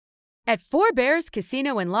At Four Bears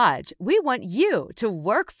Casino and Lodge, we want you to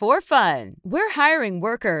work for fun. We're hiring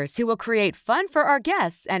workers who will create fun for our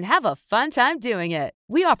guests and have a fun time doing it.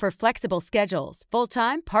 We offer flexible schedules,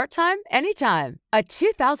 full-time, part-time, anytime. A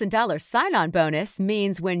 $2,000 sign-on bonus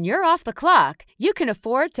means when you're off the clock, you can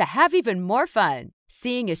afford to have even more fun.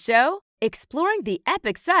 Seeing a show, exploring the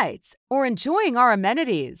epic sights, or enjoying our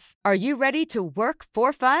amenities. Are you ready to work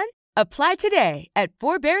for fun? Apply today at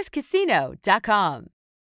fourbearscasino.com.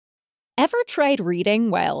 Ever tried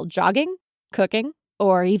reading while jogging, cooking,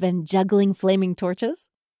 or even juggling flaming torches?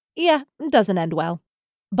 Yeah, it doesn't end well.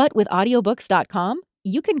 But with audiobooks.com,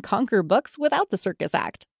 you can conquer books without the circus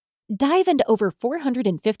act. Dive into over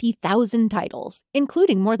 450,000 titles,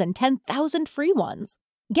 including more than 10,000 free ones.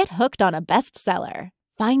 Get hooked on a bestseller,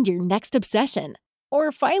 find your next obsession,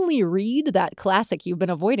 or finally read that classic you've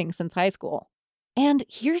been avoiding since high school. And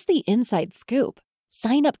here's the inside scoop.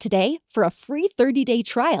 Sign up today for a free 30-day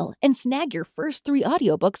trial and snag your first 3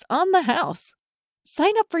 audiobooks on the house.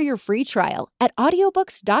 Sign up for your free trial at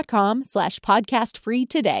audiobooks.com/podcastfree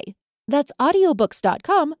today. That's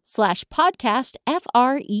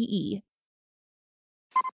audiobooks.com/podcastfree.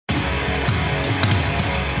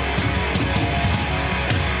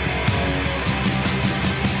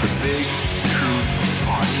 The Big Truth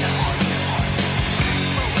Podcast.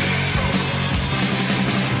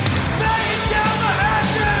 Laying down the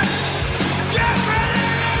hatches! Get ready!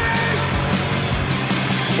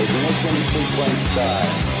 Ignition sequence start.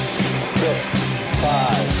 6,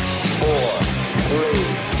 5, 4, 3,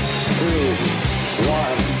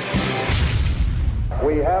 2, 1.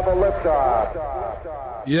 We have a liftoff.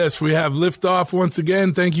 Yes, we have liftoff once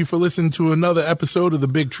again. Thank you for listening to another episode of the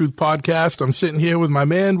Big Truth Podcast. I'm sitting here with my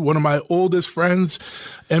man, one of my oldest friends,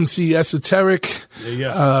 MC Esoteric,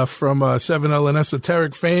 from 7L and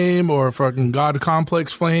Esoteric fame, or fucking God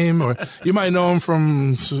Complex fame, or you might know him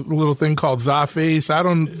from a little thing called Czarface.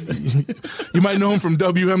 You might know him from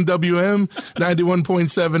WMWM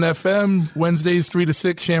 91.7 FM, Wednesdays 3 to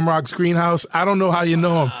 6, Shamrock's Greenhouse. I don't know how you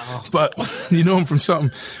know him, but you know him from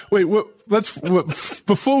something. Wait,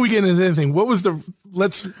 before we get into anything, what was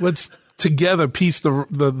let's together piece the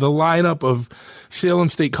lineup of Salem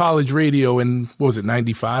State College radio in, what was it,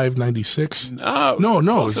 95, 96? No,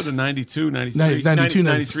 closer to 92, 93,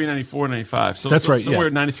 93, 94, 95. So that's right, somewhere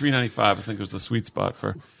 93, 95, I think it was the sweet spot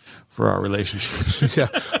for our relationship. Yeah.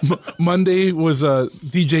 Monday was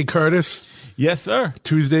DJ Curtis. Yes, sir.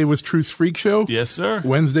 Tuesday was Truth's Freak Show. Yes, sir.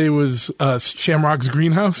 Wednesday was Shamrock's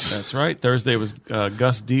Greenhouse. That's right. Thursday was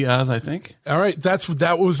Gus Diaz, I think. All right,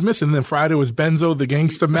 that was missing. Then Friday was Benzo, the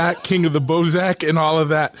Gangsta Mac, King of the Bozak, and all of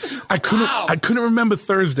that. I couldn't remember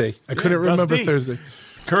Thursday. Thursday.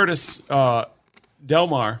 Curtis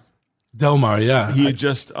Delmar, yeah. He had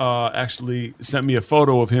just actually sent me a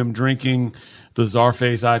photo of him drinking the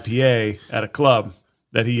Czarface IPA at a club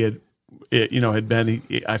that he had. Had been,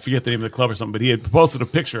 I forget the name of the club or something, but he had posted a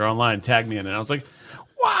picture online, tagged me in it. And I was like,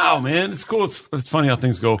 wow, man, it's cool. It's funny how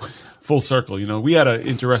things go full circle. We had an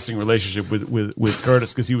interesting relationship with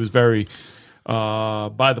Curtis because he was very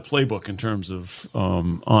by the playbook in terms of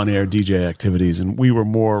on-air DJ activities, and we were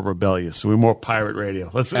more rebellious. So we were more pirate radio.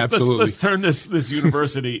 Let's turn this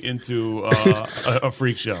university into a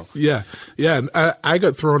freak show. Yeah. I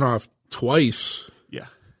got thrown off twice. Yeah.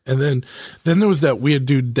 And then there was that weird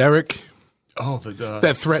dude, Derek. Oh,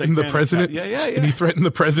 that threatened the president. Yeah. And he threatened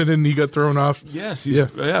the president and he got thrown off. Yes.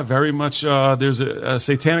 Very much. There's a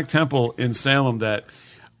satanic temple in Salem that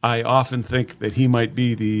I often think that he might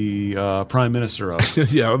be the prime minister of.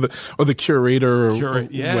 Yeah, or the curator or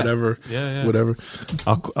whatever. Yeah. Whatever.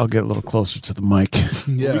 I'll get a little closer to the mic.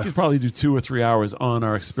 Yeah. We could probably do 2 or 3 hours on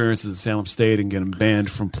our experiences at Salem State and get him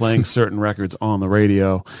banned from playing certain records on the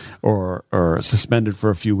radio or suspended for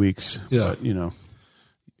a few weeks. Yeah. But,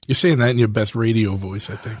 you're saying that in your best radio voice,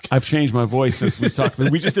 I think. I've changed my voice since we talked.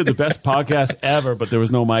 We just did the best podcast ever, but there was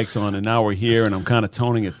no mics on, and now we're here, and I'm kind of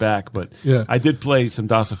toning it back. But yeah. I did play some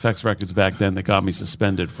DOS Effects records back then that got me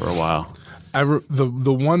suspended for a while.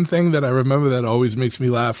 The one thing that I remember that always makes me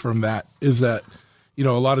laugh from that is that, a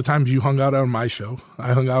lot of times you hung out on my show.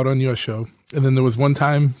 I hung out on your show. And then there was one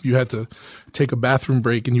time you had to take a bathroom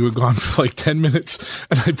break and you were gone for like 10 minutes.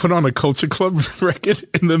 And I put on a Culture Club record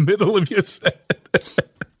in the middle of your set.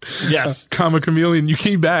 Yes. Comma Chameleon. You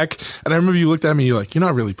came back and I remember you looked at me, you're like, you're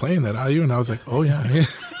not really playing that, are you? And I was like, oh yeah.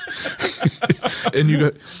 And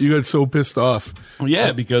you got so pissed off. Well,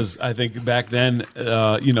 yeah, because I think back then,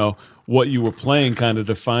 what you were playing kind of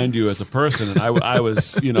defined you as a person. And I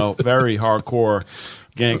was, very hardcore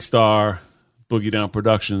Gangstar, Boogie Down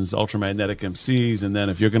Productions, Ultramagnetic MCs, and then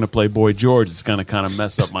if you're going to play Boy George, it's going to kind of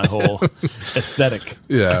mess up my whole aesthetic.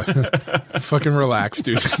 Yeah, fucking relax,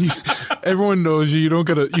 dude. Everyone knows you. You don't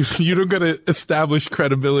gotta establish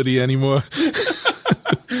credibility anymore.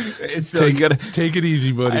 Take it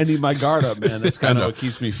easy, buddy. I need my guard up, man. That's kind of what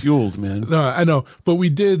keeps me fueled, man. No, I know, but we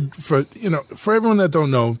did for everyone that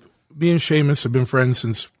don't know, me and Seamus have been friends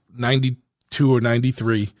since '92 or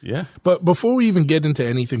 '93. Yeah. But before we even get into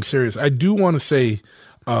anything serious, I do want to say,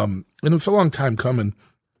 and it's a long time coming.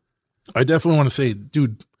 I definitely want to say,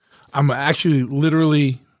 dude, I'm actually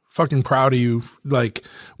literally fucking proud of you. Like,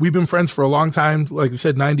 we've been friends for a long time. Like I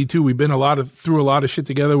said, '92, we've been through a lot of shit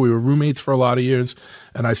together. We were roommates for a lot of years,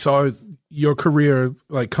 and I saw your career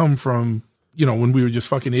like come from, when we were just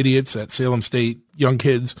fucking idiots at Salem State, young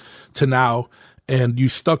kids, to now, and you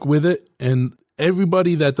stuck with it. And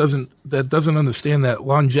everybody that doesn't understand that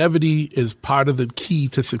longevity is part of the key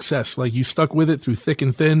to success. Like, you stuck with it through thick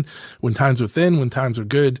and thin, when times were thin, when times were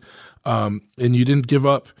good. And you didn't give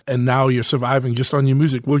up, and now you're surviving just on your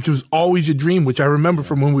music, which was always your dream, which I remember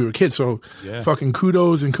from when we were kids. So fucking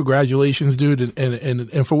kudos and congratulations, dude.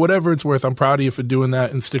 And for whatever it's worth, I'm proud of you for doing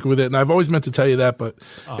that and sticking with it. And I've always meant to tell you that, but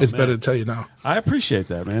it's better to tell you now. I appreciate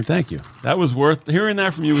that, man. Thank you. That was hearing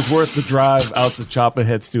that from you was worth the drive out to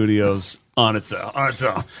Chopperhead Studios on its own.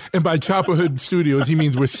 And by Chopperhead Studios, he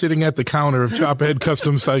means we're sitting at the counter of Chopperhead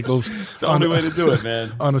Custom Cycles. It's the only way to do it,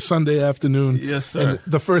 man. On a Sunday afternoon. Yes, sir. And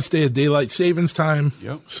the first day of daylight savings time.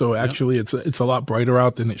 Yep. So actually, it's a lot brighter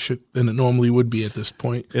out than it normally would be at this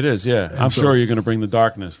point. It is, yeah. I'm sure you're going to bring the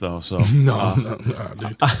darkness, though. So no,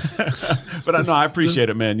 dude. But I appreciate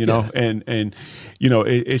it, man. And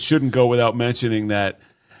it shouldn't go without mentioning that.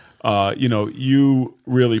 You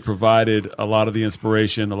really provided a lot of the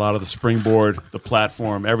inspiration, a lot of the springboard, the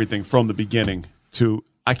platform, everything from the beginning to.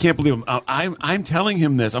 I can't believe I'm telling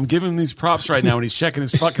him this. I'm giving him these props right now, and he's checking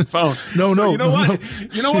his fucking phone. No. You know what?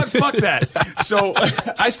 You know what? Fuck that. So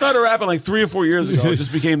I started rapping like 3 or 4 years ago. It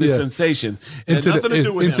just became this sensation. It had nothing to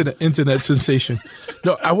do with him. Internet sensation.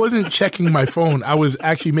 No, I wasn't checking my phone. I was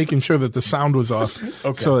actually making sure that the sound was off,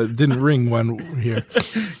 so it didn't ring when we were here.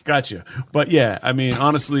 Gotcha. But yeah, I mean,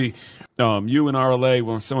 honestly, you and RLA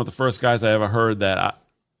were some of the first guys I ever heard that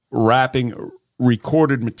rapping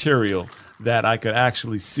recorded material that I could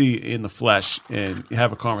actually see in the flesh and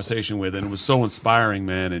have a conversation with. And it was so inspiring,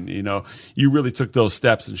 man. And, you really took those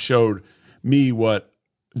steps and showed me what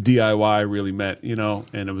DIY really meant,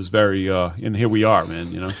 and it was very, and here we are,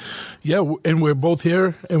 man, Yeah. And we're both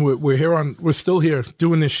here, and we're still here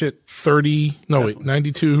doing this shit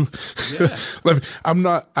 92. Yeah.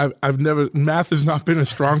 I've never, math has not been a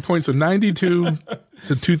strong point. So 92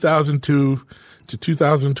 to 2002 to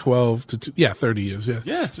 2012 to 30 years.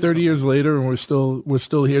 Yeah. 30 years later, and we're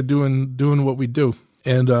still here doing what we do.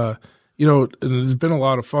 And, there's been a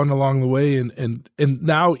lot of fun along the way. And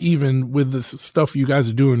now, even with the stuff you guys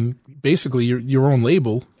are doing, basically your own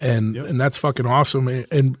label, and that's fucking awesome.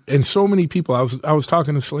 And so many people, I was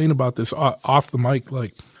talking to Selene about this off the mic,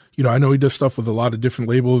 like, I know he does stuff with a lot of different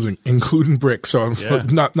labels, including Brick. So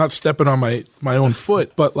I'm not stepping on my own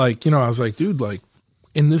foot, but like, I was like, dude, like,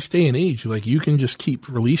 in this day and age, like, you can just keep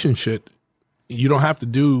releasing shit. You don't have to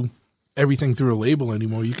do everything through a label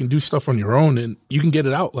anymore. You can do stuff on your own, and you can get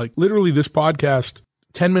it out. Like, literally, this podcast,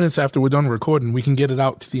 10 minutes after we're done recording, we can get it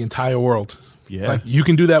out to the entire world. Yeah. Like, you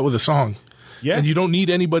can do that with a song. Yeah. And you don't need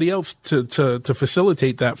anybody else to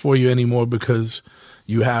facilitate that for you anymore, because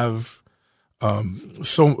you have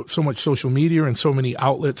so much social media and so many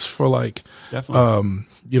outlets for, like, definitely.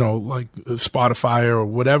 Like Spotify or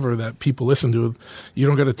whatever that people listen to. You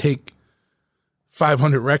don't got to take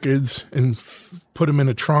 500 records and put them in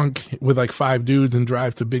a trunk with like 5 dudes and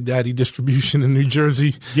drive to Big Daddy Distribution in New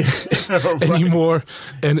Jersey anymore,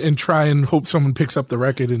 and try and hope someone picks up the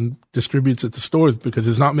record and distributes it to stores, because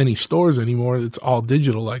there's not many stores anymore. It's all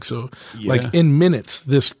digital. Like, so like in minutes,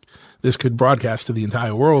 this could broadcast to the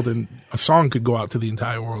entire world, and a song could go out to the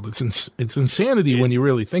entire world. It's insanity when you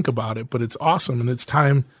really think about it, but it's awesome, and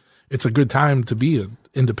it's a good time to be an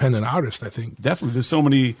independent artist, I think. Definitely. There's so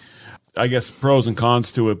many, I guess, pros and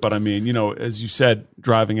cons to it, but I mean, as you said,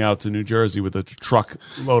 driving out to New Jersey with a truck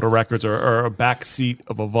load of records, or a back seat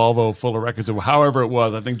of a Volvo full of records, or however it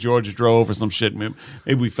was. I think George drove or some shit. Maybe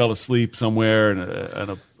we fell asleep somewhere at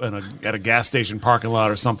a gas station parking lot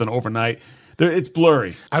or something overnight. It's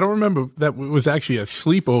blurry. I don't remember that was actually a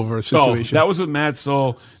sleepover situation. Oh, that was with Mad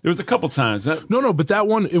Soul. There was a couple times. No, but that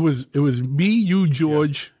one, it was me, you,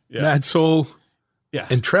 George, Mad Soul,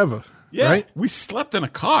 and Trevor. Yeah, right? We slept in a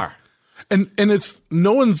car. And it's,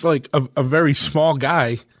 no one's like a very small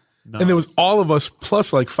guy. No. And there was all of us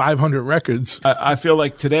plus like 500 records. I feel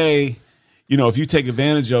like today, if you take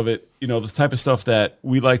advantage of it, the type of stuff that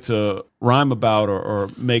we like to rhyme about or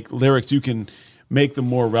make lyrics, you can make them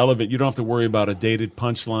more relevant. You don't have to worry about a dated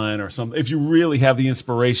punchline or something. If you really have the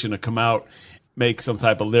inspiration to come out, make some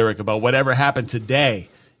type of lyric about whatever happened today,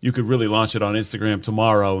 you could really launch it on Instagram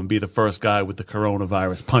tomorrow and be the first guy with the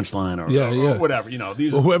coronavirus punchline or whatever.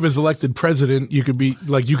 Whoever's elected president, you could be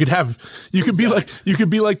like, you could be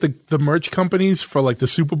like the merch companies for like the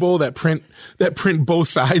Super Bowl that print both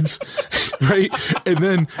sides, right? And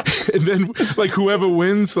then like whoever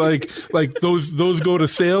wins, like those go to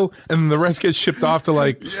sale, and the rest gets shipped off to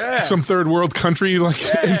like some third world country, like,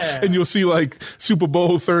 and you'll see like Super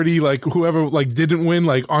Bowl 30, like whoever like didn't win,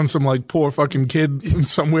 like on some like poor fucking kid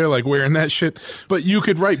somewhere like wearing that shit. But you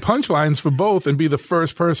could write punchlines for both and be the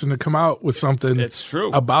first person to come out with something. It's true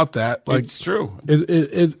about that. Like, it's true.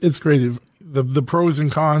 It's crazy. The pros and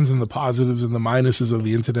cons and the positives and the minuses of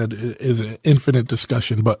the internet is an infinite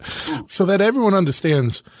discussion. But so that everyone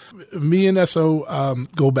understands, me and Eso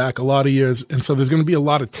go back a lot of years, and so there's going to be a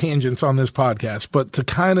lot of tangents on this podcast. But to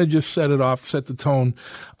kind of just set it off, set the tone,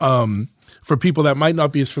 for people that might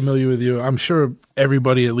not be as familiar with you, I'm sure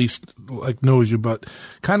everybody at least like knows you, but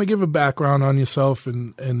kind of give a background on yourself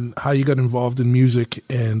and how you got involved in music.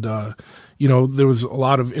 And, there was a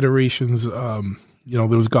lot of iterations. There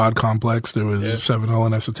was God Complex, there was 7L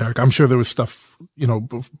and Esoteric. I'm sure there was stuff,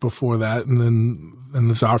 before that, and then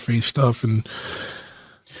the Czarface stuff and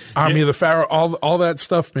Army of the Pharoas, all that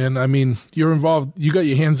stuff, man. I mean, you're involved. You got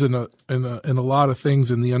your hands in a lot of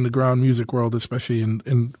things in the underground music world, especially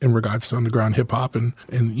in regards to underground hip hop and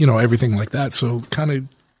everything like that. So kind of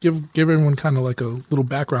give everyone kind of like a little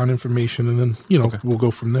background information, and then we'll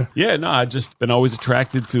go from there. Yeah, no, I've just been always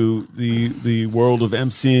attracted to the world of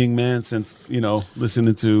emceeing, man. Since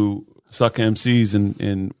listening to Suck MCs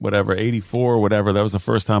in whatever 84 or whatever, that was the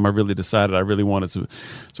first time I really decided I really wanted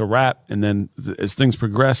to rap. And then as things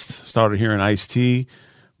progressed, started hearing Ice-T,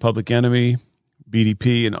 Public Enemy,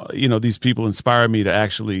 BDP, and these people inspired me to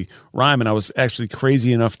actually rhyme. And I was actually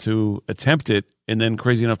crazy enough to attempt it, and then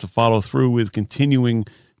crazy enough to follow through with continuing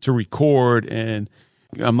to record. And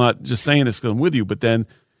I'm not just saying this because I'm with you, but then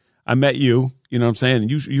I met you, you know what I'm saying?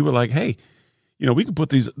 And you were like, hey, we could put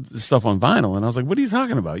this stuff on vinyl. And I was like, what are you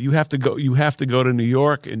talking about? You have to go to New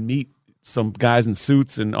York and meet some guys in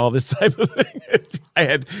suits and all this type of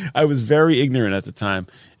thing. I was very ignorant at the time.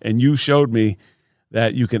 And you showed me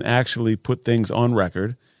that you can actually put things on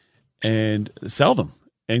record and sell them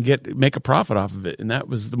and make a profit off of it. And that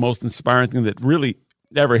was the most inspiring thing that really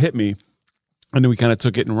ever hit me. And then we kind of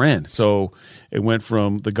took it and ran. So it went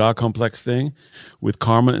from the God Complex thing with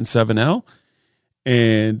Karma and 7L.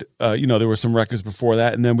 And, there were some records before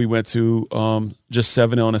that. And then we went to just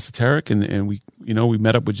 7L and Esoteric. And we, we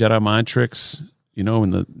met up with Jedi Mind Tricks, in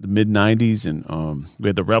the mid 90s. And we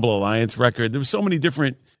had the Rebel Alliance record. There were so many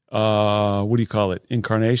different, what do you call it?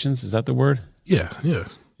 Incarnations? Is that the word? Yeah.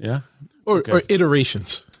 Yeah? Or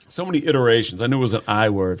iterations. So many iterations. I knew it was an I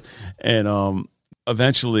word. And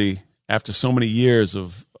eventually, after so many years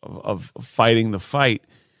of fighting the fight,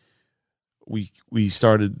 we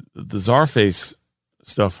started the Czarface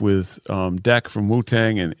stuff with Deck from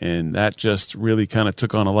Wu-Tang, and that just really kind of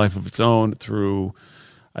took on a life of its own through,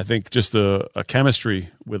 I think, just a chemistry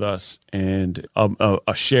with us and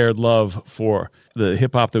a shared love for the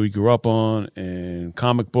hip-hop that we grew up on and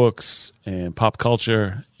comic books and pop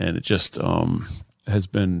culture, and it just has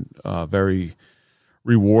been very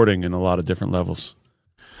rewarding in a lot of different levels.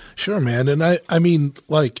 Sure, man. And I mean,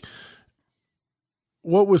 like,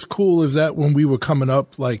 what was cool is that when we were coming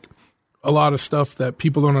up, like, a lot of stuff that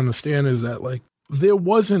people don't understand is that, like, there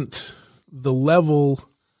wasn't the level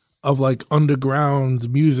of, like,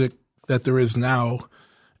 underground music that there is now.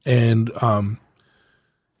 And,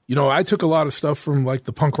 I took a lot of stuff from, like,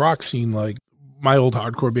 the punk rock scene. Like, my old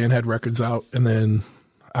hardcore band had records out, and then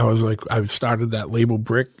I was like, I started that label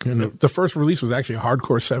Brick, and the first release was actually a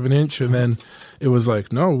hardcore 7-inch, and then it was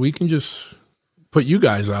like, no, we can just put you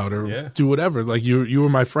guys out or do whatever. Like, you were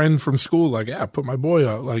my friend from school. Like, put my boy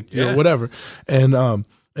out. Like, whatever. And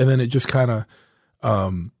then it just kind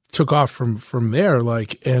of took off from there.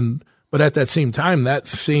 Like, but at that same time, that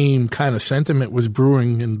same kind of sentiment was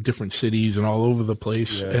brewing in different cities and all over the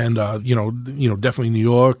place. Yeah. And definitely New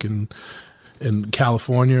York and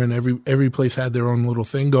California, and every place had their own little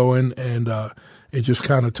thing going, and it just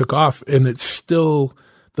kind of took off. And it's still,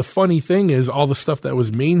 the funny thing is, all the stuff that was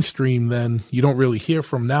mainstream then you don't really hear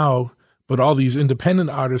from now, but all these independent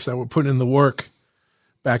artists that were putting in the work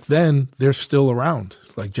back then, they're still around.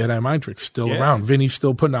 like Jedi Mind Trick's still around. Vinny's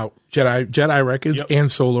still putting out Jedi records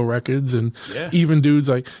and solo records, and even dudes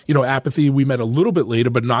like, you know, Apathy, we met a little bit later,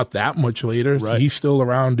 but not that much later. Right. He's still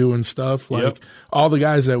around doing stuff. Like all the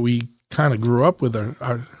guys that we kind of grew up with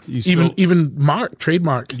are even Mark,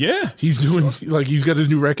 Trademark. Yeah. He's doing, like, he's got his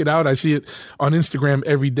new record out. I see it on Instagram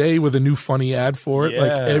every day with a new funny ad for it.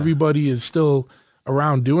 Like, everybody is still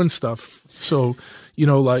around doing stuff. So, you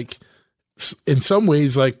know, like, in some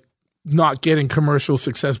ways, like, not getting commercial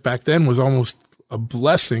success back then was almost a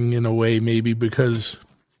blessing in a way, maybe, because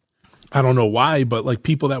I don't know why, but like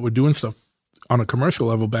people that were doing stuff on a commercial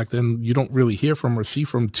level back then, you don't really hear from or see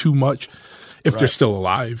from too much if they're still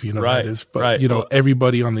alive, you know, that is. But, you know,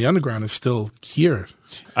 everybody on the underground is still here.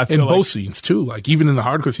 I feel in both scenes, too. Like, even in the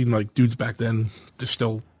hardcore scene, like, dudes back then, they're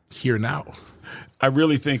still here now. I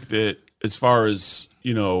really think that as far as,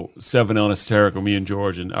 you know, 7L and Esoteric, or me and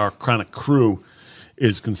George and our kind of crew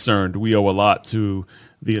is concerned, we owe a lot to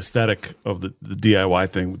the aesthetic of the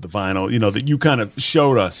DIY thing with the vinyl, you know, that you kind of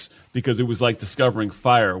showed us, because it was like discovering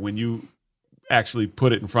fire when you actually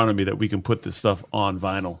put it in front of me that we can put this stuff on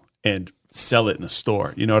vinyl and sell it in a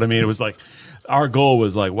store. You know what I mean? It was like, our goal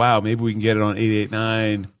was like, wow, maybe we can get it on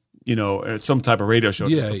 88.9, you know, or some type of radio show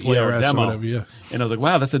just to play our demo. Or whatever, And I was like,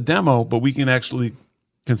 wow, that's a demo, but we can actually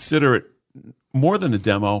consider it more than a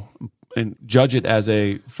demo and judge it as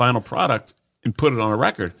a final product and put it on a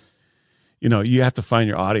record. You know, you have to find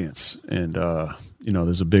your audience, and you know,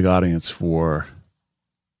 there's a big audience for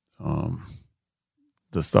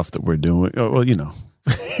the stuff that we're doing. Well, you know.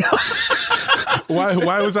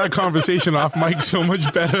 Why was that conversation off mic so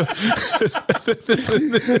much better?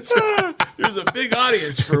 There's a big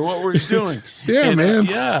audience for what we're doing. Yeah, and, man.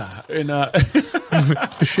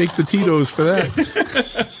 Shake the Tito's for that.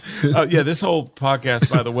 This whole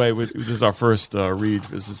podcast, by the way, this is our first read.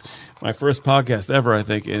 This is my first podcast ever, I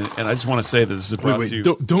think, and I just want to say that this is brought to you.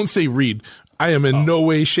 Don't say read. I am in no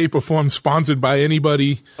way, shape, or form sponsored by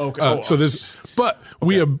anybody. Okay.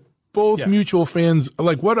 We are both mutual fans.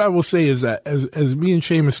 Like, what I will say is that as me and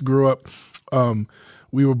Seamus grew up,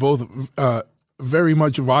 we were both very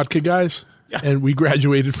much vodka guys. Yeah. And we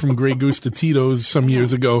graduated from Grey Goose to Tito's some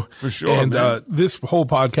years ago. For sure. And this whole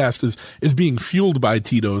podcast is being fueled by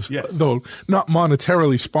Tito's, though not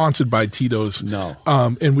monetarily sponsored by Tito's. No.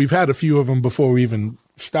 And we've had a few of them before we even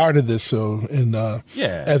started this. So,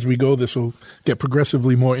 as we go, this will get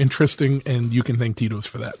progressively more interesting, and you can thank Tito's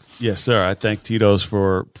for that. Yes, sir. I thank Tito's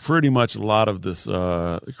for pretty much a lot of this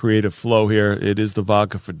creative flow here. It is the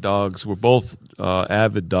vodka for dogs. We're both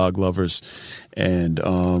avid dog lovers,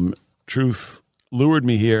 and Truth lured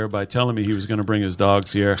me here by telling me he was going to bring his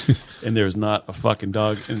dogs here, and there's not a fucking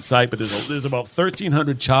dog in sight, but there's about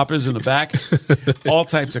 1,300 choppers in the back, all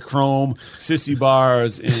types of chrome, sissy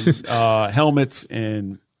bars, and helmets,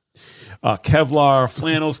 and Kevlar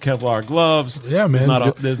flannels, Kevlar gloves. Yeah,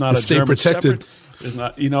 man. There's not a stay German protected. Shepherd. There's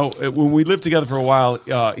not, you know, when we lived together for a while,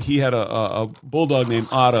 he had a bulldog named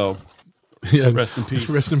Otto. Yeah, rest in peace.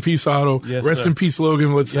 Rest in peace, Otto. Yes, rest in peace,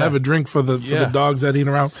 Logan. Let's have a drink for the dogs that ain't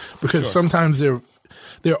around, because sometimes they're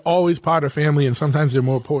always part of family, and sometimes they're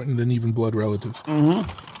more important than even blood relatives. Mm-hmm.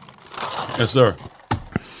 Yes, sir.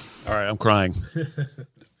 All right, I'm crying.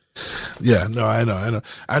 Yeah, no,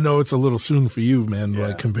 I know it's a little soon for you, man.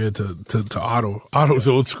 Like compared to Otto. Otto's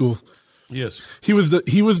old school. Yes, he was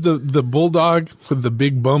the bulldog with the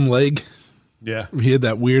big bum leg. Yeah. He had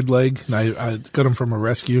that weird leg, and I got him from a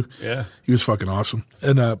rescue. Yeah. He was fucking awesome.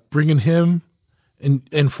 And bringing him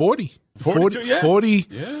and 40. 40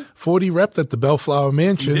 repped at the Bellflower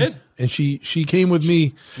Mansion. You did? And she came with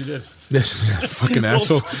me. She did. Fucking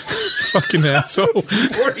asshole. Fucking asshole.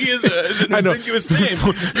 40 is an ambiguous name.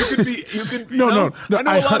 You could be. No. I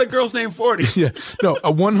know a lot of girls named 40. Yeah. No,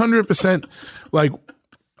 100%, like,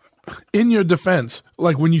 in your defense,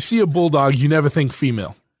 like, when you see a bulldog, you never think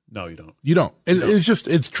female. No, you don't. You don't.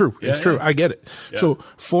 It's true. It's true. I get it. Yeah. So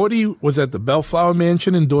 40 was at the Bellflower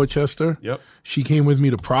Mansion in Dorchester. Yep. She came with me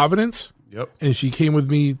to Providence. Yep. And she came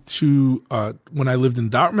with me to when I lived in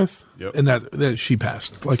Dartmouth. Yep. And that she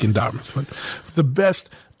passed, like, in Dartmouth. But the best,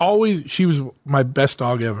 always, she was my best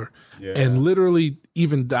dog ever. Yeah. And literally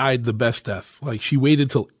even died the best death. Like, she waited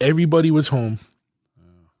till everybody was home.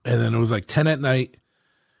 And then it was like 10 at night.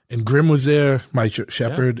 And Grim was there, my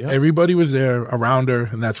shepherd. Yeah. Everybody was there around her,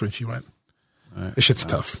 and that's when she went. Right. This shit's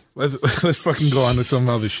tough. Let's fucking go on to some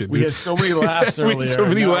other shit. Dude. We had so many laughs earlier. We had so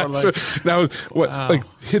many laughs. Now, like,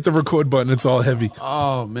 hit the record button. It's all heavy.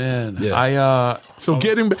 Oh man. Yeah.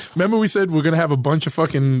 Remember we said we're gonna have a bunch of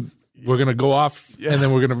fucking we're gonna go off, and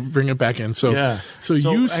then we're gonna bring it back in. So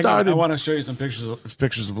you started. I want to show you some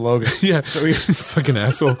pictures of Logan. Yeah, so he's a fucking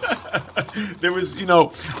asshole. There was,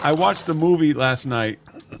 I watched the movie last night,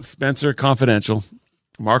 Spencer Confidential,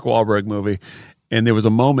 Mark Wahlberg movie, and there was a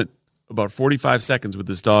moment about 45 seconds with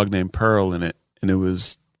this dog named Pearl in it, and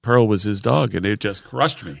Pearl was his dog, and it just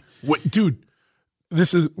crushed me. What, dude?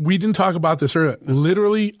 We didn't talk about this earlier.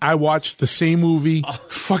 Literally, I watched the same movie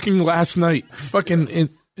fucking last night. Fucking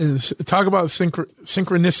talk about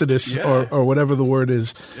synchronicitous or whatever the word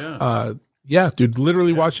is. Yeah, dude,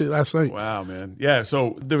 literally watched it last night. Wow, man. Yeah,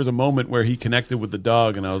 so there was a moment where he connected with the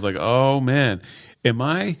dog, and I was like, oh, man. Am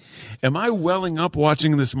I welling up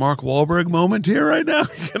watching this Mark Wahlberg moment here right now?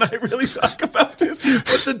 Can I really talk about this?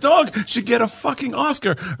 But the dog should get a fucking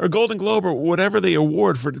Oscar or Golden Globe or whatever they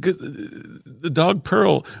award for, because the dog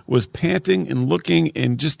Pearl was panting and looking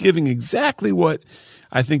and just giving exactly what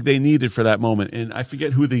I think they needed for that moment. And I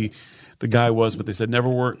forget who the guy was, but they said never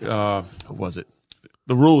work. Who was it?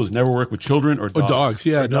 The rule is never work with children or dogs. Dogs,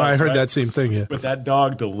 yeah. No, I heard that same thing. Yeah, but that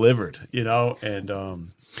dog delivered,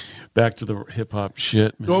 and. Back to the hip-hop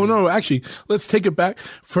shit, man. Oh, no, actually, let's take it back.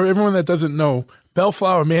 For everyone that doesn't know,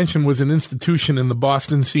 Bellflower Mansion was an institution in the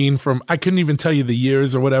Boston scene from, I couldn't even tell you the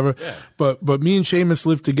years or whatever, but me and Seamus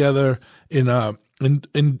lived together it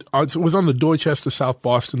was on the Dorchester South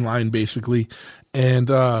Boston line, basically, and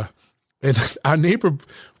our neighbor,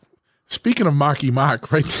 speaking of Marky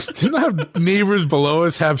Mark, right, didn't our neighbors below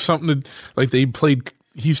us have something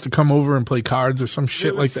he used to come over and play cards or some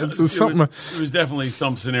shit like that. It was definitely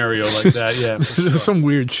some scenario like that, yeah. There's some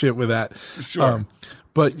weird shit with that. For sure.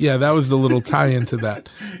 But yeah, that was the little tie-in to that.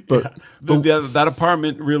 But, that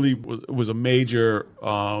apartment really was a major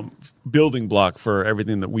building block for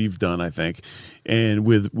everything that we've done, I think. And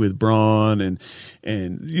with Braun and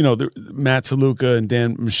Matt Saluka and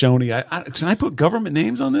Dan Michonne. Can I put government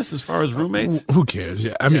names on this as far as roommates? Who cares?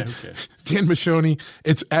 Yeah, I mean, who cares? Dan Michonne,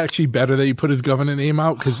 it's actually better that you put his government name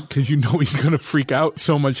out because he's going to freak out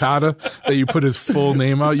so much harder that you put his full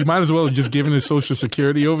name out. You might as well have just given his social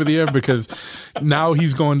security over there, because now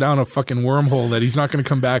he's going down a fucking wormhole that he's not going to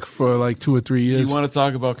come back for like 2 or 3 years. You want to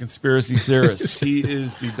talk about conspiracy theorists? He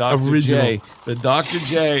is the Dr. J, the Dr.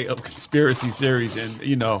 J of conspiracy theories. And,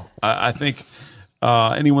 I think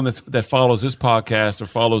anyone that follows this podcast or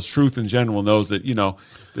follows truth in general knows that,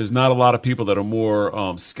 there's not a lot of people that are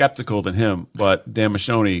more skeptical than him, but Dan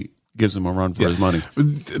Michonne gives him a run for his money.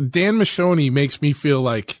 Dan Michonne makes me feel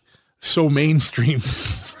like so mainstream.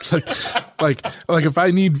 like if I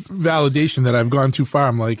need validation that I've gone too far,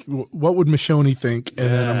 I'm like, what would Michonne think?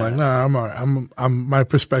 And then I'm like, nah, I'm all right. I'm my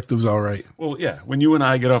perspective's all right. Well, yeah. When you and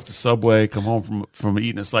I get off the subway, come home from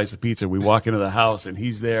eating a slice of pizza, we walk into the house and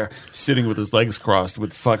he's there sitting with his legs crossed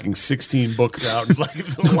with fucking 16 books out, and like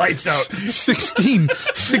the lights out. 16.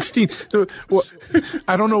 Well,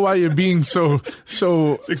 I don't know why you're being so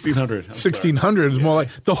 1600. 1600 is more like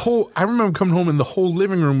the whole. I remember coming home and the whole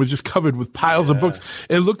living room was just covered with piles of books.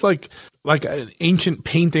 It looked like an ancient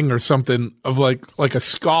painting or something of like a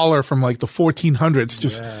scholar from like the 1400s,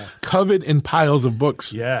 just covered in piles of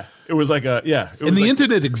books. Yeah, it was like and the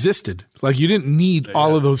internet existed. Like you didn't need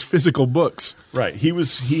all of those physical books. Right.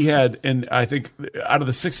 He had, and I think out of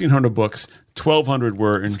the 1600 books, 1200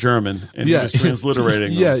 were in German, and he was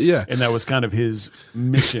transliterating them. And that was kind of his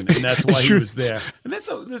mission, and that's why he was there. And that's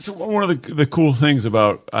one of the cool things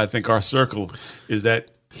about, I think, our circle is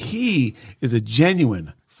that he is a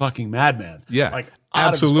genuine fucking madman. Yeah, like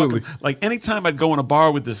absolutely. Like anytime I'd go in a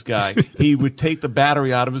bar with this guy, he would take the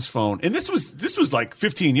battery out of his phone, and this was like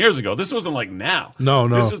 15 years ago. This wasn't like now. No.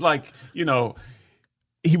 This is like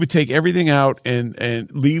he would take everything out and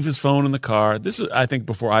leave his phone in the car. This is, I think,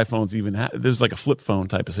 before iPhones even had. There was like a flip phone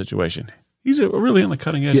type of situation. He's really on the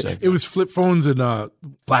cutting edge. Yeah, it was flip phones and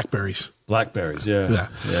Blackberries. Blackberries, yeah.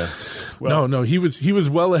 Well, no, he was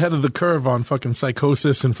well ahead of the curve on fucking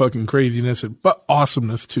psychosis and fucking craziness, but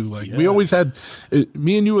awesomeness too. Like we always had,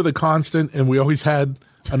 me and you were the constant, and we always had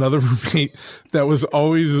another roommate that was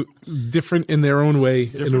always different in their own way,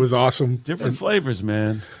 and it was awesome. Different flavors,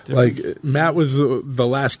 man. Like Matt was the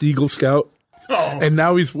last Eagle Scout. Oh. And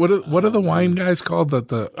now he's what are the wine guys called?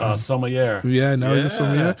 The sommelier. Yeah, now he's a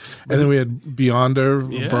sommelier. And then we had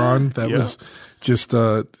Beyonder Braun that was just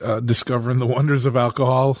discovering the wonders of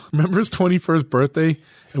alcohol. Remember his 21st birthday?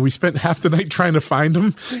 And we spent half the night trying to find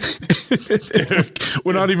him.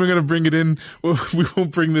 We're not even going to bring it in. We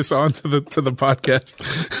won't bring this on to the podcast.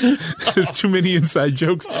 There's too many inside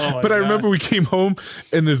jokes. But I remember we came home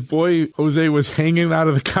and this boy Jose was hanging out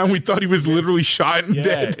of the car. We thought he was literally shot and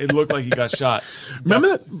dead. It looked like he got shot. Remember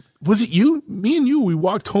that? Was it you? Me and you. We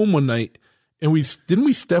walked home one night and didn't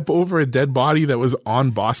we step over a dead body that was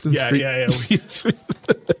on Boston Street? Yeah.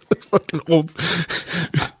 That's fucking old.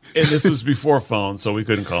 And this was before phones, so we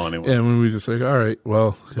couldn't call anyone. And we were just like, all right,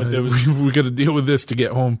 well, we got to deal with this to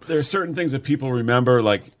get home. There are certain things that people remember,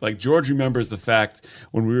 like George remembers the fact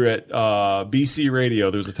when we were at BC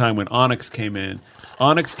Radio, there was a time when Onyx came in.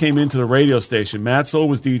 Onyx came into the radio station. Matt Soul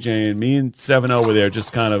was DJing. Me and 7-0 were there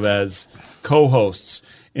just kind of as co-hosts.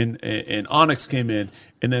 And Onyx came in.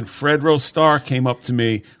 And then Fred Rose Starr came up to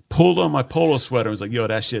me, pulled on my polo sweater, and was like, yo,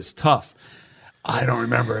 that shit's tough. I don't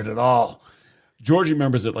remember it at all. George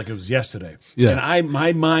remembers it like it was yesterday. Yeah. And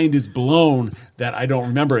my mind is blown that I don't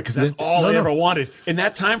remember it because that's all I ever wanted. In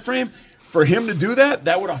that time frame, for him to do that,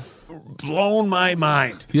 that would have blown my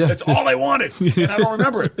mind. Yeah. That's all I wanted. And I don't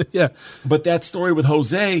remember it. Yeah. But that story with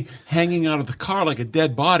Jose hanging out of the car like a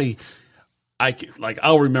dead body,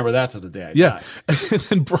 I'll remember that to the day I die. And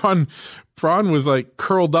then Braun was like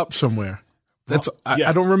curled up somewhere.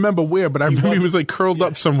 I don't remember where, but I remember he was like curled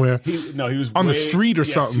up somewhere. He was on the street or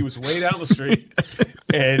something. He was way down the street,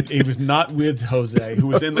 and he was not with Jose, who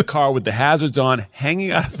was in the car with the hazards on,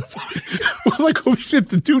 hanging out of the. We're like, oh shit,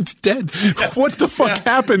 the dude's dead. What the fuck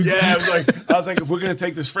happened? Yeah, I was like, if we're gonna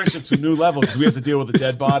take this friendship to a new level, because we have to deal with a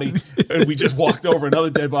dead body, and we just walked over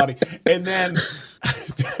another dead body, and then.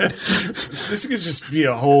 This could just be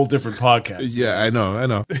a whole different podcast. Yeah, I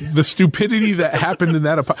know. The stupidity that happened in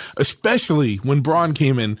that, especially when Braun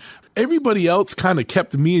came in, everybody else kind of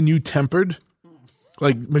kept me and you tempered,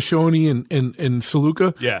 like Michonne and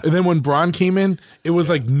Saluka. Yeah. And then when Braun came in, it was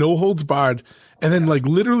like no holds barred. And then, like,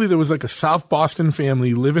 literally there was like a South Boston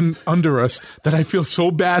family living under us that I feel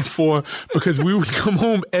so bad for because we would come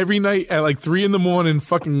home every night at like 3 a.m,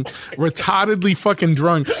 fucking retardedly fucking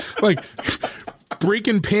drunk. Like,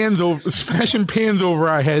 smashing pans over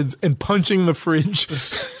our heads and punching the fridge. The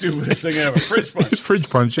stupidest thing ever. Fridge punch. Fridge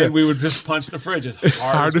punch, yeah. And we would just punch the fridge as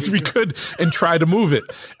hard as we could and try to move it.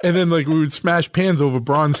 And then, like, we would smash pans over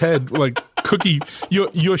Braun's head, like cookie,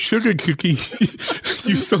 your sugar cookie.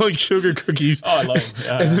 You still like sugar cookies. Oh, I love them.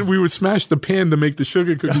 Yeah, and then we would smash the pan to make the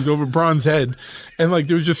sugar cookies over Braun's head. And, like,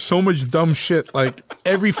 there was just so much dumb shit, like,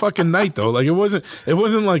 every fucking night, though. Like, it wasn't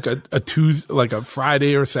like a Tuesday, like a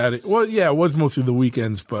Friday or Saturday. Well, yeah, it was mostly the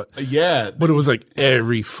weekends, but it was like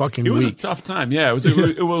every fucking week. It was a tough time. Yeah, it was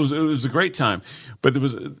a great time. But there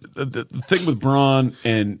was the thing with Braun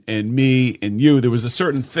and me and you. There was a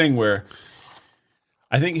certain thing where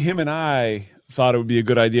I think him and I thought it would be a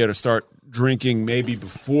good idea to start drinking maybe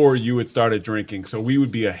before you had started drinking, so we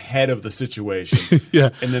would be ahead of the situation. Yeah.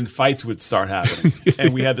 And then fights would start happening.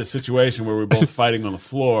 And we had this situation where we were both fighting on the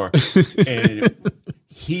floor, and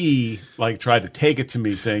he like tried to take it to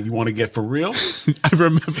me saying, "You want to get for real?" I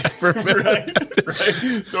remember.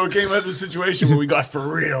 right. So it came out of the situation where we got for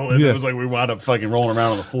real, and it was like we wound up fucking rolling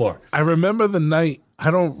around on the floor. I remember the night.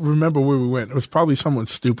 I don't remember where we went. It was probably somewhere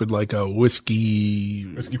stupid like a Whiskey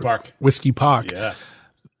Park. Yeah.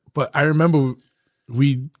 But I remember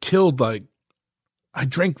we killed I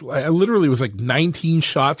literally was like 19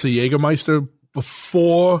 shots of Jägermeister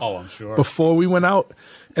before we went out.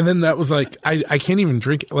 And then that was like, I can't even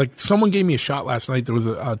drink. Like, someone gave me a shot last night. There was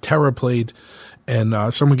a Terror played,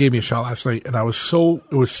 and someone gave me a shot last night, and it was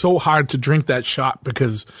so hard to drink that shot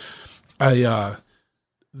because I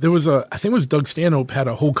think it was Doug Stanhope had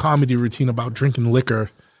a whole comedy routine about drinking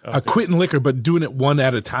liquor, quitting liquor, but doing it one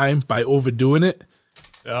at a time by overdoing it.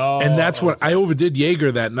 Oh, and that's what I overdid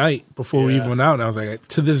Jaeger that night before we even went out. And I was like,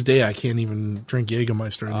 to this day, I can't even drink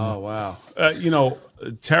Jägermeister anymore. Oh, wow.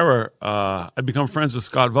 Terror, I'd become friends with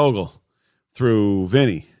Scott Vogel through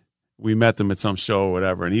Vinny. We met them at some show or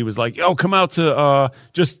whatever. And he was like, yo, come out to,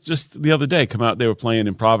 just the other day, come out. They were playing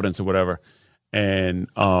in Providence or whatever. And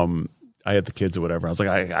I had the kids or whatever. I was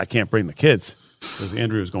like, I can't bring the kids because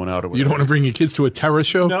Andrew was going out or whatever. You don't want to bring your kids to a Terror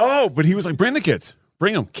show? No, but he was like, bring the kids.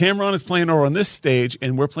 Bring them. Cameron is playing over on this stage,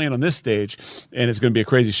 and we're playing on this stage, and it's going to be a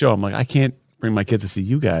crazy show. I'm like, I can't bring my kids to see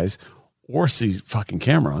you guys or see fucking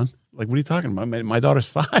Cameron. Like, what are you talking about? My daughter's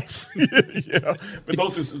 5. But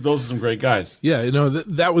those are some great guys. Yeah,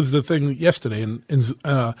 that was the thing yesterday in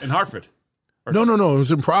Hartford. No, it was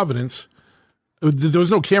in Providence. There was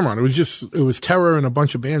no Cameron. It was Terror and a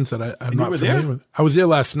bunch of bands that I'm not familiar with. I was there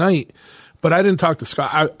last night. But I didn't talk to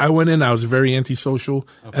Scott. I went in, I was very antisocial.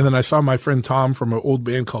 Okay. And then I saw my friend Tom from an old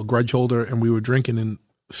band called Grudge Holder, and we were drinking, and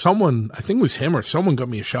someone, I think it was him or someone, got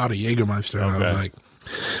me a shot of Jägermeister. And I was like,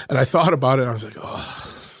 and I thought about it, and I was like,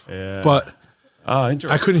 oh. Yeah. But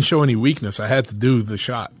I couldn't show any weakness. I had to do the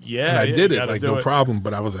shot. Yeah. And I did it, like, no problem.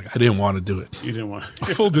 But I was like, I didn't want to do it. You didn't want to.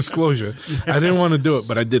 Full disclosure. I didn't want to do it,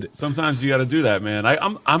 but I did it. Sometimes you got to do that, man.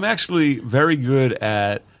 I'm actually very good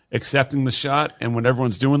at accepting the shot, and when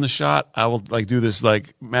everyone's doing the shot, I will like do this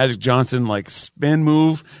like Magic Johnson like spin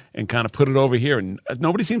move and kind of put it over here, and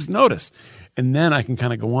nobody seems to notice. And then I can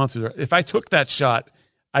kind of go on through there. If I took that shot,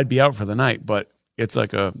 I'd be out for the night. But it's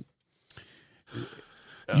like a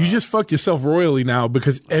you just fucked yourself royally now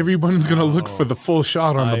because everyone's gonna look for the full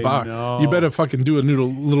shot on the bar. know. You better fucking do a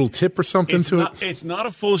little tip or something to it. It's not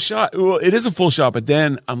a full shot. Well, it is a full shot, but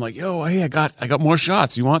then I'm like, yo, hey, I got more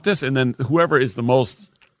shots. You want this? And then whoever is the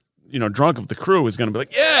most drunk of the crew is going to be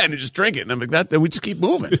like, yeah, and you just drink it. And I'm like, that, then we just keep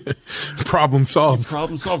moving. Problem solved.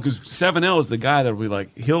 Problem solved. Because 7L is the guy that'll be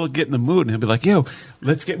like, he'll get in the mood and he'll be like, yo,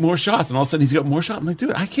 let's get more shots. And all of a sudden he's got more shots. I'm like,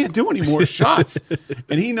 dude, I can't do any more shots.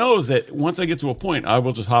 And he knows that once I get to a point, I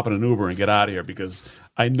will just hop in an Uber and get out of here because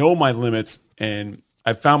I know my limits. And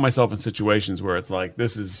I've found myself in situations where it's like,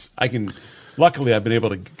 luckily I've been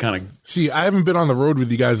able to kind of. See, I haven't been on the road with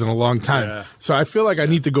you guys in a long time. Yeah. So I feel like I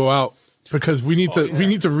need to go out. Because we need to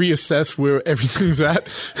reassess where everything's at.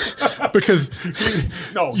 Because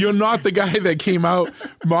you're not the guy that came out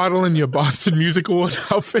modeling your Boston Music Award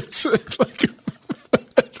outfits. The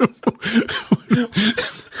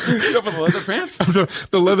leather pants?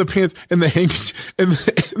 The leather pants and the handkerchief and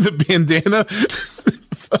the bandana.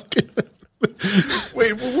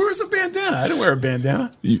 Wait, well, where's the bandana? I didn't wear a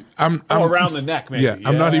bandana. I'm around the neck, maybe. Yeah,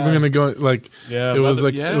 I'm not even gonna go like. Yeah, it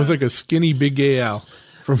was like a skinny Big Gay Al.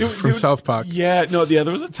 From South Park. Yeah, no, there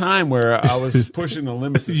was a time where I was pushing the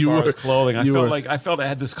limits as far as clothing. I felt I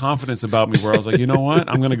had this confidence about me where I was like, you know what?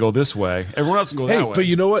 I'm going to go this way. Everyone else can go that way. But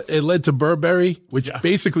you know what? It led to Burberry, which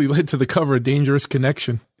basically led to the cover of Dangerous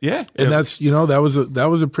Connection. Yeah. And that's, that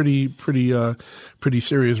was a pretty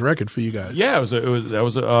serious record for you guys. Yeah, that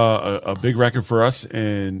was a big record for us.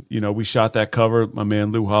 And, we shot that cover. My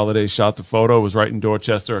man Lou Holiday shot the photo. It was right in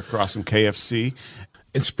Dorchester across from KFC.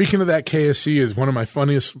 And speaking of that, KFC is one of my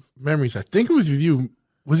funniest memories. I think it was with you.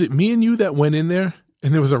 Was it me and you that went in there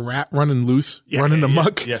and there was a rat running loose, running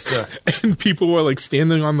amok? Yes, sir. And people were like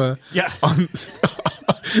standing on the they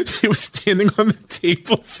were standing on the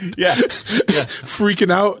tables. Yeah. Yes.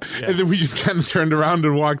 Freaking out. Yeah. And then we just kind of turned around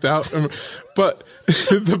and walked out. But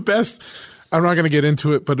the best, I'm not going to get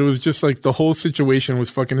into it, but it was just like the whole situation was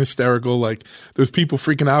fucking hysterical. Like there was people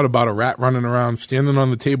freaking out about a rat running around, standing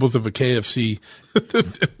on the tables of a KFC.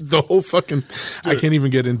 The whole fucking, dude, I can't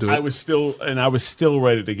even get into it. I was still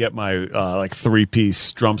ready to get my like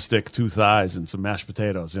 3-piece drumstick, 2 thighs, and some mashed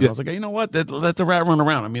potatoes. And I was like, you know what? Let the rat run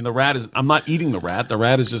around. I mean, I'm not eating the rat. The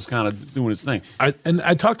rat is just kind of doing its thing. I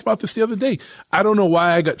talked about this the other day. I don't know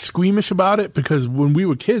why I got squeamish about it because when we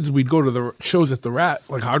were kids, we'd go to the shows at the Rat,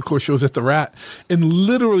 like hardcore shows at the Rat, and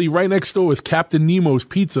literally right next door was Captain Nemo's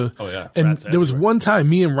Pizza. Oh yeah, and there was one time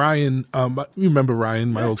me and Ryan, you remember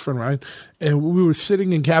Ryan, my old friend Ryan, and we were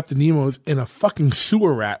sitting in Captain Nemo's and a fucking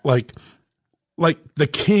sewer rat, like the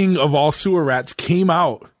king of all sewer rats, came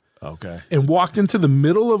out. Okay. And walked into the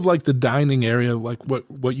middle of like the dining area, like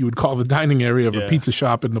what you would call the dining area of a pizza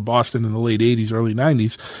shop in the Boston in the late 80s, early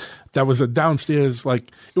 90s. That was a downstairs,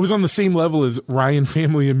 like it was on the same level as Ryan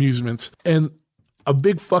Family Amusements. And a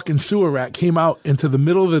big fucking sewer rat came out into the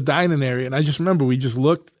middle of the dining area. And I just remember we just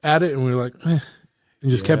looked at it and we were like, and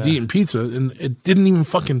just kept eating pizza, and it didn't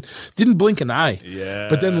blink an eye. Yeah.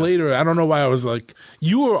 But then later, I don't know why I was like,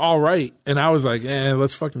 you were all right, and I was like,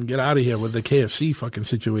 let's fucking get out of here with the KFC fucking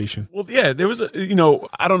situation. Well, yeah, there was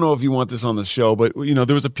I don't know if you want this on the show, but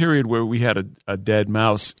there was a period where we had a dead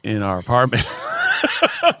mouse in our apartment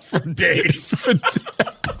for days.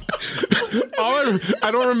 I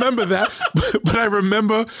don't remember that, but I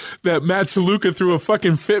remember that Matt Saluka threw a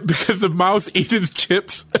fucking fit because the mouse ate his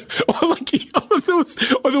chips, or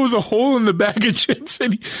there was a hole in the bag of chips,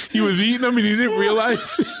 and he was eating them, and he didn't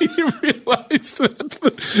realize that.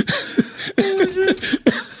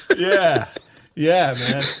 Yeah,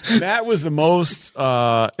 man. Matt was the most.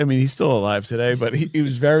 He's still alive today, but he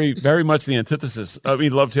was very, very much the antithesis. He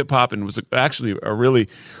loved hip hop and was actually a really,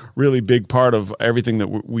 really big part of everything that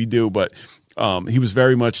we do. But he was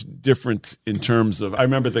very much different in terms of. I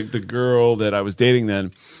remember the girl that I was dating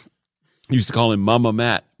then used to call him Mama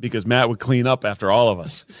Matt because Matt would clean up after all of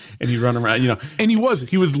us, and he'd run around, And he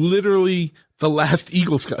was literally the last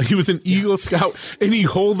Eagle Scout. He was an Eagle Scout, and he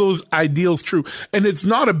hold those ideals true. And it's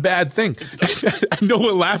not a bad thing. I know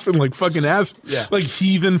we're laughing like fucking like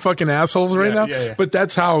heathen fucking assholes right now. Yeah. But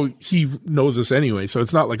that's how he knows us anyway. So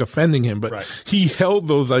it's not like offending him. But he held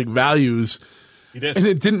those like values. He did. And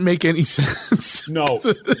it didn't make any sense. No.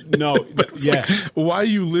 But like, why are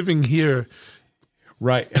you living here?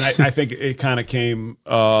 Right. And I think it kind of came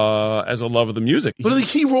as a love of the music. But like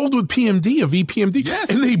he rolled with PMD, of EPMD. Yes.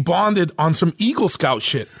 And they bonded on some Eagle Scout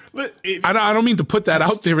shit. I don't mean to put that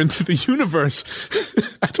out there into the universe.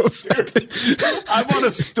 I'm on a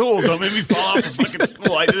stool. Don't make me fall off the fucking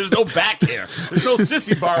stool. There's no back here. There's no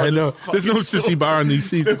sissy bar. I know. There's no sissy bar on these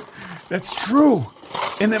seats. That's true.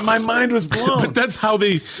 And then my mind was blown. But that's how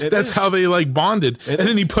they like bonded. And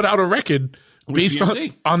then he put out a record based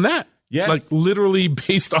on that. Yeah. Like literally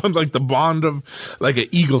based on like the bond of like an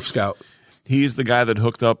Eagle Scout. He's the guy that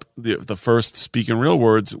hooked up the first Speaking Real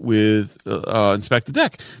Words with Inspectah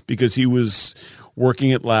Deck, because he was working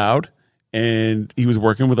it loud and he was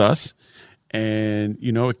working with us. And,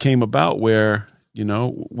 it came about where,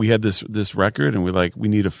 we had this record and we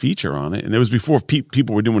need a feature on it. And it was before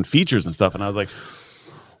people were doing features and stuff. And I was like,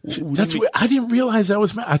 that's weird. I didn't realize that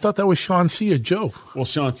was, I thought that was Sean C. or Joe. Well,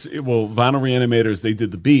 Vinyl Reanimators, they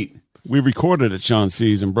did the beat. We recorded at Sean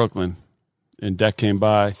C's in Brooklyn, and Deck came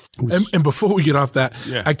by. And before we get off that,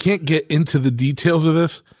 I can't get into the details of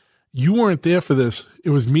this. You weren't there for this. It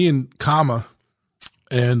was me and Kama,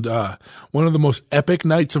 and one of the most epic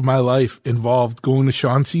nights of my life involved going to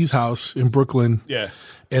Sean C's house in Brooklyn. Yeah.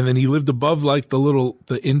 And then he lived above like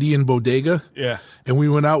the Indian bodega. Yeah. And we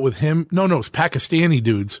went out with him. No, it's Pakistani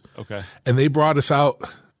dudes. Okay. And they brought us out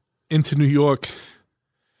into New York,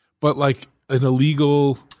 but like an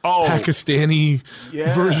illegal Pakistani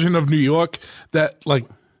version of New York that like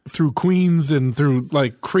through Queens and through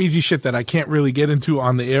like crazy shit that I can't really get into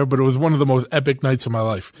on the air, but it was one of the most epic nights of my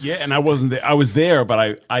life. Yeah, and I wasn't there. I was there,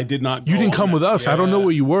 but I did not go. You didn't come with us. Yeah. I don't know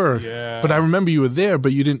where you were. Yeah. But I remember you were there,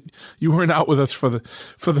 but you weren't out with us for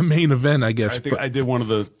the main event, I guess. I think I did one of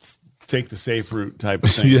the take the safe route type of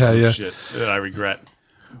things. Shit that I regret.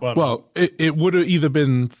 But, well, it would have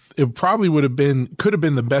could have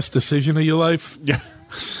been the best decision of your life. Yeah.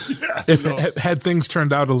 If it had things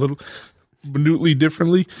turned out a little minutely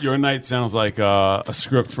differently. Your night sounds like a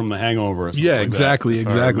script from The Hangover or something. Yeah, exactly.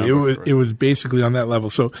 It was basically on that level.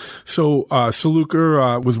 So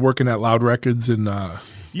Saluker was working at Loud Records and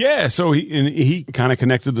so he kind of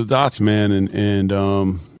connected the dots, man,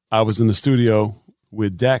 and I was in the studio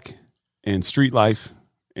with Deck and Street Life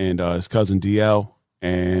and his cousin DL,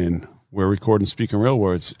 and we're recording Speaking Real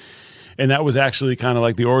Words. And that was actually kind of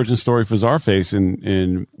like the origin story for Czarface,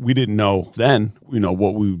 and we didn't know then,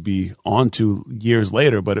 what we would be on to years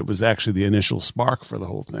later, but it was actually the initial spark for the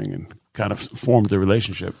whole thing and kind of formed the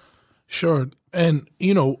relationship. Sure. And,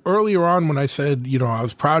 earlier on when I said, I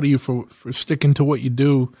was proud of you for sticking to what you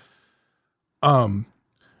do, and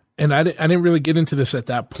I didn't really get into this at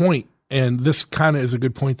that point, and this kind of is a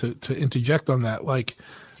good point to interject on that. Like,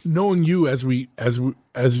 knowing you as when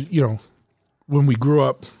we grew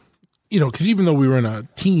up, because even though we were in our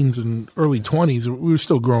teens and early 20s, we were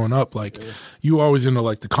still growing up. Like, you were always into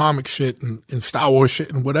like the comic shit and Star Wars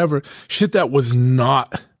shit and whatever shit that was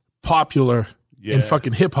not popular in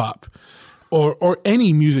fucking hip hop or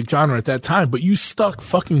any music genre at that time. But you stuck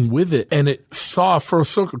fucking with it, and it saw full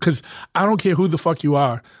circle. Because I don't care who the fuck you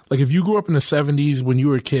are. Like, if you grew up in the 70s when you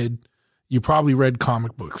were a kid, you probably read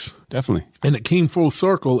comic books. Definitely. And it came full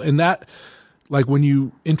circle, and that. Like when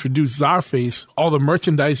you introduce Czarface, all the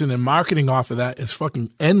merchandising and marketing off of that is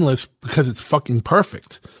fucking endless because it's fucking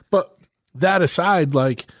perfect. But that aside,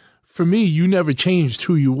 like for me, you never changed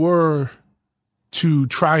who you were to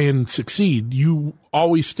try and succeed. You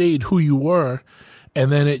always stayed who you were.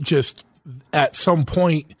 And then it just, at some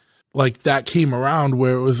point, like that came around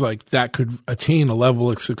where it was like that could attain a level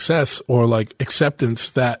of success or like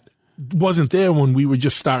acceptance that wasn't there when we were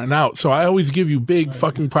just starting out. So I always give you big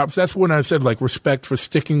fucking props. That's when I said like respect for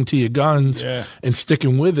sticking to your guns and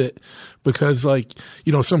sticking with it, because like,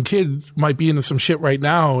 some kid might be into some shit right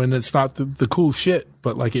now and it's not the cool shit,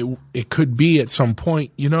 but like it could be at some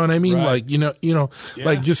point, you know what I mean? Right. Like,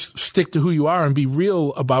 like just stick to who you are and be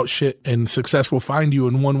real about shit, and success will find you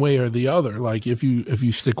in one way or the other. Like if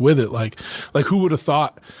you stick with it, like who would have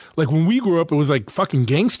thought, like when we grew up, it was like fucking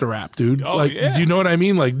gangster rap, dude. Do you know what I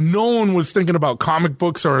mean? Like no one was thinking about comic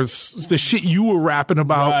books or the shit you were rapping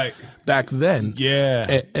about back then.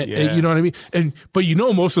 You know what I mean? But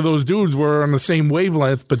most of those dudes were on the same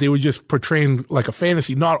wavelength, but they were just portraying like a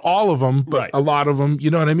fantasy. Not all of them, but a lot of them. You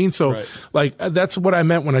know what I mean? So like that's what I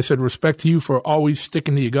meant when I said respect to you for always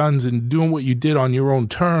sticking to your guns and doing what you did on your own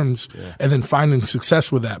terms, and then finding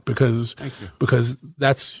success with that, because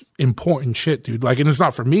that's important shit, dude. Like, and it's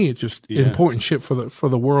not for me, it's just important shit for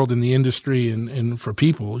the world and the industry and for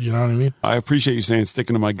people, you know what I mean? I appreciate you saying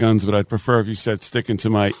sticking to my guns, but I'd prefer if you said sticking to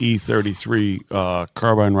my E33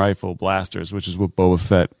 carbine rifle blasters, which is what Boba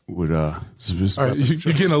Fett would all right,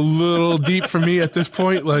 you're getting a little deep for me at this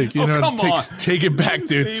point, like, you know, take it back,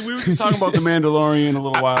 dude. See, we were just talking about the Mandalorian a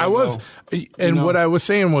little while ago. And what I was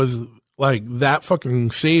saying was, like, that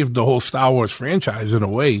fucking saved the whole Star Wars franchise in a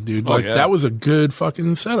way, dude. Like, that was a good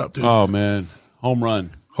fucking setup, dude. Oh, man. Home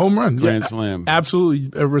run. Grand slam.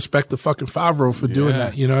 Absolutely. I respect the fucking Favreau for doing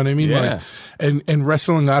that. You know what I mean? Like, and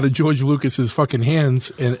wrestling out of George Lucas's fucking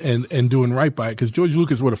hands and doing right by it. Because George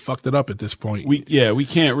Lucas would have fucked it up at this point. We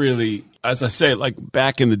can't really, as I say, like,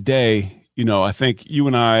 back in the day, you know, I think you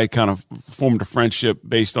and I kind of formed a friendship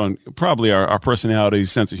based on probably our personalities,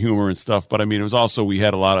 sense of humor and stuff. But I mean, it was also, we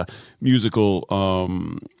had a lot of musical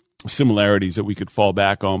similarities that we could fall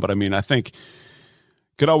back on. But I mean, I think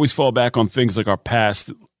could always fall back on things like our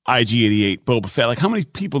past IG-88, Boba Fett. Like, how many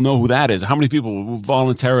people know who that is? How many people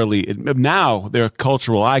voluntarily, now they're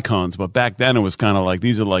cultural icons, but back then it was kind of like,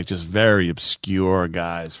 these are like just very obscure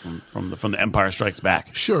guys from the Empire Strikes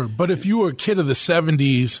Back. Sure, but if you were a kid of the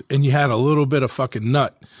 70s and you had a little bit of fucking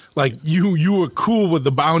nut, like, you were cool with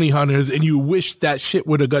the bounty hunters and you wish that shit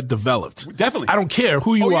would have got developed. Definitely. I don't care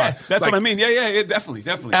who you are. That's like, what I mean. Yeah, definitely.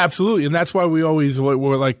 Absolutely. And that's why we always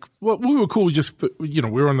were like, well, we were cool. Just, you know,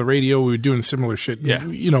 we were on the radio. We were doing similar shit. Yeah.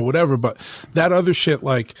 You know, whatever. But that other shit,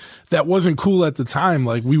 like, that wasn't cool at the time.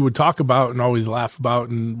 Like, we would talk about and always laugh about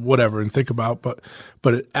and whatever and think about. But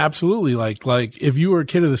it absolutely, like if you were a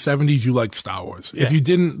kid of the 70s, you liked Star Wars. Yeah. If you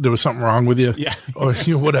didn't, there was something wrong with you. Yeah. Or,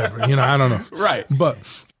 you know, whatever. You know, I don't know. Right. But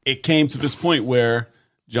it came to this point where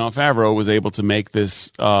Jon Favreau was able to make this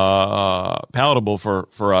palatable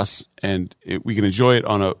for us, and we can enjoy it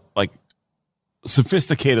on a, like,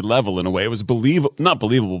 sophisticated level in a way. It was not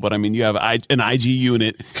believable, but I mean, you have an IG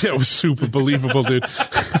unit. It was super believable, dude.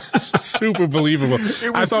 Super believable.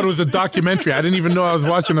 I thought it was a documentary. I didn't even know I was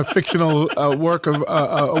watching a fictional work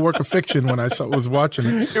of fiction when I was watching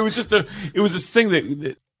it. It was just this thing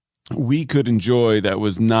that we could enjoy that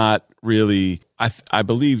was not really. I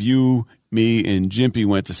believe you, me, and Jimpy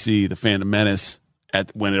went to see The Phantom Menace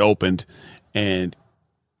when it opened, and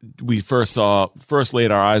we first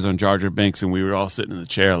laid our eyes on Jar Jar Binks, and we were all sitting in the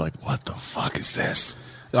chair like, what the fuck is this?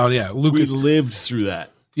 Oh, yeah. Lucas. We lived through that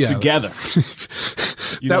together.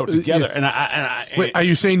 Together. Yeah. And I wait, are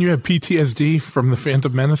you saying you have PTSD from The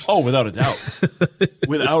Phantom Menace? Oh, without a doubt.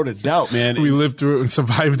 Without a doubt, man. We lived through it and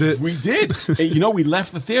survived it. We did. And, you know, we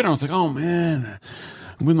left the theater. I was like, oh, man,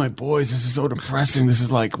 I'm with my boys. This is so depressing. This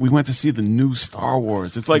is like, we went to see the new Star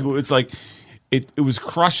Wars. It was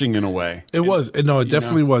crushing in a way. It was. No, it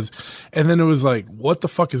definitely was. And then it was like, what the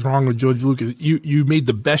fuck is wrong with George Lucas? You made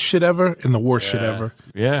the best shit ever and the worst shit ever.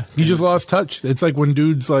 Yeah. You just lost touch. It's like when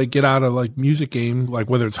dudes like get out of like music game, like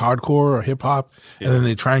whether it's hardcore or hip hop, and then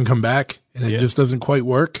they try and come back and it just doesn't quite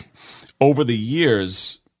work. Over the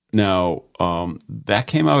years now, that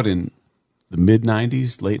came out in the mid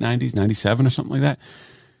 90s, late 90s, 97 or something like that.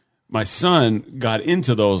 My son got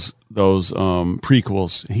into those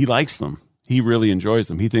prequels. He likes them. He really enjoys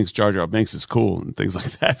them. He thinks Jar Jar Binks is cool and things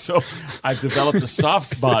like that. So I've developed a soft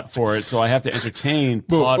spot for it. So I have to entertain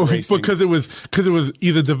pod racing. Because it was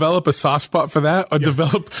either develop a soft spot for that or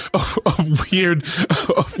develop a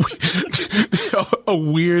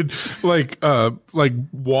weird like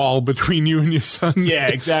wall between you and your son. Yeah,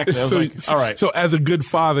 exactly. I was all right. So as a good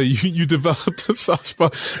father, you developed a soft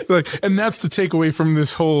spot, and that's the takeaway from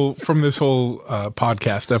this whole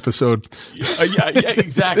podcast episode. Yeah,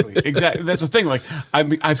 exactly. That's the thing. Like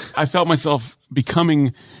I felt myself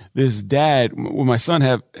becoming this dad when my son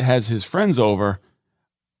has his friends over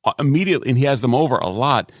immediately, and he has them over a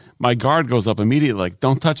lot. My guard goes up immediately, like,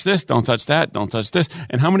 don't touch this, don't touch that, don't touch this.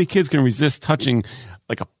 And how many kids can resist touching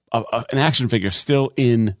like an action figure still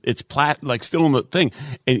in its still in the thing?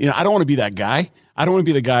 And you know, I don't want to be that guy. I don't want to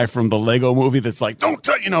be the guy from the Lego movie that's like, don't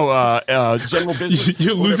touch, general business.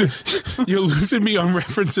 You're losing me on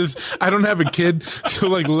references. I don't have a kid, so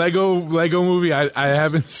like Lego movie, I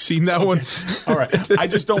haven't seen that one. All right. I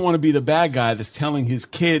just don't want to be the bad guy that's telling his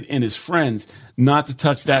kid and his friends not to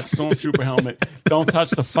touch that Stormtrooper helmet. Don't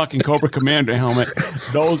touch the fucking Cobra Commander helmet.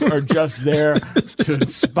 Those are just there to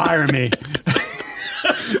inspire me.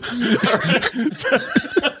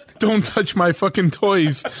 Don't touch my fucking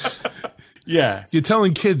toys. Yeah. You're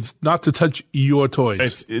telling kids not to touch your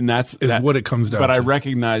toys. That's what it comes down to. But I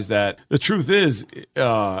recognize that. The truth is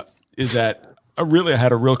that I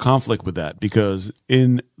had a real conflict with that, because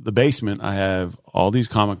in the basement I have all these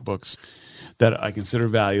comic books that I consider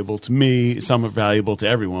valuable to me. Some are valuable to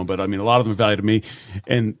everyone, but I mean, a lot of them are valuable to me.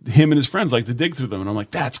 And him and his friends like to dig through them. And I'm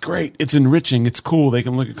like, that's great. It's enriching. It's cool. They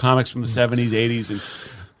can look at comics from the 70s, 80s. And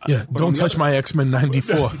Yeah, don't touch my X-Men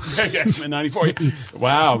 94. X-Men 94.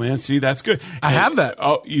 Wow, man. See, that's good. I have that.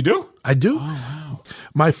 Oh, you do? I do. Oh, wow.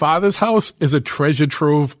 My father's house is a treasure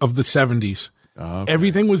trove of the 70s. Okay.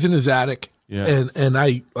 Everything was in his attic. Yeah. And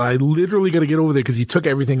I literally got to get over there because he took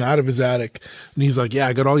everything out of his attic. And he's like, yeah,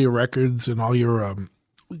 I got all your records and all your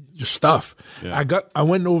stuff. Yeah. I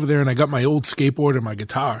went over there and I got my old skateboard and my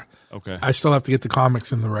guitar. Okay. I still have to get the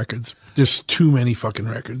comics and the records. There's too many fucking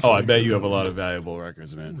records. Oh, I bet you have a lot of valuable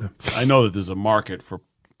records, man. Yeah. I know that there's a market for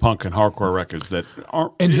punk and hardcore records that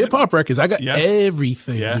aren't. And hip hop records. I got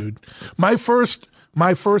everything, dude. My first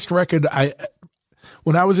record,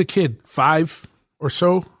 when I was a kid, 5 or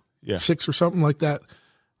so, 6 or something like that.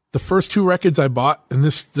 The first 2 records I bought, and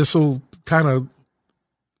this will kind of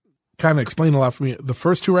explain a lot for me. The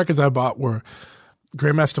first 2 records I bought were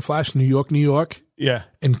Grandmaster Flash, New York, New York. Yeah.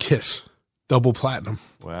 And Kiss, double platinum.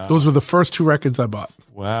 Wow. Those were the first 2 records I bought.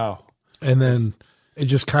 Wow. And then it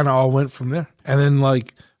just kind of all went from there. And then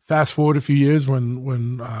like fast forward a few years when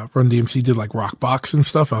Run DMC did like Rock Box and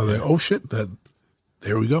stuff, I was like, oh shit,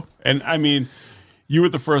 there we go. And I mean, you were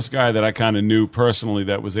the first guy that I kind of knew personally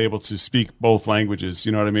that was able to speak both languages.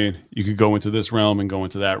 You know what I mean? You could go into this realm and go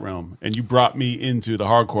into that realm. And you brought me into the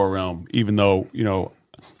hardcore realm, even though, you know,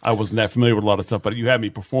 I wasn't that familiar with a lot of stuff, but you had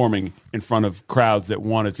me performing in front of crowds that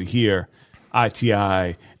wanted to hear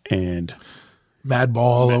ITI and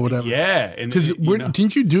Madball or whatever. Yeah. Because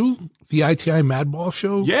didn't you do the ITI Madball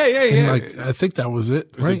show? Yeah. Like, I think that was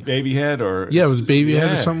it, was right? it Babyhead or? Yeah, it was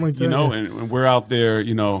Babyhead or something like that. You know, and we're out there,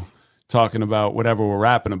 you know, talking about whatever we're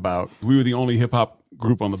rapping about. We were the only hip-hop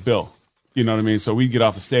group on the bill. You know what I mean? So we'd get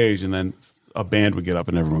off the stage and then a band would get up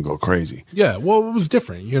and everyone go crazy. Yeah, well, it was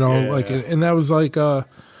different, you know, and that was like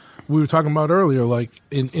we were talking about earlier, like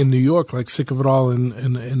in New York, like Sick of It All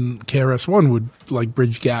and KRS-One would like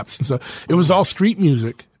bridge gaps and stuff. It was all street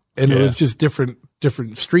music, and it was just different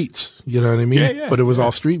streets, you know what I mean? Yeah. But it was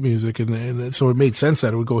all street music, and so it made sense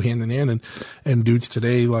that it would go hand in hand. And dudes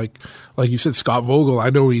today, like you said, Scott Vogel,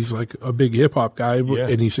 I know he's like a big hip hop guy,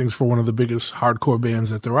 and he sings for one of the biggest hardcore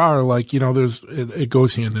bands that there are. Like, you know, it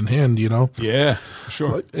goes hand in hand, you know? Yeah, for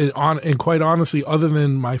sure. And quite honestly, other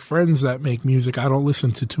than my friends that make music, I don't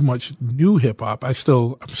listen to too much new hip hop. I'm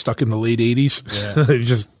stuck in the late 80s.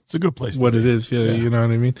 Yeah. It's a good place to what be. It is. Yeah, you know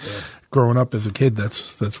what I mean? Yeah. Growing up as a kid,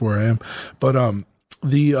 that's where I am. But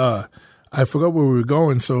I forgot where we were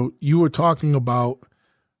going. So you were talking about,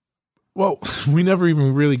 well, we never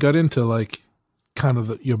even really got into like kind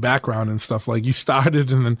of your background and stuff. Like you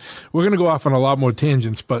started, and then we're going to go off on a lot more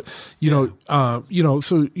tangents, but you know,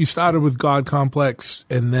 so you started with God Complex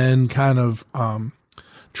and then kind of,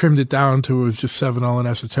 trimmed it down to it was just 7L and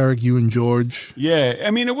Esoteric, you and George. Yeah.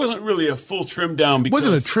 I mean, it wasn't really a full trim down because it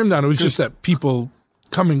wasn't a trim down. It was just that people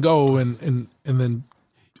come and go and then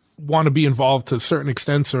want to be involved to certain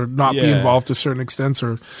extents or not be involved to certain extents,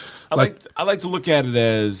 or I like to look at it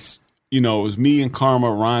as, you know, it was me and Karma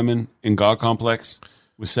rhyming in God Complex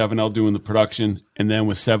with 7L doing the production, and then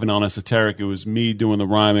with 7L and Esoteric, it was me doing the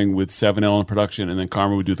rhyming with 7L in production, and then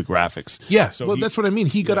Karma would do the graphics. Yeah, so that's what I mean.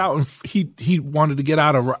 He got out and he wanted to get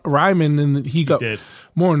out of rhyming, and he got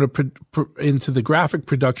more into the graphic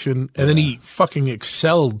production, and then he fucking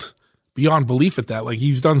excelled beyond belief at that. Like,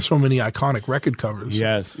 he's done so many iconic record covers.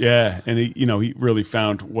 Yes, yeah. And he really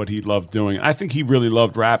found what he loved doing. I think he really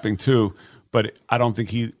loved rapping too, but I don't think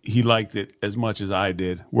he liked it as much as I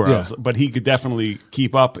did. But he could definitely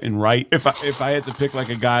keep up and write. If I had to pick like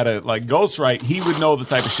a guy to like ghostwrite, he would know the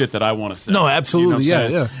type of shit that I want to say. No, absolutely. You know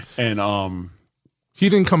yeah. And he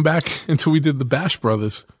didn't come back until we did the Bash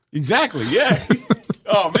Brothers. Exactly, yeah.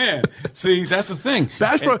 Oh man, see, that's the thing.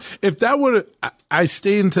 If that would have, I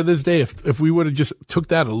stay into this day. If we would have just took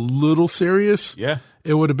that a little serious,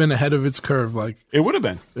 it would have been ahead of its curve. Like it would have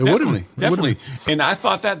been. It would have been definitely. And I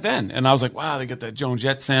thought that then, and I was like, wow, they got that Joan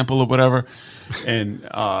Jett sample or whatever, and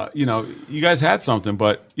you guys had something,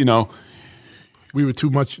 but we were too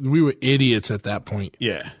much. We were idiots at that point.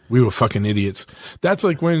 Yeah, we were fucking idiots. That's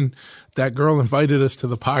like when that girl invited us to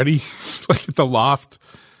the party, like at the Loft.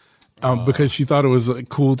 Because she thought it was like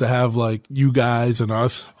cool to have like you guys and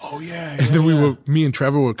us. Oh yeah. And then me and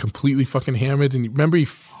Trevor were completely fucking hammered. And remember,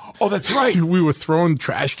 oh, that's right. We were throwing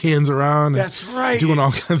trash cans around. That's right. Doing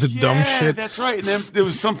all kinds of dumb shit. That's right. And then there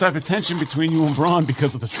was some type of tension between you and Braun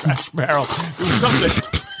because of the trash barrel. There was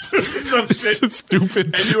something. Some shit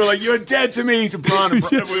stupid. And you were like, "You're dead to me," to Braun. And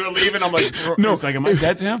we were leaving. I'm like, "No, it's like, am I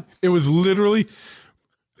dead to him?" It was literally.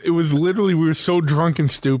 We were so drunk and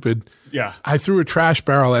stupid. Yeah. I threw a trash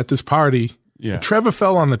barrel at this party. Yeah. Trevor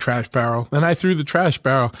fell on the trash barrel. Then I threw the trash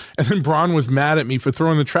barrel. And then Braun was mad at me for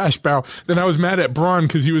throwing the trash barrel. Then I was mad at Braun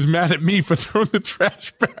because he was mad at me for throwing the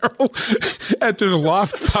trash barrel at this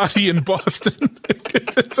loft party in Boston.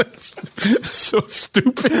 It's so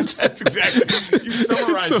stupid. That's exactly. You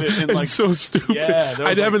summarized it in like. It's so stupid. Yeah,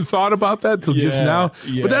 I haven't thought about that till just now.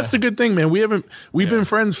 Yeah. But that's the good thing, man. We've been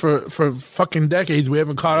friends for fucking decades. We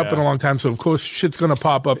haven't caught up in a long time. So, of course, shit's going to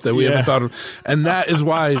pop up that we haven't thought of. And that is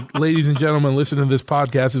why, ladies and gentlemen, listen to this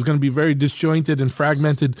podcast. It's going to be very disjointed and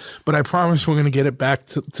fragmented, but I promise we're going to get it back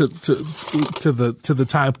to the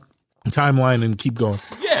timeline and keep going.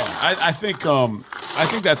 Yeah, I think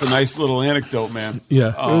that's a nice little anecdote, man. Yeah,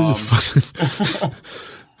 it was just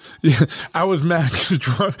yeah, I was mad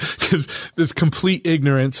because there's complete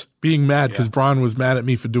ignorance being mad because Braun was mad at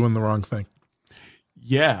me for doing the wrong thing.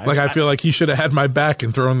 Yeah, I feel like he should have had my back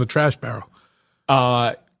and thrown the trash barrel.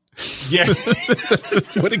 Yeah,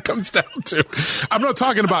 that's what it comes down to. I'm not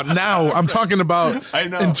talking about now. I'm talking about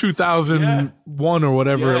in 2001 or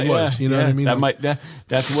whatever it was. You know what I mean?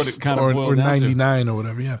 That's what it kind of boiled or down 99 to. Or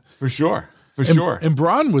whatever. Yeah, for sure. Sure. And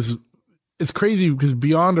Braun it's crazy because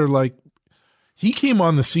Beyonder, he came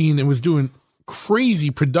on the scene and was doing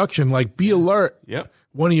crazy production, like Be Alert. Yep.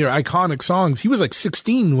 One of your iconic songs. He was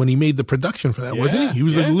 16 when he made the production for that, wasn't he? He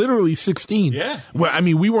was literally 16. Yeah. Well, I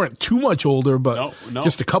mean, we weren't too much older, but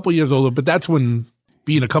just a couple years older. But that's when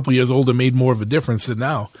being a couple years older made more of a difference than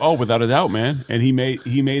now. Oh, without a doubt, man. And he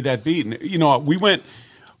made that beat. And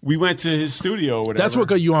we went to his studio or whatever. That's what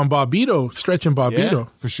got you on Bobbito, stretching Bobbito. Yeah,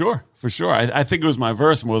 for sure. I think it was my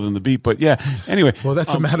verse more than the beat, but yeah. Anyway. Well,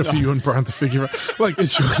 that's a matter for you and Braun to figure out.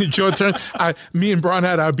 It's your turn. Me and Braun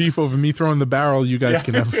had our beef over me throwing the barrel. You guys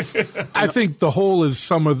can have. I think the whole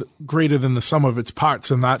is greater than the sum of its parts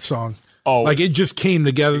in that song. Oh. It just came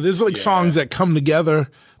together. There's songs that come together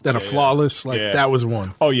that are flawless. That was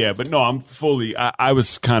one. Oh, yeah. But no, I'm fully. I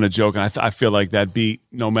was kind of joking. I feel like that beat,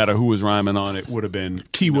 no matter who was rhyming on it, would have been.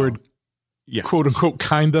 Keyword. Quote unquote,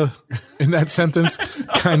 kinda in that sentence,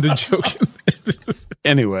 kinda joking.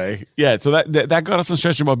 Anyway, so that got us on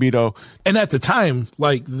Stretching Bobbito. And at the time,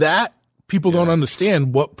 that people don't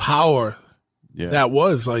understand what power that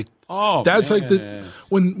was. That's man.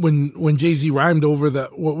 When Jay-Z rhymed over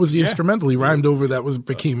that. What was the instrumental he rhymed over that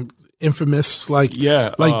became infamous?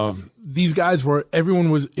 These guys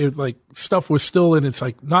stuff was still in its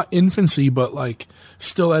not infancy, but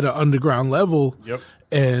still at an underground level. Yep.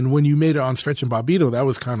 And when you made it on Stretch and Bobbito, that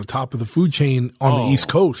was kind of top of the food chain on the East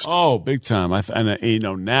Coast. Oh, big time!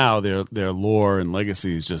 Now their lore and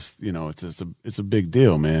legacy is just it's a big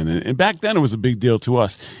deal, man. And back then it was a big deal to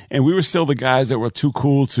us, and we were still the guys that were too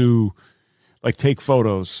cool to take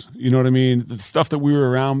photos. You know what I mean? The stuff that we were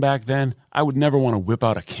around back then, I would never want to whip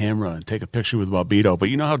out a camera and take a picture with Bobbito.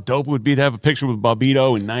 But you know how dope it would be to have a picture with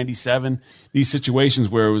Bobbito in '97? These situations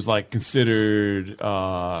where it was considered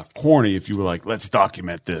corny if you were let's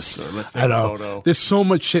document this or let's take a photo. There's so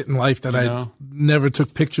much shit in life that I never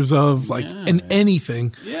took pictures of, in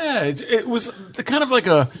anything. Yeah, it was kind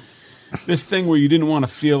of this thing where you didn't want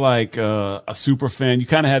to feel like a super fan. You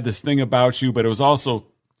kind of had this thing about you, but it was also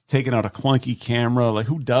taking out a clunky camera.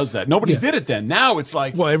 Who does that? Nobody did it then. Now it's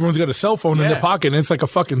well, everyone's got a cell phone in their pocket, and it's a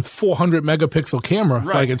fucking 400 megapixel camera.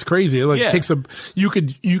 Right. It's crazy. It takes you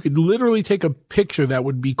could literally take a picture that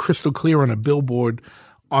would be crystal clear on a billboard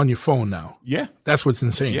on your phone now. Yeah. That's what's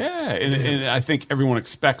insane. Yeah. And I think everyone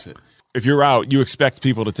expects it. If you're out, you expect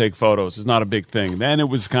people to take photos. It's not a big thing. Then it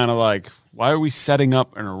was kind of why are we setting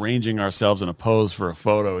up and arranging ourselves in a pose for a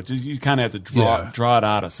photo? It's just, you kind of have to draw it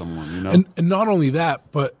out of someone, And not only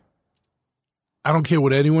that, but I don't care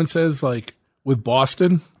what anyone says, with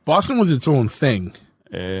Boston was its own thing.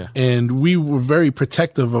 Yeah. And we were very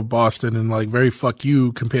protective of Boston and very fuck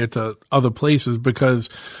you compared to other places because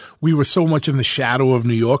we were so much in the shadow of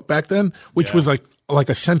New York back then, which was like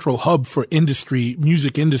a central hub for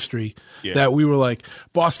music industry, that we were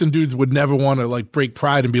Boston dudes would never want to break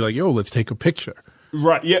pride and be yo, let's take a picture.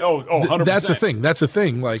 Right. Yeah. Oh, 100%. That's a thing. That's a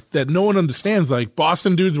thing. That no one understands.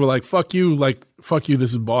 Boston dudes were fuck you. Fuck you.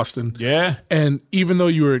 This is Boston. Yeah. And even though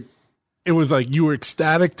it was you were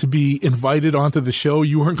ecstatic to be invited onto the show,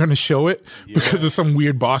 you weren't going to show it because of some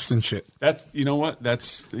weird Boston shit. That's, you know what?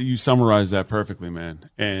 You summarized that perfectly, man.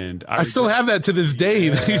 And I still have that to this day.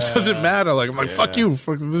 It doesn't matter. I'm fuck you.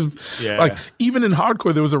 Fuck this. Yeah. Even in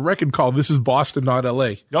hardcore, there was a record called "This Is Boston, Not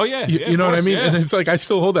L.A." Oh yeah. You know what I mean? Yeah. And it's I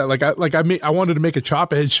still hold that. I wanted to make a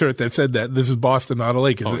Chopperhead shirt that said that "This is Boston, Not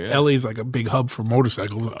L.A." because L.A. is a big hub for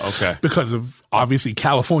motorcycles. Okay. Because of obviously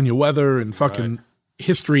California weather and fucking.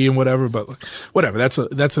 history and whatever, but like, whatever. That's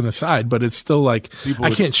an aside, but it's still like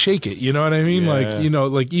I can't shake it. You know what I mean? Yeah. Like, you know,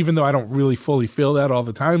 like even though I don't really fully feel that all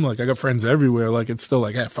the time, like I got friends everywhere. Like it's still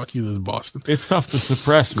like, hey, fuck you, this is Boston. It's tough to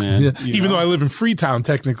suppress, man. Yeah. Even though I live in Freetown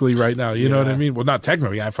technically right now, you know what I mean? Well, not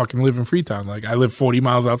technically. I fucking live in Freetown. Like I live 40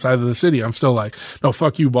 miles outside of the city. I'm still like, no,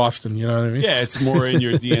 fuck you, Boston. You know what I mean? Yeah, it's more in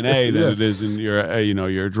your DNA than it is in your,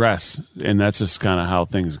 your address, and that's just kind of how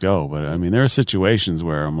things go. But I mean, there are situations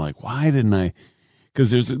where I'm like, why didn't I?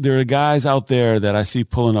 Because there are guys out there that I see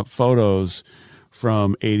pulling up photos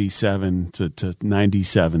from 87 to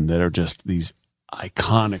 97 that are just these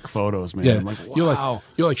iconic photos, man. Yeah. I'm like, wow.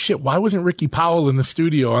 You're like, shit, why wasn't Ricky Powell in the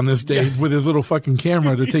studio on this day with his little fucking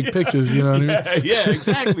camera to take pictures? You know what I mean? Yeah,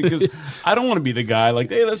 exactly. Because I don't want to be the guy like,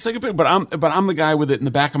 hey, let's take a picture. But I'm the guy with it in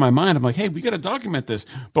the back of my mind. I'm like, hey, we got to document this.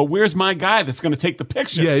 But where's my guy that's going to take the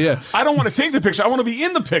picture? Yeah. I don't want to take the picture. I want to be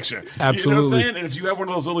in the picture. Absolutely. You know what I'm saying? And if you have one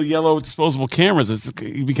of those little yellow disposable cameras,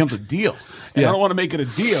 it becomes a deal. And I don't want to make it a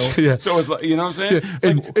deal. Yeah. So it's like, you know what I'm saying? Yeah.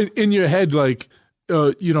 And in your head, like,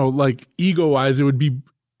 like ego-wise, it would be,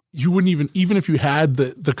 you wouldn't even if you had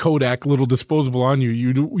the Kodak little disposable on you,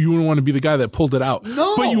 you wouldn't want to be the guy that pulled it out.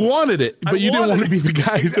 No. But you wanted it. But you didn't want to be the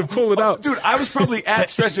guy to pull it out. Dude, I was probably at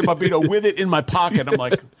Stretch Barbito with it in my pocket. I'm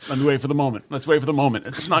like, let me wait for the moment. Let's wait for the moment.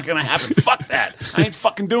 It's not going to happen. Fuck that. I ain't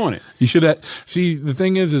fucking doing it. You should have, see, the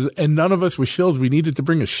thing is, and none of us were shills. We needed to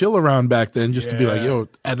bring a shill around back then just to be like, yo,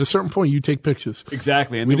 at a certain point, you take pictures.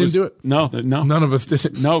 Exactly. And we didn't do it. No. None of us did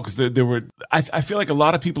it. No, because there were, I feel like a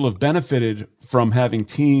lot of people have benefited from having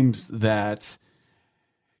teams that,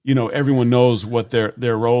 everyone knows what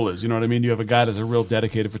their role is. You know what I mean? You have a guy that's a real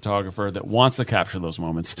dedicated photographer that wants to capture those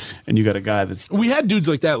moments, and you got a guy that's... We had dudes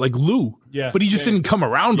like that, like Lou, but he just didn't come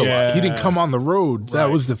around a lot. He didn't come on the road. Right. That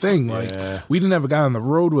was the thing. Like, we didn't have a guy on the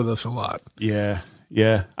road with us a lot. Yeah.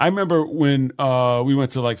 I remember when we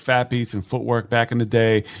went to like Fat Beats and Footwork back in the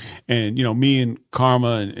day, and me and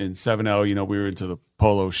Karma and 7L, we were into the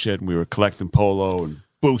polo shit, and we were collecting polo and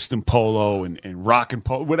boosting polo and rocking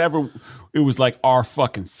polo, whatever. It was like our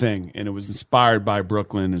fucking thing, and it was inspired by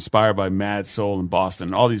Brooklyn, inspired by Mad Soul in Boston,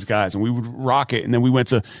 and all these guys, and we would rock it. And then we went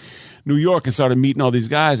to New York and started meeting all these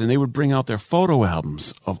guys, and they would bring out their photo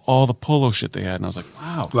albums of all the polo shit they had, and I was like,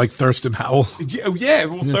 wow. Like Thurston Howell. Yeah.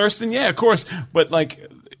 Thurston, of course. But like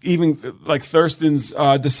even like Thurston's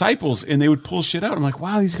disciples, and they would pull shit out. I'm like,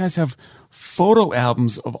 wow, these guys have photo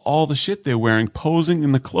albums of all the shit they're wearing, posing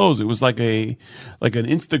in the clothes. It was like an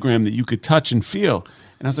Instagram that you could touch and feel.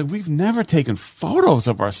 And I was like, we've never taken photos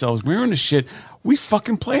of ourselves wearing the shit. We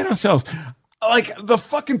fucking played ourselves. Like the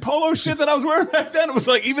fucking polo shit that I was wearing back then, it was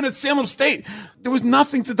like, even at Salem State, there was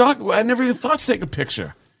nothing to document. I never even thought to take a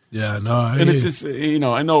picture. Yeah, no. And it's just,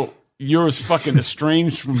 I know you're as fucking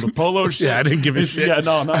estranged from the polo shit. Yeah, I didn't give a shit. Yeah,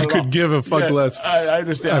 no, not I at could all. give a fuck less. I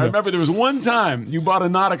understand. I remember there was one time you bought a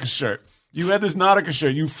Nautica shirt. You had this Nautica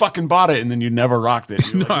shirt. You fucking bought it, and then you never rocked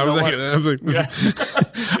it. No, I was like,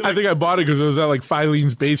 I think I bought it because it was at like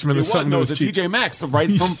Filene's basement or something. No, it was a TJ Maxx, right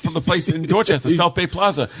from the place in Dorchester, South Bay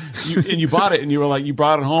Plaza. And you bought it, and you were like, you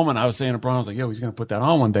brought it home, and I was saying to Brian, I was like, yo, he's gonna put that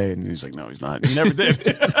on one day, and he was like, no, he's not. He never did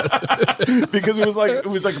because it was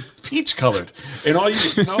like peach colored, and all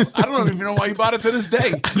I don't even know why you bought it to this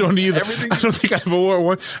day. I don't either. I don't think I ever wore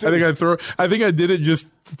one. I think I did it just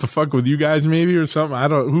to fuck with you guys, maybe, or something. I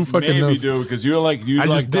don't. Who fucking knows? Maybe do because you're like I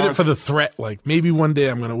just did it for the threat. Like maybe one day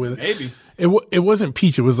I'm gonna wear it. Maybe. It wasn't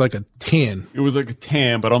peach. It was like a tan. It was like a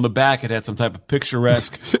tan, but on the back it had some type of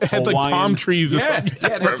picturesque. It had Hawaiian, like palm trees. Or something.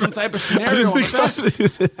 Yeah, it had some type of scenario. On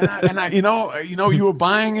the back. And I, you were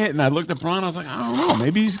buying it, and I looked at Brian. I was like, I don't know,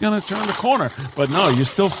 maybe he's gonna turn the corner. But no, you're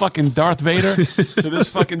still fucking Darth Vader to this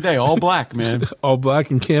fucking day, all black, man, all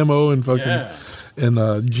black and camo and fucking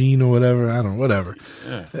and jean or whatever. I don't know, whatever.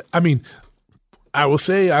 Yeah. I mean, I will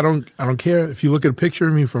say I don't care if you look at a picture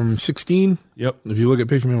of me from 16. Yep. If you look at a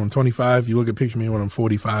picture of me when I'm 25, you look at a picture of me when I'm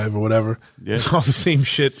 45 or whatever. Yeah. It's all the same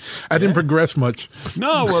shit. I didn't progress much.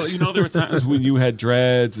 No, well, there were times when you had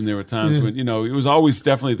dreads, and there were times when it was always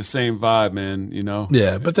definitely the same vibe, man.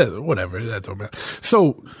 Yeah, but whatever. That don't matter.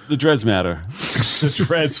 So the dreads matter. The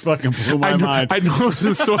dreads fucking blew my mind. I know it's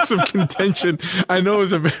a source of contention. I know it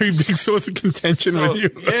was a very big source of contention with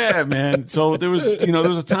you. Yeah, man. So there was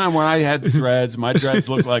a time when I had the dreads. My dreads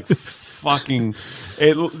looked like fucking.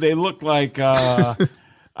 They looked like I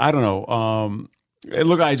don't know. It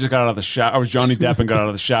looked like I just got out of the shower. I was Johnny Depp and got out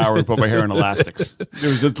of the shower and put my hair in elastics.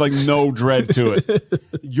 There was just like no dread to it.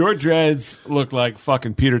 Your dreads look like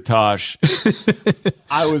fucking Peter Tosh.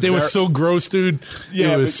 They were so gross, dude.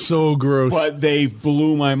 Yeah, it was so gross. But they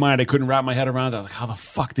blew my mind. I couldn't wrap my head around it. I was like, how the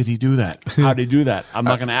fuck did he do that? How did he do that? I'm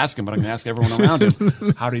not going to ask him, but I'm going to ask everyone around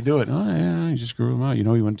him. How did he do it? Oh, yeah, he just grew them out. You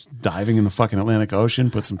know, he went diving in the fucking Atlantic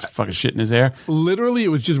Ocean, put some fucking shit in his hair. Literally, it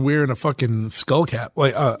was just wearing a fucking skull cap,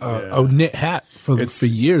 like a knit hat for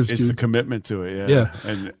years, It's dude. the commitment to it, Yeah.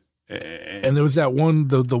 And there was that one,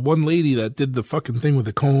 the one lady that did the fucking thing with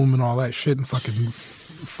the comb and all that shit and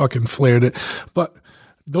fucking flared it. But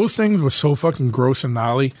those things were so fucking gross and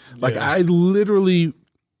gnarly. Like, I literally,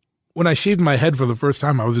 when I shaved my head for the first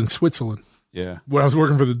time, I was in Switzerland. Yeah. When I was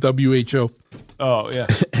working for the WHO. Oh, yeah.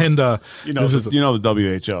 And you know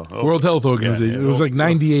the WHO. World Health Organization. Yeah. It was like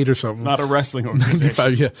 98 or something. Not a wrestling organization.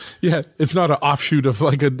 95, yeah. It's not an offshoot of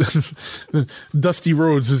like a Dusty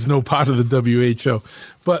Rhodes is no part of the WHO.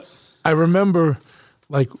 But I remember,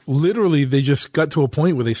 like, literally they just got to a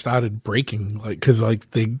point where they started breaking, like, because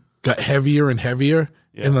like they got heavier and heavier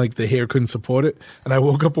and like the hair couldn't support it. And I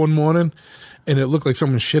woke up one morning and it looked like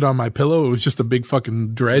someone shit on my pillow. It was just a big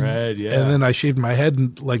fucking dread. Yeah. And then I shaved my head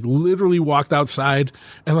and like literally walked outside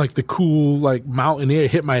and like the cool like mountain air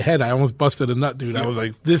hit my head. I almost busted a nut, dude. I was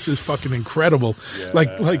like, this is fucking incredible. Yeah.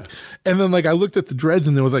 Like, and then like I looked at the dreads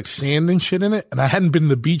and there was like sand and shit in it. And I hadn't been to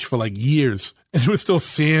the beach for like years. And it was still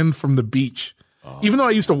sand from the beach. Even though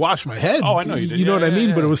I used to wash my head. Oh, I know you did. You know what I mean?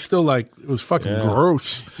 Yeah. But it was still like, it was fucking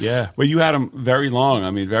gross. Yeah. Well, you had them very long.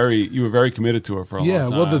 I mean, you were very committed to her for a long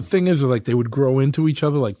time. Yeah, well, the thing is, like, they would grow into each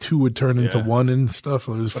other. Like, two would turn into one and stuff.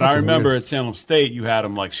 It was But I remember weird. at Salem State, you had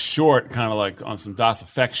them like short, kind of like on some Das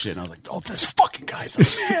Effect shit. And I was like, oh, this fucking guy's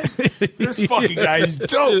the man. This fucking guy is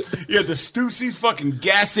dope. You had the Stussy fucking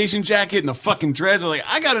gas station jacket and the fucking dreads. I was like,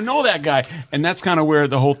 I got to know that guy. And that's kind of where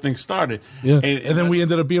the whole thing started. Yeah. And then we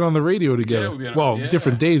ended up being on the radio together.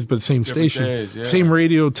 Different days, but same station. Days, same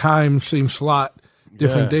radio time, same slot,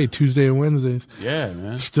 different day, Tuesday and Wednesdays. Yeah,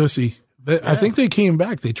 man. Stussy. I think they came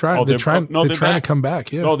back. They're trying to come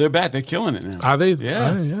back. Yeah. No, they're back. They're killing it now. Are they?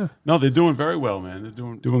 Yeah. Yeah. No, they're doing very well, man.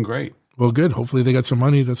 They're doing great. Well, good. Hopefully they got some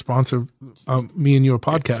money to sponsor me and your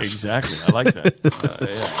podcast. Exactly. I like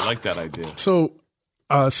that. I like that idea. So,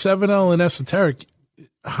 7L and Esoteric,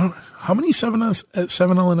 how many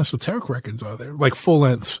 7L and Esoteric records are there? Like full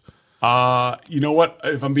lengths? You know what?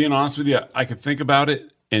 If I'm being honest with you, I could think about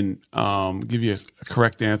it and give you a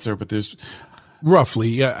correct answer, but there's roughly,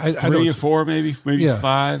 yeah, three or four, maybe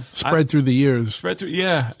five spread through the years.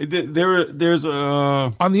 Yeah. There's a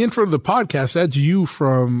on the intro of the podcast. That's you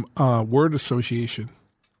from Word Association.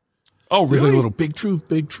 Oh, really? There's like a little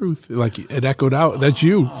big truth. Like it echoed out. That's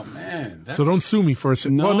you. Oh man! So don't sue me for a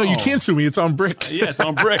second. Well, no, you can't sue me. It's on brick. Yeah, it's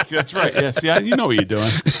on brick. That's right. Yeah, see, you know what you're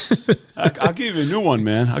doing. I'll give you a new one,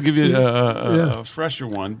 man. I'll give you a fresher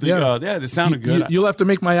one. It sounded good. You'll have to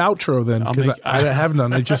make my outro then because I have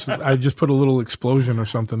none. I just put a little explosion or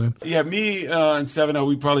something in. Yeah, me and 7L,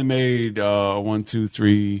 we probably made 1, 2,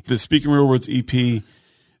 3. The Speaking Real Words EP,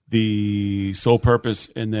 the Sole Purpose,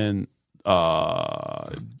 and then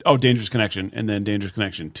Dangerous Connection, and then Dangerous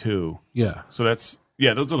Connection 2. Yeah. So those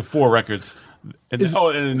are the 4 records. And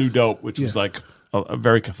a New Dope, which was like a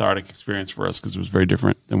very cathartic experience for us because it was very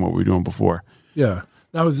different than what we were doing before. Yeah.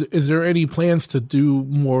 Now, is there any plans to do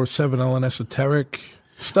more 7L and Esoteric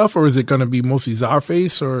stuff, or is it going to be mostly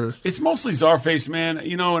Czarface? Or it's mostly Czarface, man.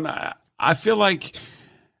 You know, and I feel like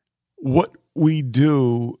what we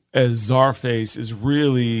do as Czarface is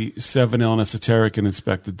really 7L and Esoteric and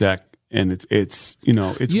Inspectah Deck. And it's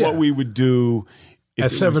what we would do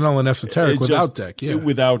as 7L and Esoteric without Deck,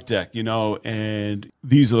 without Deck, and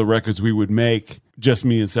these are the records we would make, just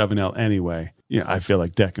me and 7L anyway. I feel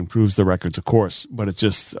like Deck improves the records, of course, but it's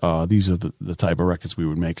just these are the type of records we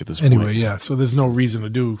would make at this point. Anyway, yeah. So there's no reason to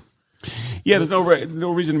do. Yeah, there's no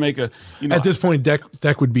reason to make a. At this point,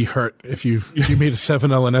 Deck would be hurt if you made a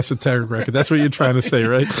 7L and Esoteric record. That's what you're trying to say,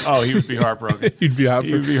 right? Oh, he would be heartbroken. He'd be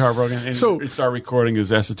heartbroken. And so start recording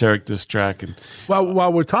his Esoteric diss track. And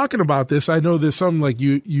while we're talking about this, I know there's some like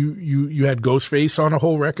you had Ghostface on a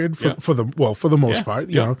whole record for the most part.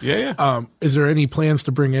 You know. Yeah. Is there any plans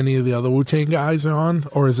to bring any of the other Wu-Tang guys on,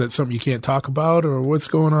 or is that something you can't talk about, or what's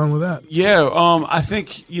going on with that? Yeah. I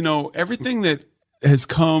think everything that has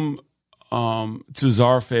come to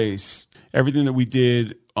Czarface, everything that we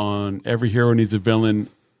did on Every Hero Needs a Villain,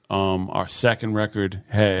 our second record,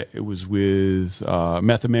 it was with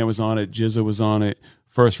Method Man was on it, Jizza was on it.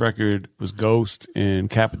 First record was Ghost and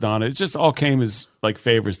Capadonna. It just all came as like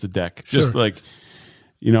favors to Deck. Just like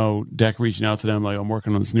Deck reaching out to them like, I'm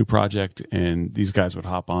working on this new project, and these guys would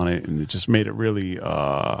hop on it, and it just made it really,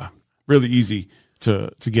 really easy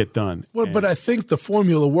to get done. Well, but I think the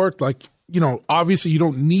formula worked. Like, obviously you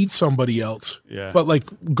don't need somebody else. Yeah. But like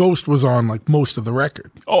Ghost was on like most of the record.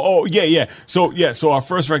 Oh, yeah. So our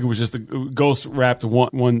first record was just Ghost rapped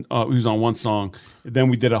one. He was on one song. Then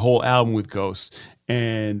we did a whole album with Ghost,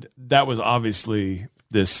 and that was obviously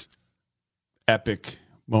this epic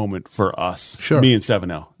moment for us, sure. Me and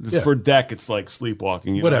 7L. Yeah. For Deck, it's like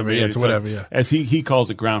sleepwalking. You whatever, know what I mean? yeah, it's whatever, yeah. As he calls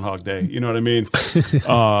it Groundhog Day. You know what I mean?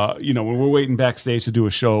 When we're waiting backstage to do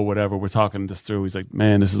a show or whatever, we're talking this through. He's like,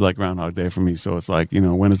 man, this is like Groundhog Day for me. So it's like,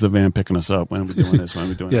 when is the van picking us up? When are we doing this? When are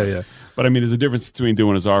we doing that? Yeah. But I mean, there's a difference between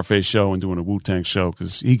doing a Czarface show and doing a Wu-Tang show,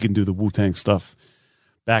 because he can do the Wu-Tang stuff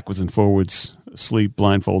backwards and forwards, asleep,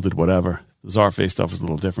 blindfolded, whatever. The Czarface stuff is a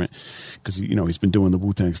little different because, he's been doing the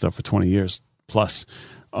Wu-Tang stuff for 20 years plus.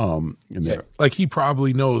 Like he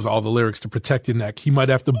probably knows all the lyrics to Protect Your Neck. He might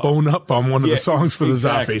have to bone up on one of the songs for the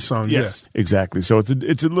Czarface song. Yes, exactly. So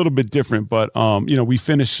it's a little bit different, but we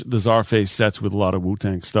finish the Czarface sets with a lot of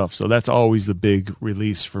Wu-Tang stuff. So that's always the big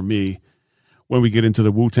release for me when we get into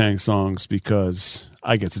the Wu-Tang songs, because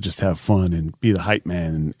I get to just have fun and be the hype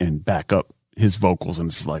man and back up his vocals, and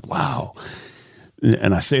it's like, wow.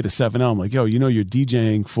 And I say to 7L, I'm like, yo, you're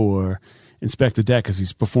DJing for Inspectah Deck because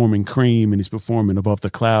he's performing Cream and he's performing Above the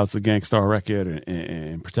Clouds, the Gangstar record,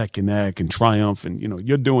 and Protect Your Neck and Triumph, and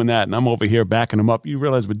you're doing that, and I'm over here backing him up. You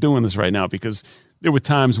realize we're doing this right now because there were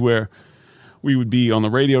times where we would be on the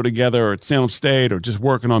radio together or at Salem State or just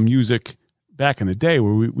working on music back in the day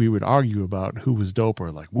where we would argue about who was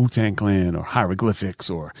doper, like Wu-Tang Clan or Hieroglyphics.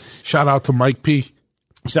 Or shout out to Mike P.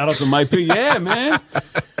 Yeah, man.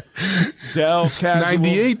 Del Casual.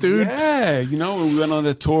 98, dude. Yeah, we went on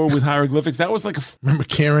a tour with Hieroglyphics. That was like remember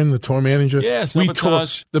Karen, the tour manager? Yeah,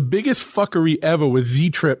 Sabotage. The biggest fuckery ever was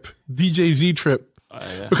Z-Trip, DJ Z-Trip.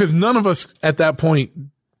 Yeah. Because none of us at that point,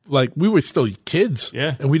 like, we were still kids.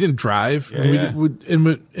 Yeah. And we didn't drive. Yeah,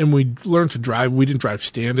 and we learned to drive. We didn't drive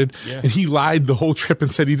standard. Yeah. And he lied the whole trip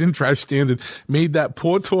and said he didn't drive standard. Made that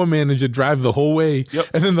poor tour manager drive the whole way. Yep.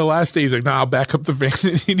 And then the last day he's like, nah, I'll back up the van.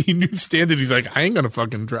 And he knew standard. He's like, I ain't going to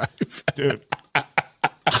fucking drive. Dude. I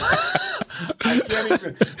can't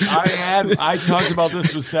even. I talked about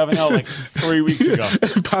this with 7L like 3 weeks ago.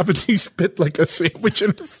 Papa T spit like a sandwich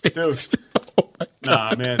in the face. Dude. Oh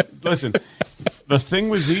nah, man. Listen, the thing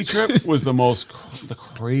with Z-Trip was the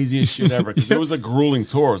craziest shit ever. Because it was a grueling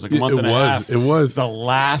tour. It was like a month and a half. It was. The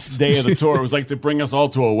last day of the tour. It was like to bring us all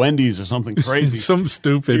to a Wendy's or something crazy. Something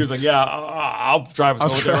stupid. He was like, yeah, I'll drive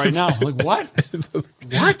us over there right now. I'm like, what?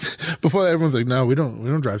 What? Before that, everyone's like, no, we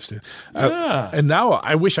don't drive standard. Yeah. And now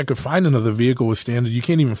I wish I could find another vehicle with standard. You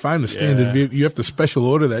can't even find a standard vehicle. You have to special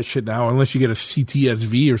order that shit now unless you get a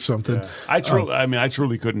CTSV or something. Yeah. I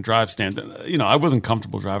truly couldn't drive standard. I wasn't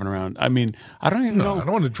comfortable driving around. I mean, I don't even know. I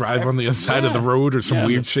don't want to drive on the other side of the road or some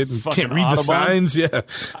weird shit and can't read the signs. Yeah.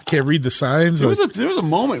 I can't read the signs. There was a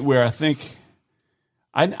moment where I think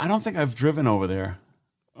I don't think I've driven over there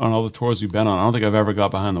on all the tours we've been on. I don't think I've ever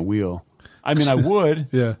got behind the wheel. I mean, I would.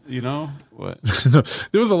 Yeah. What?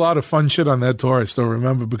 There was a lot of fun shit on that tour, I still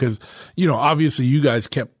remember, because, obviously you guys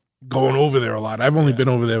kept going over there a lot. I've only been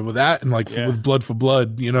over there with that and with Blood for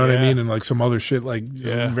Blood, you know what I mean? And like some other shit,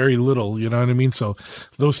 very little, you know what I mean? So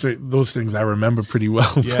those things I remember pretty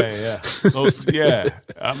well. Yeah.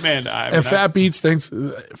 Man. And Fat Beats, thanks.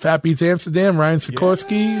 Fat Beats Amsterdam, Ryan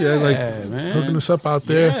Sikorsky, hooking us up out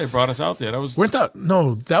there. Yeah, they brought us out there. That was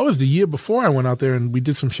that was the year before I went out there and we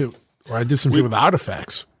did some shit, or I did some shit with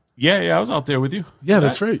Artifacts. Yeah, I was out there with you. Yeah,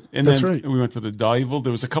 that's right. And that's then right. We went to the Demigodz.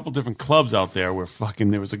 There was a couple different clubs out there where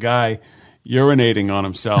there was a guy urinating on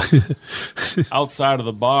himself outside of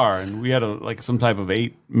the bar, and we had some type of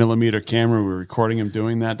 8mm camera. We were recording him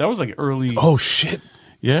doing that. That was like early. Oh shit!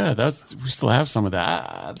 Yeah, we still have some of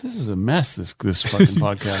that. This is a mess. This fucking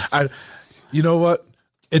podcast. You know what?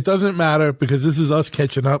 It doesn't matter because this is us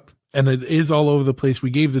catching up. And it is all over the place.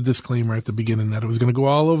 We gave the disclaimer at the beginning that it was going to go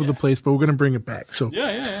all over the place, but we're going to bring it back. So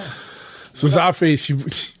yeah. So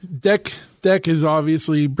Czarface, Deck is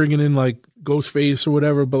obviously bringing in like Ghostface or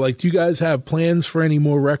whatever. But do you guys have plans for any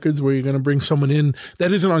more records where you're going to bring someone in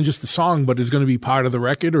that isn't on just the song, but is going to be part of the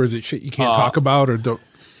record, or is it shit you can't talk about or don't?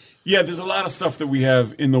 Yeah, there's a lot of stuff that we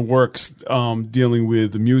have in the works dealing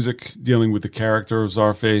with the music, dealing with the character of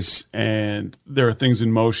Czarface, and there are things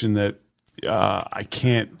in motion that I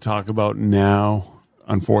can't talk about now,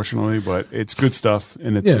 unfortunately, but it's good stuff,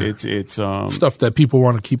 and it's stuff that people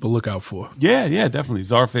want to keep a lookout for. Yeah, definitely.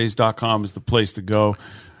 Czarface.com is the place to go.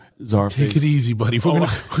 Czarface. Take it easy, buddy. We're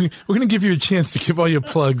gonna give you a chance to give all your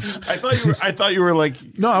plugs. I thought you were like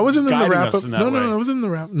no, I wasn't in the wrap up. No, I wasn't in the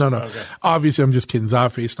wrap. No. Okay. Obviously, I'm just kidding.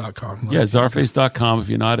 Czarface.com. Yeah, Czarface.com. If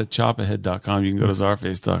you're not at chopahead.com, you can go to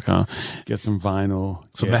Czarface.com. Get some vinyl,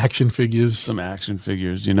 some action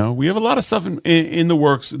figures. You know, we have a lot of stuff in the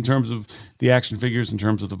works in terms of the action figures, in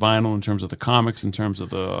terms of the vinyl, in terms of the comics, in terms of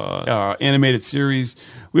the animated series.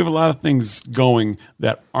 We have a lot of things going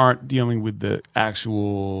that aren't dealing with the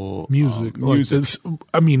actual music.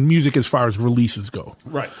 Music as far as releases go.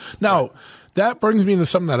 Right. Now, that brings me into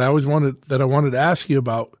something that I wanted to ask you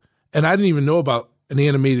about, and I didn't even know about an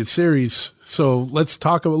animated series. So let's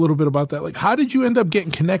talk a little bit about that. Like, how did you end up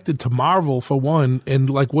getting connected to Marvel for one? And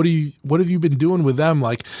like, what have you been doing with them?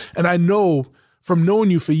 Like, and I know from knowing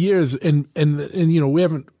you for years, and you know, we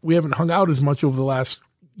haven't hung out as much over the last,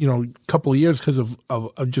 you know, couple of years because of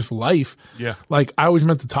just life. Yeah. Like, I always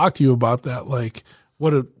meant to talk to you about that. Like,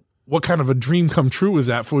 what kind of a dream come true is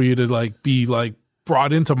that for you to like be like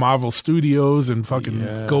brought into Marvel Studios and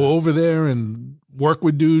fucking go over there and work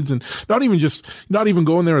with dudes, and not even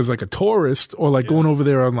going there as like a tourist or like going over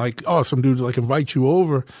there on like, oh, some dudes like invite you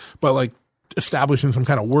over, but like establishing some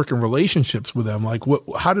kind of working relationships with them. Like,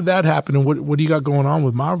 how did that happen, and what do you got going on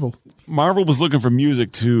with Marvel? Marvel was looking for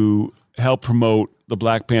music to help promote the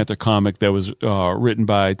Black Panther comic that was written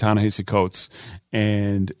by Ta-Nehisi Coates,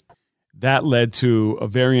 and that led to a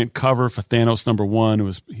variant cover for Thanos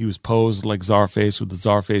 #1. He was posed like Czarface with the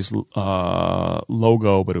Czarface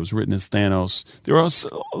logo, but it was written as Thanos. There was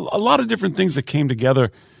a lot of different things that came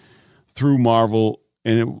together through Marvel,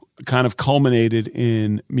 and it kind of culminated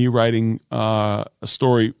in me writing a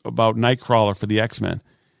story about Nightcrawler for the X-Men.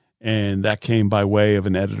 And that came by way of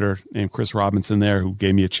an editor named Chris Robinson there, who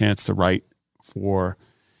gave me a chance to write for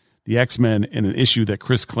the X-Men in an issue that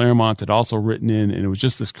Chris Claremont had also written in. And it was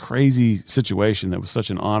just this crazy situation that was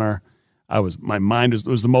such an honor. It was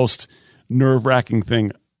the most nerve-wracking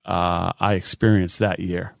thing I experienced that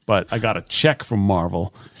year. But I got a check from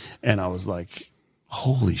Marvel, and I was like,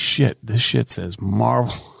 holy shit, this shit says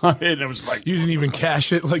Marvel. And it was like, you didn't even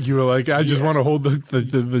cash it. Like, you were like, I just want to hold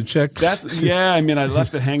the check. I mean, I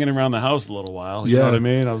left it hanging around the house a little while. You know what I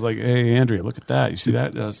mean? I was like, hey, Andrea, look at that. You see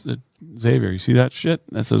that? Xavier, you see that shit?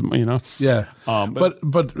 That says, you know. Yeah. But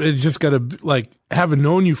it's just got to, like, having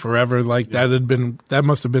known you forever, like, that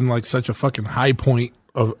must have been like such a fucking high point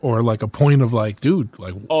or like a point of like, dude,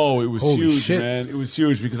 like, oh, it was huge, shit. Man. It was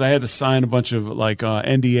huge because I had to sign a bunch of like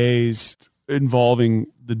NDAs involving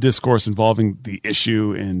the discourse, involving the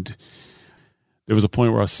issue. And there was a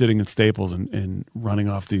point where I was sitting in Staples and running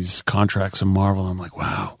off these contracts from Marvel. I'm like,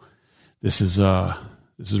 wow, this is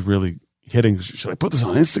really hitting. Should I put this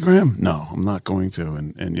on Instagram? No, I'm not going to.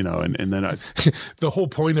 And you know, and then I the whole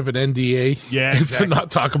point of an NDA is to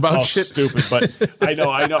not talk about shit. Stupid, but I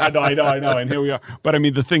know. And here we are. But I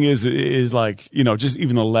mean, the thing is like, you know, just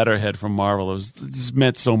even the letterhead from Marvel, it just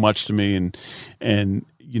meant so much to me. And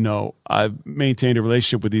you know, I've maintained a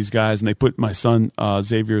relationship with these guys, and they put my son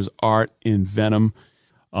Xavier's art in Venom.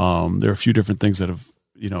 There are a few different things that have,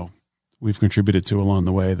 you know, we've contributed to along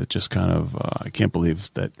the way that just kind of I can't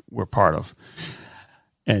believe that we're part of.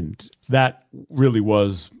 And that really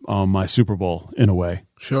was my Super Bowl in a way.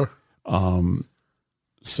 Sure.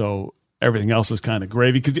 So everything else is kind of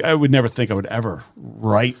gravy, because I would never think I would ever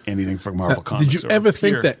write anything for Marvel Comics. Did you ever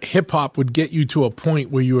think that hip-hop would get you to a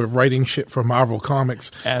point where you were writing shit for Marvel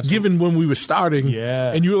Comics? Absolutely. Given when we were starting,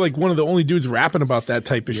 and you were like one of the only dudes rapping about that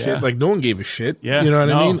type of shit. Like, no one gave a shit. Yeah. You know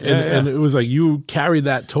what I mean? And it was like you carried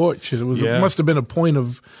that torch. It must have been a point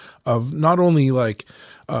of not only like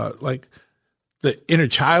the inner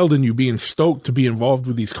child in you being stoked to be involved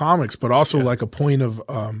with these comics, but also like a point of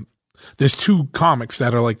there's two comics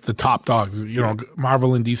that are like the top dogs, you know,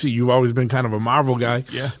 Marvel and DC. You've always been kind of a Marvel guy.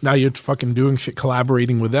 Yeah. Now you're fucking doing shit,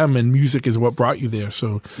 collaborating with them, and music is what brought you there.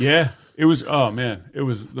 So yeah, it was, oh man, it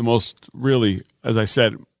was the most, really, as I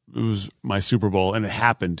said, it was my Super Bowl, and it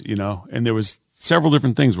happened, you know, and there was several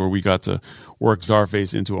different things where we got to work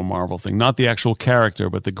Czarface into a Marvel thing, not the actual character,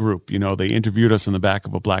 but the group. You know, they interviewed us in the back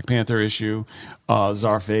of a Black Panther issue,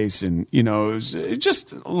 Czarface, and, you know, it was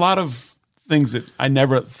just a lot of things that I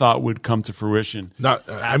never thought would come to fruition.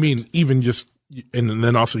 I mean, even just, and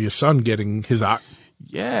then also your son getting his art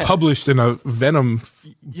published in a Venom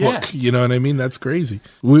book. You know what I mean? That's crazy.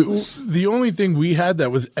 The only thing we had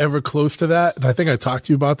that was ever close to that, and I think I talked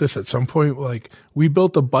to you about this at some point, like, we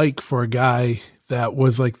built a bike for a guy that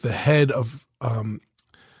was like the head of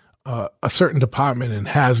a certain department in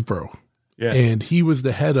Hasbro. Yeah. And he was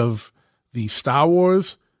the head of the Star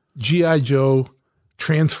Wars, G.I. Joe,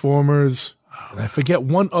 Transformers, And I forget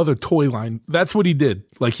one other toy line. That's what he did.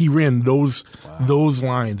 Like he ran those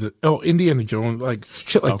lines. Oh, Indiana Jones, like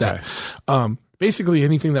shit like that. Basically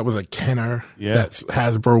anything that was a Kenner that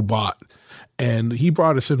Hasbro bought. And he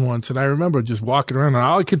brought us in once, and I remember just walking around, and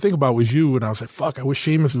all I could think about was you. And I was like, "Fuck! I wish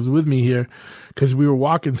Seamus was with me here," because we were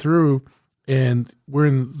walking through, and we're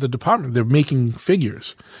in the department. They're making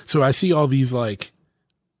figures, so I see all these like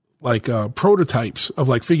prototypes of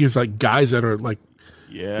like figures, like guys that are like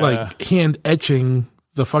hand etching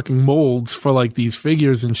the fucking molds for like these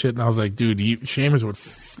figures and shit. And I was like, dude, Seamus would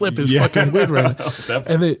flip his fucking lid right now.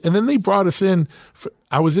 And then they brought us in.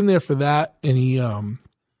 I was in there for that, and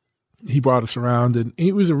he brought us around, and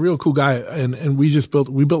he was a real cool guy. And we built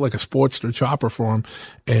like a Sportster chopper for him.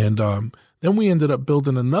 And then we ended up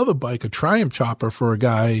building another bike, a Triumph chopper, for a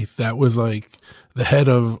guy that was like the head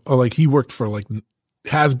of, like he worked for like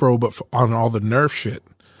Hasbro, but on all the Nerf shit.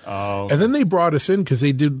 Oh, okay. And then they brought us in because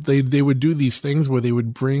they would do these things where they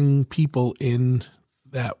would bring people in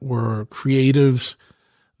that were creatives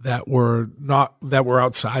that were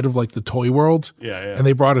outside of like the toy world. Yeah. And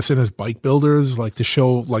they brought us in as bike builders, like to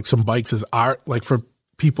show like some bikes as art, like for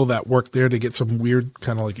people that worked there to get some weird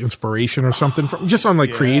kind of like inspiration or something from just on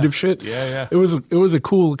like creative shit. Yeah. It was a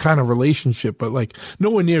cool kind of relationship, but like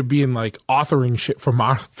nowhere near being like authoring shit for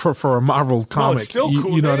a Marvel comic. It's still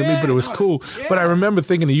cool. You know what I mean? But it was cool. Yeah. But I remember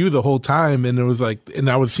thinking of you the whole time, and it was like, and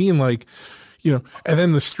I was seeing like, you know, and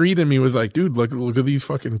then the street in me was like, dude, look at these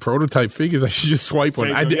fucking prototype figures. I should just swipe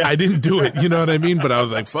one. I didn't do it. You know what I mean? But I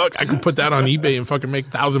was like, fuck, I could put that on eBay and fucking make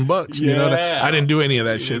 $1,000. You know what I didn't do any of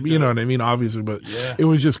that shit. You know what I mean? Obviously, but it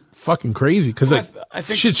was just fucking crazy because like I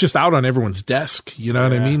think shit's just out on everyone's desk. You know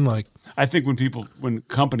what I mean? Like, I think when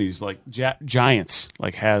companies like giants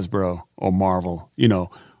like Hasbro or Marvel, you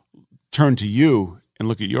know, turn to you and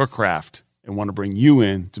look at your craft and want to bring you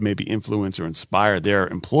in to maybe influence or inspire their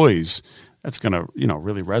employees, that's gonna, you know,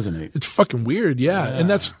 really resonate. It's fucking weird, yeah. And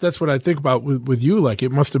that's what I think about with you. Like,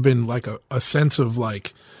 it must have been like a sense of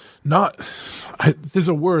like, there's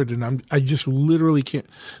a word, and I just literally can't,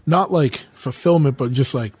 not like fulfillment, but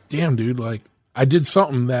just like, damn, dude, like I did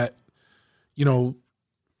something that, you know,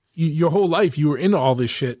 your whole life you were into all this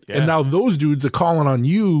shit, and now those dudes are calling on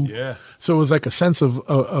you. Yeah. So it was like a sense of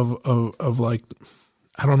like,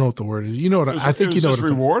 I don't know what the word is. You know what I think? You know, just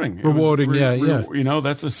rewarding. Rewarding, yeah. You know,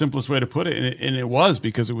 that's the simplest way to put it, and it was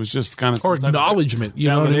because it was just kind of or acknowledgement, you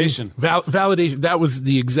know, validation. Validation. That was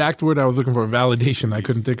the exact word I was looking for. Validation. I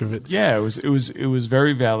couldn't think of it. Yeah, it was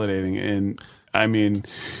very validating, and I mean,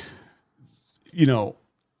 you know,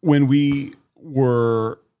 when we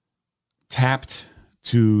were tapped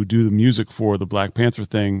to do the music for the Black Panther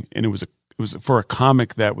thing, and it was for a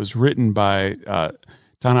comic that was written by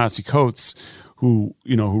Ta-Nehisi Coates, who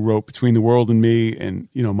wrote Between the World and Me. And,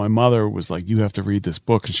 you know, my mother was like, you have to read this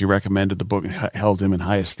book. And she recommended the book and held him in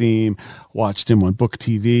high esteem, watched him on book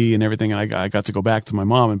TV and everything. And I got to go back to my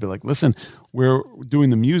mom and be like, listen, we're doing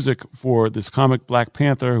the music for this comic Black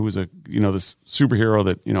Panther, who was this superhero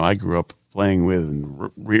that, you know, I grew up playing with and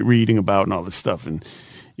reading about and all this stuff. And,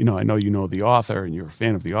 you know the author and you're a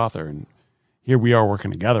fan of the author. And here we are working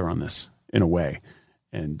together on this in a way.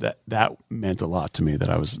 And that meant a lot to me, that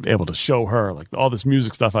I was able to show her like all this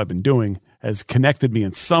music stuff I've been doing has connected me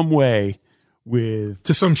in some way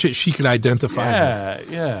to some shit she could identify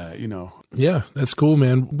with. Yeah, you know. Yeah, that's cool,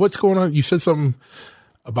 man. What's going on? You said something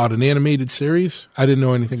about an animated series. I didn't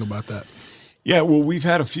know anything about that. Yeah, well, we've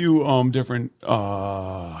had a few different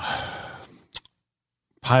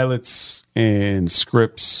pilots and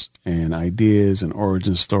scripts and ideas and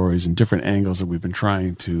origin stories and different angles that we've been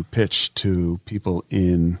trying to pitch to people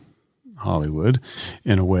in Hollywood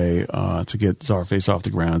in a way to get Czarface off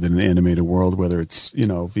the ground in an animated world, whether it's, you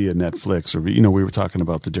know, via Netflix or, you know, we were talking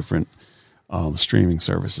about the different streaming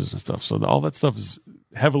services and stuff. So all that stuff is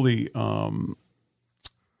heavily in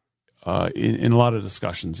a lot of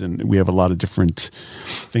discussions, and we have a lot of different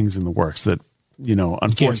things in the works that, you know,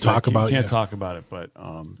 unfortunately, you can't talk about it, but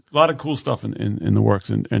a lot of cool stuff in the works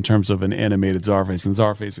in terms of an animated Czarface, and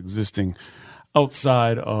Czarface existing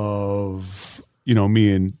outside of, you know,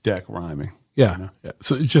 me and Deck rhyming. Yeah. You know? Yeah.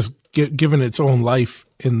 So it's just given its own life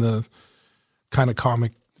in the kind of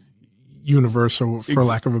comic universe, or for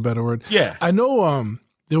lack of a better word. Yeah. I know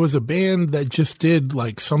there was a band that just did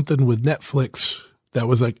like something with Netflix that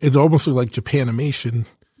was like, it almost looked like Japanimation.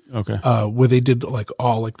 Okay. Where they did like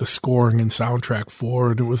all like the scoring and soundtrack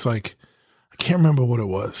for it. It was like, I can't remember what it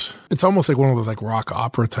was. It's almost like one of those like rock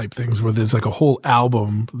opera type things where there's like a whole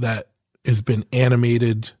album that has been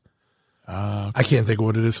animated. Okay. I can't think of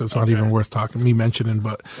what it is, so it's not even worth me mentioning.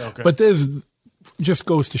 But there's just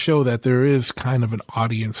goes to show that there is kind of an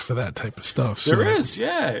audience for that type of stuff. So. There is,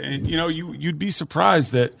 yeah. And, you'd be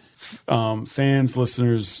surprised that fans,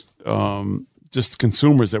 listeners, just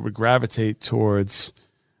consumers that would gravitate towards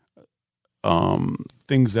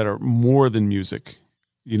things that are more than music.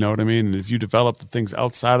 You know what I mean? And if you develop the things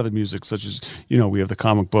outside of the music, such as, we have the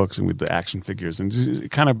comic books and with the action figures, and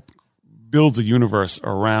it kind of builds a universe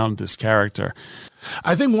around this character.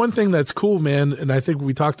 I think one thing that's cool, man, and I think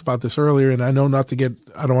we talked about this earlier, and I know I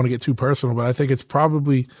don't want to get too personal, but I think it's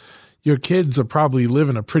probably, your kids are probably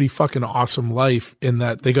living a pretty fucking awesome life in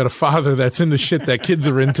that they got a father that's into shit that kids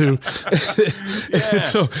are into. Yeah.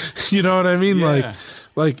 So, you know what I mean? Yeah.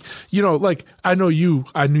 Like, I knew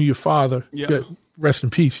your father. Yeah. Rest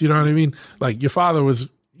in peace. You know what I mean? Like, your father was,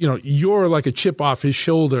 you're like a chip off his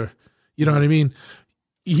shoulder. You know what I mean?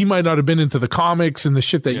 He might not have been into the comics and the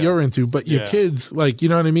shit that you're into, but your kids, like, you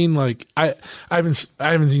know what I mean? Like, I haven't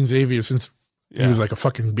seen Xavier since he was like a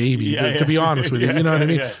fucking baby, to be honest with you. You know what I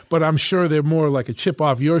mean? Yeah. But I'm sure they're more like a chip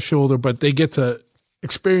off your shoulder, but they get to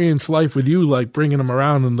experience life with you, like bringing them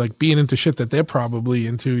around and like being into shit that they're probably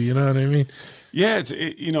into. You know what I mean? Yeah,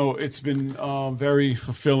 it's been very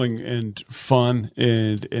fulfilling and fun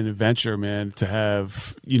and an adventure, man, to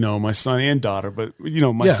have, my son and daughter. But,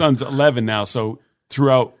 my son's 11 now. So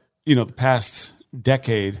throughout, the past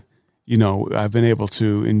decade, I've been able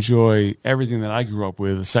to enjoy everything that I grew up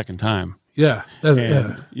with a second time. Yeah.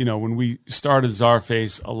 And, when we started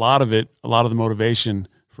Czarface, a lot of the motivation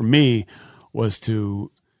for me was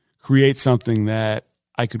to create something that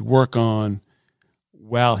I could work on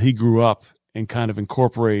while he grew up and kind of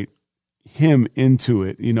incorporate him into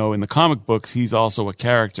it. In the comic books, he's also a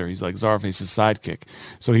character. He's like Czarface's sidekick.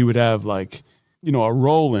 So he would have like, a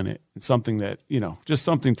role in it, something that, just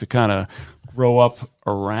something to kind of grow up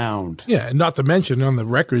around. Yeah, and not to mention on the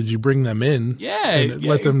records, you bring them in. Yeah. And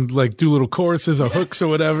let them like do little choruses or hooks or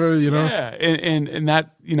whatever, Yeah, and that,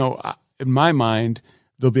 in my mind,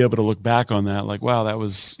 they'll be able to look back on that like, wow, that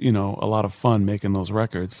was, a lot of fun making those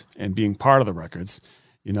records and being part of the records.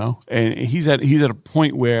 And he's at a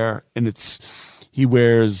point where, and he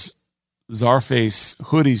wears Czarface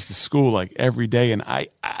hoodies to school like every day, and I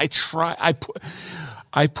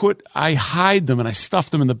hide them and I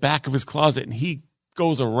stuff them in the back of his closet, and he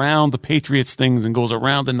goes around the Patriots things and goes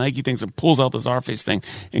around the Nike things and pulls out the Czarface thing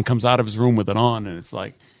and comes out of his room with it on, and it's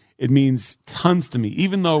like, it means tons to me,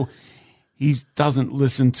 even though he doesn't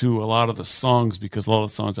listen to a lot of the songs because a lot of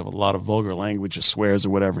the songs have a lot of vulgar language or swears or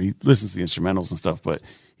whatever. He listens to the instrumentals and stuff, but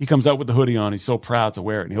he comes out with the hoodie on. He's so proud to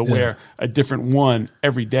wear it, and he'll wear a different one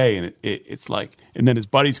every day. And it's like, and then his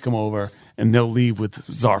buddies come over and they'll leave with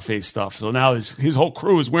Czarface stuff. So now his whole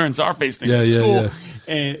crew is wearing Czarface things at school.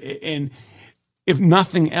 Yeah. And if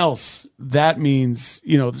nothing else, that means,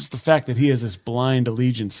 just the fact that he has this blind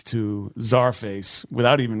allegiance to Czarface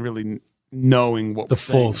without even really knowing what the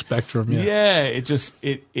full spectrum. It just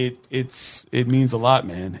it means a lot,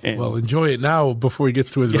 man. And well, enjoy it now before he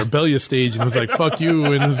gets to his rebellious stage and is like, fuck you,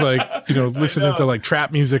 and is like, listening to like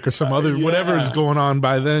trap music or some other whatever is going on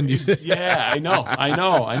by then. I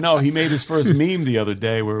know. He made his first meme the other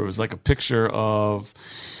day where it was like a picture of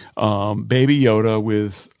Baby Yoda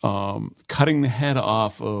with cutting the head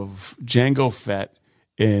off of Jango Fett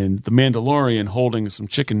and the Mandalorian holding some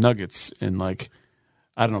chicken nuggets, and like,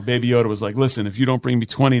 I don't know, Baby Yoda was like, listen, if you don't bring me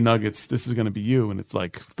 20 nuggets, this is going to be you. And it's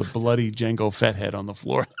like the bloody Jango Fett head on the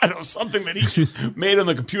floor. I don't know, something that he just made on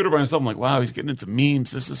the computer by himself. I'm like, wow, he's getting into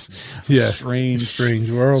memes. This is a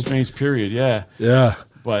strange world. Strange period, yeah. Yeah.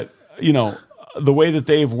 But, the way that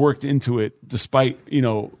they've worked into it, despite,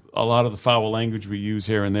 a lot of the foul language we use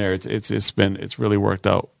here and there, it's really worked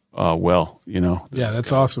out well, Yeah,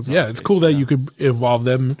 that's awesome. Yeah, it's cool that you could evolve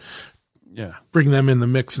them. Yeah, bring them in the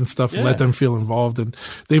mix and stuff and let them feel involved, and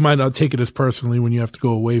they might not take it as personally when you have to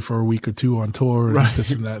go away for a week or two on tour and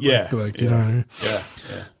this and that. You know what I mean? Yeah.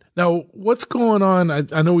 Now, what's going on?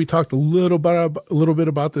 I know we talked a little bit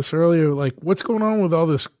about this earlier. Like, what's going on with all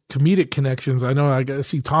this comedic connections? I know I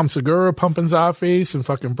see Tom Segura pumping Czarface and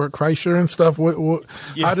fucking Bert Kreischer and stuff.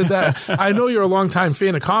 How did that? I know you're a longtime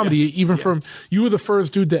fan of comedy, from you were the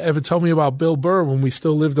first dude to ever tell me about Bill Burr when we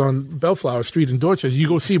still lived on Bellflower Street in Dorchester. You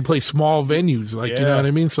go see him play small venues, like you know what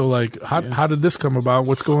I mean. So, like, how did this come about?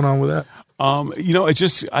 What's going on with that?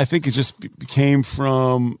 I think it just came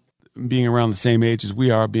from being around the same age as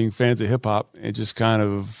we are, being fans of hip hop. It just kind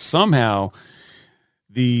of somehow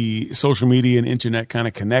the social media and internet kind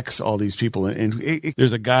of connects all these people. And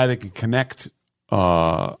there's a guy that can connect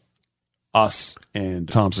us and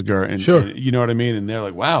Tom Segura, and, Sure. and you know what I mean? And they're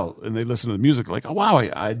like, wow. And they listen to the music like, oh, wow,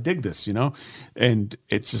 I dig this, you know? And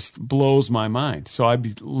it just blows my mind. So I'd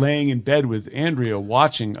be laying in bed with Andrea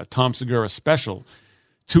watching a Tom Segura special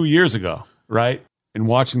 2 years ago, right? And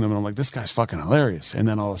watching them, and I'm like, this guy's fucking hilarious. And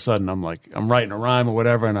then all of a sudden, I'm like, I'm writing a rhyme or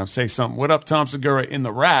whatever, and I say something, what up, Tom Segura, in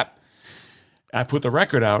the rap. I put the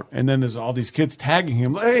record out, and then there's all these kids tagging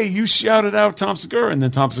him, hey, you shouted out Tom Segura. And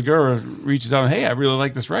then Tom Segura reaches out, and hey, I really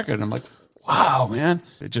like this record. And I'm like, wow, man.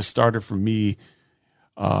 It just started from me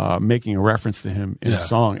making a reference to him in a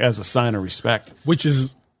song as a sign of respect. Which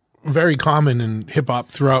is very common in hip hop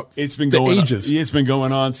throughout It's been the going ages. It's been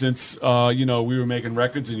going on since we were making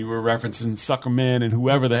records, and you were referencing Suckerman and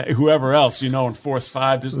whoever else, and Force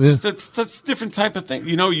 5. That's different type of thing.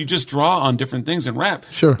 You just draw on different things in rap.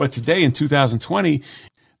 Sure. But today in 2020,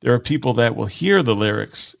 there are people that will hear the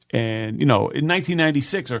lyrics, and in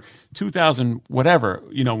 1996 or 2000 whatever,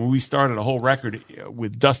 when we started a whole record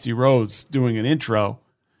with Dusty Rhodes doing an intro,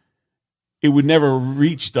 it would never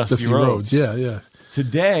reach Dusty Rhodes. Yeah.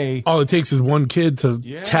 Today, all it takes is one kid to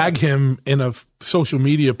tag him in a social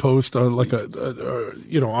media post or like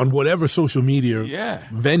on whatever social media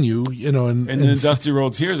venue, and then Dusty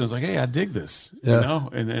Rhodes hears it. It's like, hey, I dig this,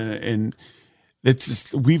 and it's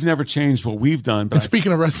just, we've never changed what we've done. But and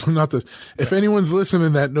speaking of wrestling, if anyone's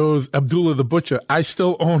listening that knows Abdullah the Butcher, I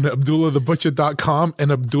still own AbdullahTheButcher.com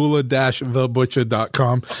and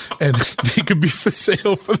Abdullah-TheButcher.com, and they could be for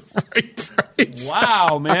sale for the right price.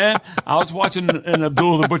 Wow, man. I was watching an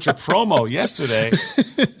Abdullah the Butcher promo yesterday.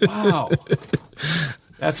 Wow.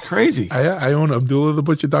 That's crazy. I own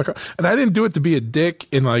AbdullahTheButcher.com, and I didn't do it to be a dick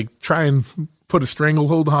and like try and put a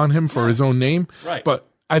stranglehold on him for his own name. Right. But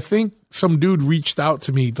I think some dude reached out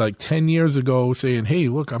to me like 10 years ago saying, hey,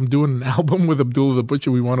 look, I'm doing an album with Abdullah the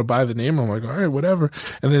Butcher. We want to buy the name. I'm like, all right, whatever.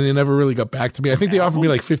 And then they never really got back to me. I think they offered me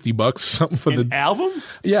like $50 or something for the album.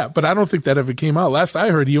 Yeah, but I don't think that ever came out. Last I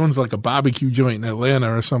heard, he owns like a barbecue joint in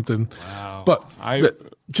Atlanta or something. Wow. But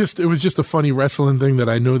it was just a funny wrestling thing that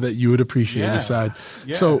I know that you would appreciate aside.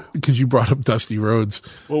 Yeah. So, because you brought up Dusty Rhodes.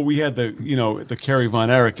 Well, we had the Kerry Von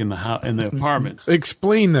Erich in the apartment.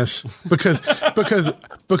 Explain this because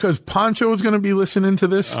Poncho was going to be listening to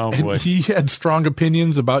this, boy. and he had strong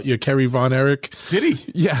opinions about your Kerry Von Erich. Did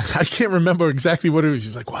he? Yeah, I can't remember exactly what it was.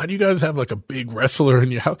 He's like, "Why do you guys have like a big wrestler in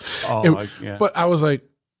your house?" But I was like,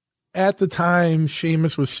 at the time,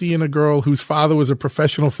 Seamus was seeing a girl whose father was a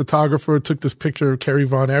professional photographer. Took this picture of Kerry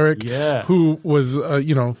Von Erich, who was I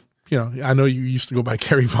know you used to go by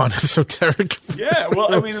Kerry Von Esoteric. Yeah,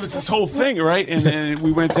 well, I mean, it was this whole thing, right? And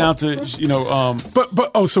we went down to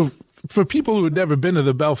so for people who had never been to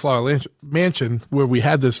the Bellflower Mansion where we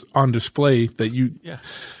had this on display,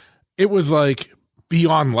 it was like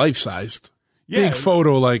beyond life sized, big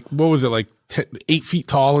photo. Like what was it, like 8 feet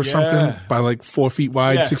tall or something by like 4 feet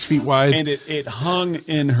wide, 6 feet wide. And it hung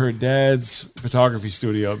in her dad's photography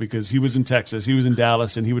studio because he was in Texas, he was in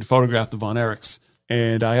Dallas, and he would photograph the Von Erichs.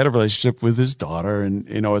 And I had a relationship with his daughter, and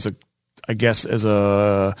as a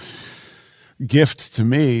gift to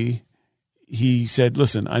me, he said,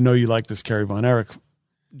 "Listen, I know you like this Kerry Von Erich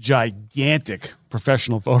gigantic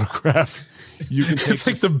professional photograph. You can take it's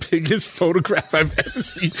like the biggest photograph I've ever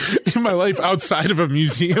seen in my life outside of a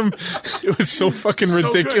museum. It was so fucking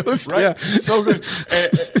ridiculous. Good, right? Yeah. So good.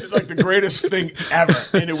 It's like the greatest thing ever.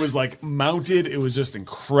 And it was like mounted. It was just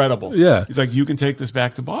incredible. Yeah. He's like, you can take this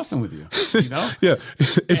back to Boston with you. Yeah.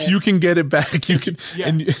 If you can get it back, you can. Yeah.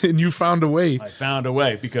 And you found a way. I found a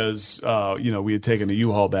way because, we had taken a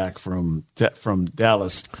U-Haul back from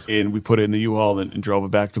Dallas, and we put it in the U-Haul and drove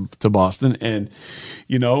it back to Boston. And,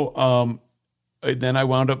 then I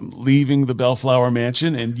wound up leaving the Bellflower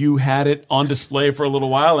Mansion, and you had it on display for a little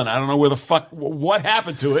while, and I don't know what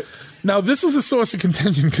happened to it. Now, this is a source of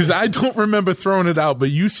contention because I don't remember throwing it out, but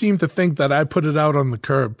you seem to think that I put it out on the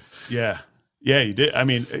curb. Yeah. Yeah, you did. I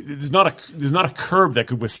mean, there's not a curb that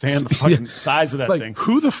could withstand the fucking size of that thing.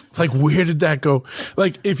 Where did that go?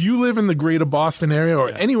 Like, if you live in the greater Boston area or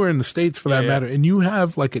anywhere in the States for that matter, and you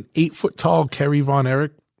have like an 8 foot tall Kerry Von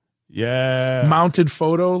Erich mounted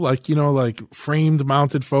photo, like framed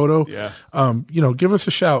mounted photo. Yeah. Give us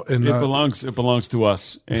a shout. And it belongs to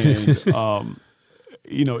us. And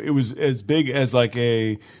it was as big as like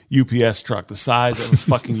a UPS truck, the size of a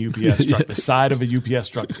fucking UPS truck, the side of a UPS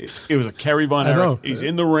truck. It was a Kerry Von Erich. He's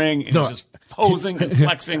in the ring and he's just posing and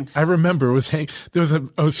flexing. I remember there was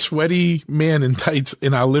a sweaty man in tights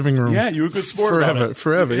in our living room. Yeah, you were a good sport.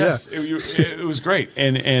 Forever. Yes, yeah. It was great,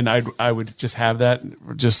 and I would just have that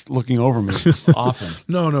just looking over me often.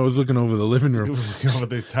 No, it was looking over the living room. It was looking over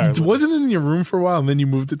the entire. Wasn't it in your room for a while, and then you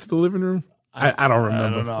moved it to the living room? I don't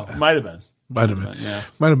remember. I don't know. Might have been. Might have been. Yeah.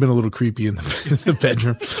 Might have been a little creepy in the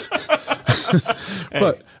bedroom.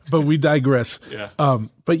 But we digress. Yeah.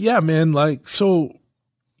 But yeah, man, like, so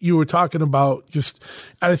you were talking about just,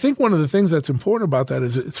 and I think one of the things that's important about that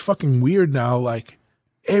is it's fucking weird now. Like,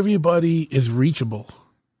 everybody is reachable.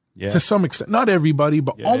 Yeah. To some extent. Not everybody,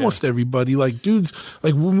 but almost everybody. Like, dudes,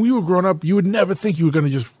 like when we were growing up, you would never think you were going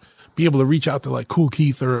to just be able to reach out to like Cool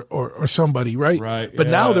Keith or somebody, right? Right. But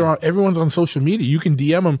now everyone's on social media. You can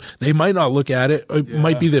DM them. They might not look at it. It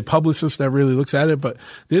might be the publicist that really looks at it, but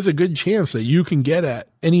there's a good chance that you can get at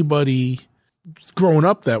anybody growing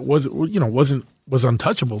up that was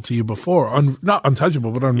untouchable to you before. Not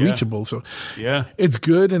untouchable, but unreachable. So it's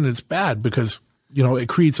good and it's bad because, you know, it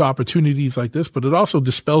creates opportunities like this, but it also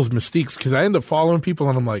dispels mistakes because I end up following people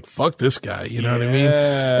and I'm like, fuck this guy. You know what I mean?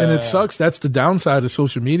 And it sucks. That's the downside of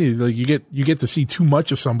social media. Like you get to see too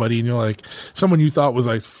much of somebody and you're like, someone you thought was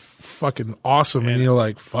like fucking awesome. And you're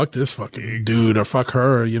like, fuck this fucking dude or fuck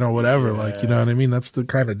her or, you know, whatever. Like, you know what I mean? That's the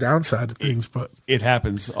kind of downside of things, but it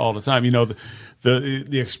happens all the time. You know,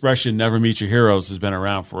 the expression never meet your heroes has been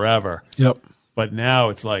around forever. Yep. But now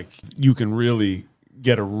it's like you can really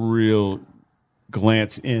get a real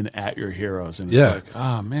glance in at your heroes and it's like,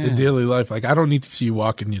 oh man, the daily life. Like, I don't need to see you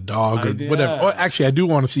walking your dog or whatever. Or actually, I do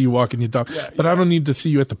want to see you walking your dog, but I don't need to see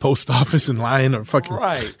you at the post office in line or fucking,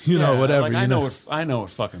 you know, whatever. Like, I know what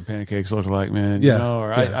fucking pancakes look like, man. You know,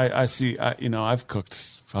 or I see, you know, I've cooked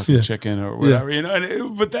fucking chicken or whatever, you know,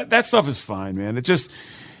 but that stuff is fine, man. It just,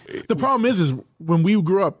 the problem is when we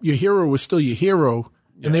grew up, your hero was still your hero.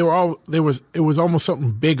 And it was almost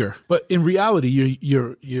something bigger. But in reality,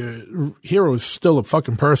 your hero is still a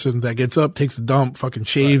fucking person that gets up, takes a dump, fucking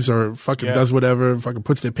shaves or fucking does whatever, fucking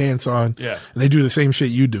puts their pants on. Yeah. And they do the same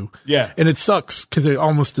shit you do. Yeah. And it sucks because it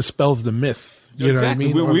almost dispels the myth. You know what I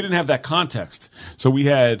mean? We didn't have that context. So we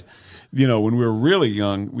had, you know, when we were really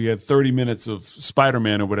young, we had 30 minutes of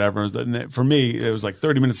Spider-Man or whatever. And for me, it was like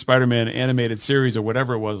 30 minutes of Spider-Man animated series or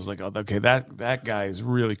whatever it was. It was like, oh, okay, that guy is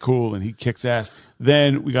really cool and he kicks ass.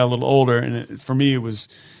 Then we got a little older, and for me, it was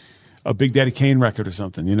a Big Daddy Kane record or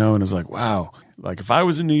something, you know? And it was like, wow, like if I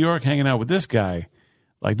was in New York hanging out with this guy,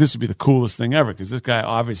 like this would be the coolest thing ever because this guy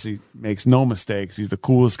obviously makes no mistakes. He's the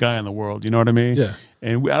coolest guy in the world. You know what I mean? Yeah.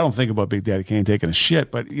 And I don't think about Big Daddy Kane taking a shit,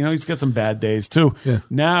 but, you know, he's got some bad days too. Yeah.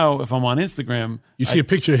 Now, if I'm on Instagram, you see a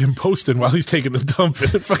picture of him posting while he's taking a dump, and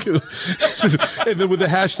then with the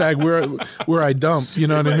hashtag where I dump. You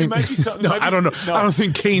know what I mean? No, I don't know. No. I don't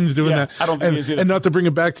think Kane's doing that. I don't think he's either. And not to bring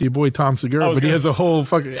it back to your boy Tom Segura, but he has a whole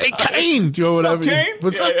fucking hey Kane, Joe, whatever. Sup, Kane?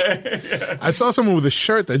 What's up? Yeah. I saw someone with a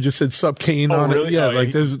shirt that just said "Sup Kane" on it. Yeah,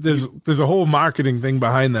 like there's a whole marketing thing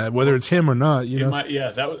behind that, whether it's him or not. You know?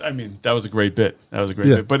 That was a great bit. That was a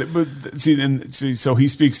great bit. But see, so he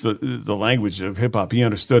speaks the language of hip hop. He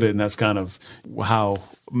understood it, and that's kind of how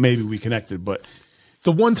maybe we connected. But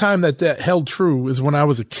the one time that held true is when I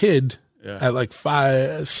was a kid at like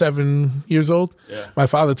 7 years old. Yeah. My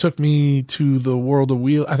father took me to the World of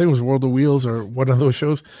Wheels. I think it was World of Wheels or one of those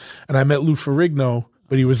shows, and I met Lou Ferrigno,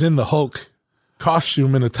 but he was in the Hulk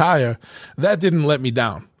costume and attire. That didn't let me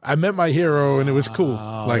down. I met my hero, and it was cool.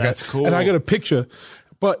 Like that's cool. And I got a picture.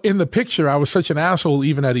 But in the picture, I was such an asshole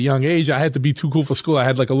even at a young age. I had to be too cool for school. I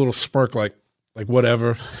had like a little smirk, like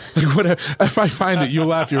whatever. Like whatever. If I find it, you'll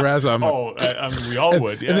laugh your ass off. I mean, we all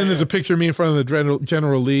would. Yeah, and then there's a picture of me in front of the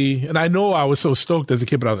General Lee. And I know I was so stoked as a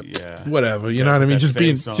kid, but I was like, whatever. You know what I mean?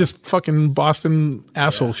 Just fucking Boston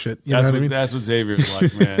asshole shit. You know what I mean? That's what Xavier's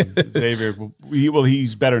like, man. Xavier,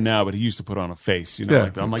 he's better now, but he used to put on a face. You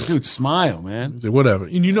know, I'm like, dude, smile, man. Like, whatever.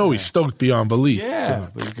 And you know he's stoked beyond belief. Yeah,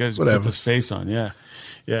 but you guys put this face on,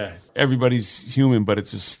 Yeah, everybody's human, but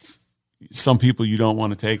it's just some people you don't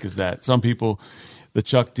want to take as that. Some people, the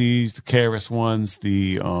Chuck D's, the KRS Ones,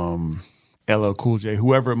 the LL Cool J,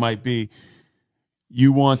 whoever it might be,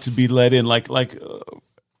 you want to be let in. Like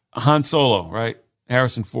Han Solo, right?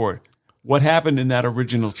 Harrison Ford. What happened in that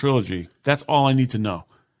original trilogy? That's all I need to know,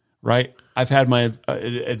 right? I've had my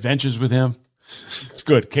adventures with him. It's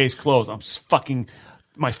good. Case closed. I'm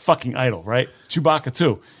my fucking idol, right? Chewbacca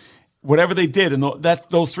too. Whatever they did in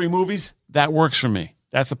those three movies, that works for me.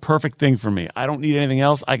 That's a perfect thing for me. I don't need anything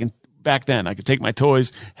else. I could take my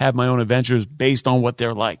toys, have my own adventures based on what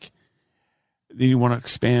they're like. Then you want to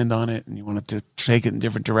expand on it and you want to take it in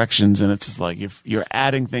different directions. And it's just like, if you're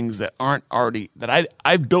adding things that aren't already, that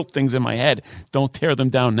I built things in my head, don't tear them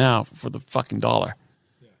down now for the fucking dollar.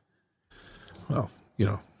 Well, you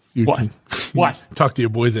know. What? Talk to your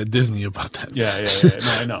boys at Disney about that.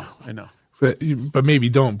 Yeah. No, I know. But maybe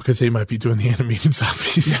don't, because they might be doing the animated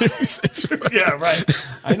Czarface series. Yeah, right.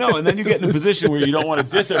 I know. And then you get in a position where you don't want to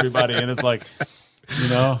diss everybody, and it's like, You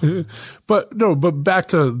know? But back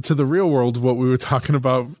to the real world, what we were talking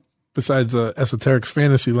about besides Esoteric's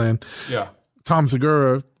Fantasyland. Yeah. Tom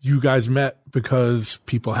Segura, you guys met because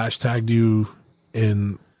people hashtagged you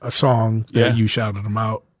in a song that you shouted him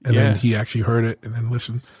out. And then he actually heard it and then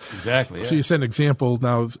listened. Exactly. So you set an example.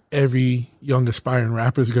 Now every young aspiring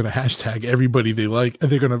rapper is going to hashtag everybody they like, and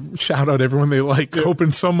they're going to shout out everyone they like,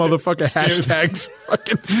 hoping some motherfucker hashtags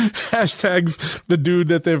the dude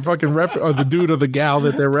that they're fucking or the dude or the gal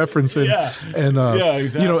that they're referencing. Yeah. And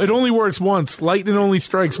exactly. you know, it only works once. Lightning only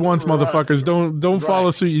strikes once, motherfuckers. Don't follow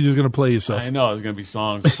suit. You're just going to play yourself. I know there's going to be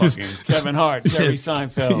songs fucking Kevin Hart, Jerry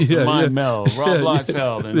Seinfeld, Mind Mel, Rob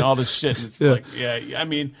Liefeld, and all this shit. And it's like, I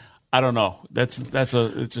mean, I don't know.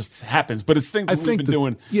 It just happens. But it's things that we've been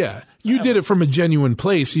doing. Yeah. You did it from a genuine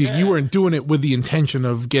place. You weren't doing it with the intention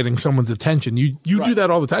of getting someone's attention. You do that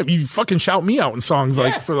all the time. You fucking shout me out in songs I'm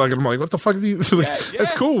like, what the fuck is he?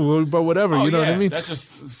 That's cool, but whatever. You know what I mean? That's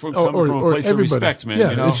just coming from a place of respect, man. Yeah,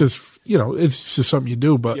 you know? it's just something you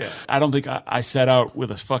do. But I don't think I set out with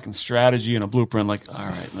a fucking strategy and a blueprint. Like, all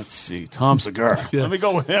right, let's see, Tom Segura. Let me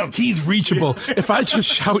go with him. He's reachable. If I just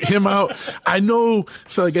shout him out, I know.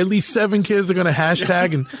 So like at least 7 kids are gonna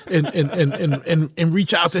hashtag and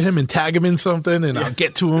reach out to him and tag him in something, and I'll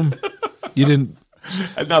get to him. You didn't.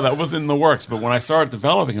 No, that wasn't in the works. But when I started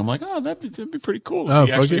developing, I'm like, oh, that'd be pretty cool if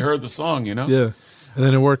he actually heard the song, you know? Yeah, and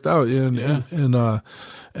then it worked out. And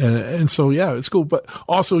so it's cool. But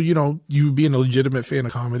also, you know, you being a legitimate fan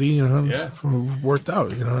of comedy, you know, it's worked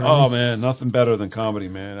out. You know. What I mean? Man, nothing better than comedy,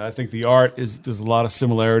 man. I think the art there's a lot of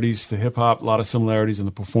similarities to hip hop, a lot of similarities in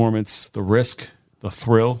the performance, the risk, the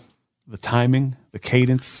thrill, the timing, the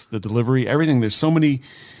cadence, the delivery, everything. There's so many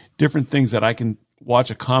different things that I can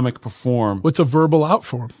watch a comic perform. What's a verbal art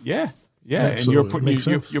form? Yeah. And so you're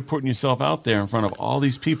putting yourself out there in front of all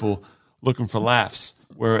these people looking for laughs.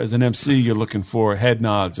 Whereas an MC, you're looking for head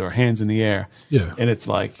nods or hands in the air. Yeah. And it's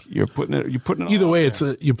like you're putting it either way,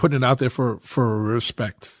 there. You're putting it out there for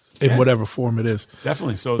respect in whatever form it is.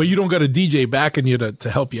 Definitely. So but you don't got a DJ backing you to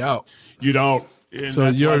help you out. You don't. And so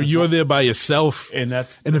you're there by yourself, and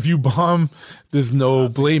if you bomb, there's no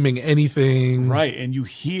blaming anything, right? And you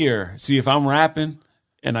see if I'm rapping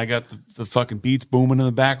and I got the fucking beats booming in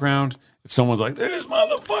the background. If someone's like, "This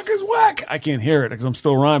motherfucker's whack," I can't hear it because I'm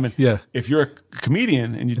still rhyming. Yeah. If you're a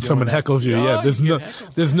comedian and if someone heckles you,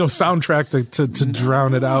 there's no soundtrack to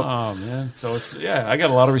drown it out. Oh man, so I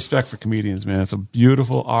got a lot of respect for comedians, man. It's a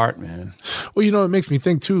beautiful art, man. Well, you know, it makes me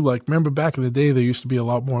think too. Like, remember back in the day, there used to be a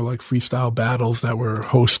lot more like freestyle battles that were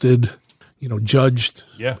hosted, you know, judged.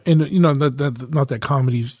 Yeah. And you know, not that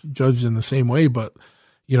comedy's judged in the same way, but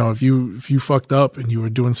you know, if you fucked up and you were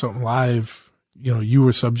doing something live, you know, you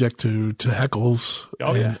were subject to heckles,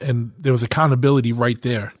 and there was accountability right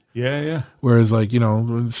there. Yeah. Whereas, like, you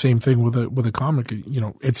know, the same thing with a comic. You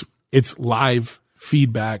know, it's live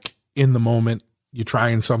feedback in the moment. You're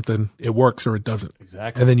trying something, it works or it doesn't.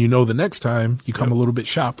 Exactly. And then you know the next time you come a little bit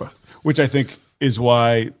sharper. Which I think is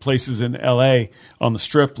why places in L.A. on the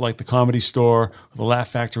Strip, like the Comedy Store, or the Laugh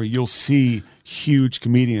Factory, you'll see huge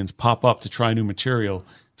comedians pop up to try new material,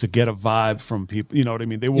 to get a vibe from people. You know what I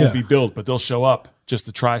mean? They won't be billed, but they'll show up just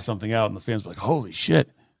to try something out, and the fans will be like, holy shit,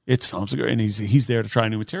 it's Tom Segura, and he's there to try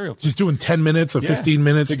new material. Just doing 10 minutes or 15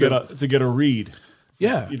 minutes to get a read.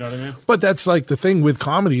 Yeah. You know what I mean? But that's like the thing with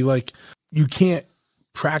comedy, like you can't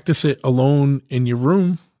practice it alone in your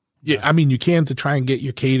room. Yeah, I mean, you can to try and get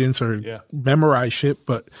your cadence or memorize shit,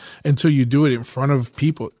 but until you do it in front of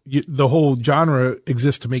people, the whole genre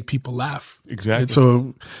exists to make people laugh. Exactly. And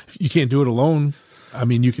so you can't do it alone. I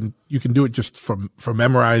mean, you can do it just from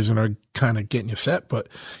memorizing or kind of getting your set, but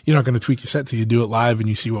you're not going to tweak your set till you do it live and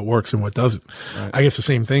you see what works and what doesn't. Right. I guess the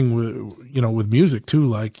same thing with music too.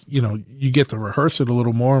 Like, you know, you get to rehearse it a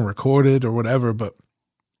little more and record it or whatever, but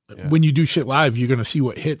when you do shit live, you're going to see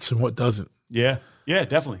what hits and what doesn't. Yeah,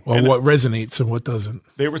 definitely. Or what resonates and what doesn't.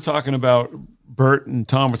 They were talking about, Bert and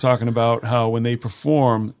Tom were talking about how when they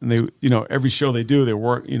perform and they, you know, every show they do, they're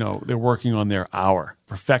working on their hour,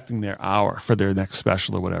 perfecting their hour for their next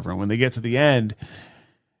special or whatever. And when they get to the end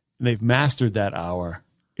and they've mastered that hour,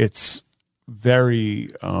 it's very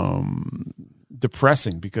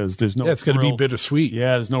depressing because there's no it's going to be bittersweet.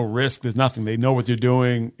 Yeah, there's no risk. There's nothing. They know what they're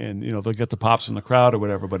doing, and you know they'll get the pops from the crowd or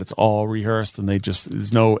whatever. But it's all rehearsed, and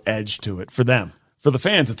there's no edge to it for them. For the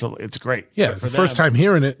fans, it's great. Yeah, for the first time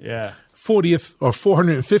hearing it. Yeah. 40th or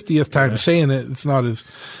 450th time saying it, it's not as.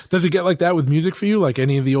 Does it get like that with music for you? Like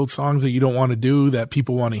any of the old songs that you don't want to do that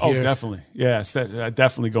people want to hear? Oh, definitely. Yes,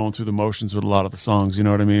 definitely going through the motions with a lot of the songs. You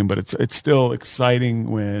know what I mean? But it's still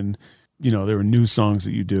exciting when, you know, there are new songs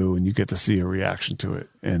that you do and you get to see a reaction to it.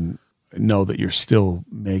 And know that you're still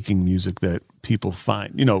making music that people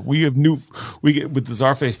find. We get with the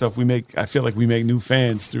Czarface stuff. I feel like we make new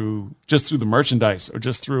fans through the merchandise or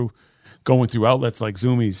just through going through outlets like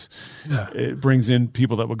Zoomies. Yeah. It brings in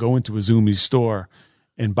people that would go into a Zoomies store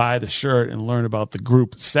and buy the shirt and learn about the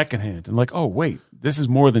group secondhand and like, oh wait, this is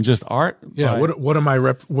more than just art. Yeah, what am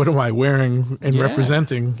I wearing and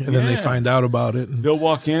representing? And then they find out about it. They'll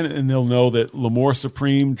walk in and they'll know that L'Amour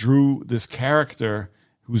Supreme drew this character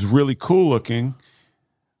who's really cool looking.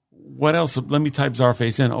 What else? Let me type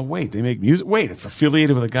Czarface in. Oh wait, they make music. Wait, it's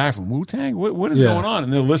affiliated with a guy from Wu-Tang. What is going on?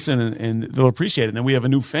 And they'll listen and they'll appreciate it. And then we have a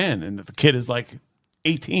new fan, and the kid is like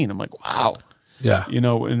 18. I'm like, wow. Yeah.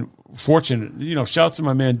 And fortunate, shouts to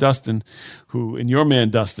my man Dustin, and your man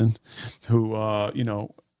Dustin, who,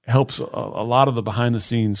 helps a lot of the behind the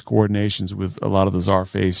scenes coordinations with a lot of the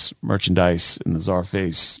Czarface merchandise and the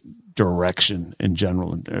Czarface direction in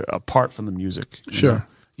general, and apart from the music. Sure.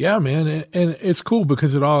 Yeah, man. And it's cool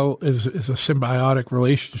because it all is a symbiotic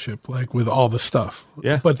relationship, like with all the stuff.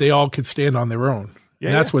 Yeah. But they all could stand on their own. Yeah.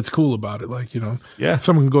 And that's what's cool about it. Like,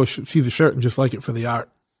 someone can go see the shirt and just like it for the art.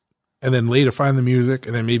 And then later find the music,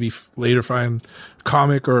 and then maybe later find a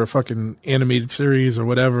comic or a fucking animated series or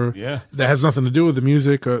whatever that has nothing to do with the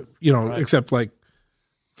music, or except like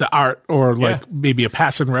the art or like maybe a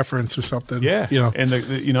passing reference or something. Yeah, and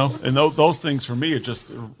those things for me are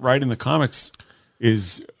just writing the comics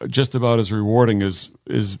is just about as rewarding as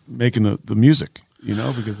making the music.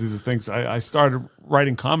 Because these are things I started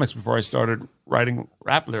writing comics before I started writing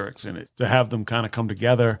rap lyrics in it, to have them kind of come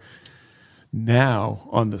together now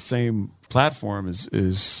on the same platform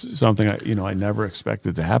is something I never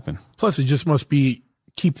expected to happen. Plus, it just must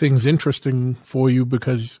keep things interesting for you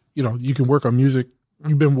because you can work on music.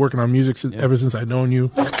 You've been working on music ever since I've known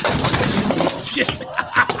you. Shit.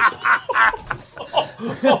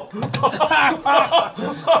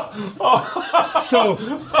 So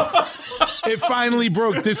it finally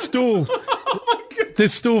broke. This stool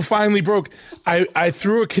finally broke. I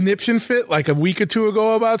threw a conniption fit like a week or two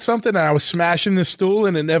ago about something, and I was smashing the stool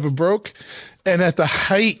and it never broke. And at the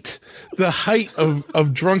height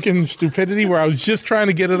of drunken stupidity, where I was just trying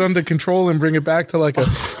to get it under control and bring it back to a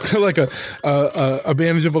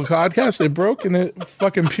manageable podcast, it broke, and it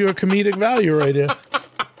fucking pure comedic value right here.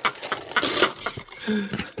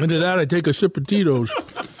 Into that, I take a sip of Tito's.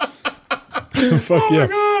 Fuck yeah.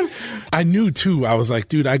 God. I knew too. I was like,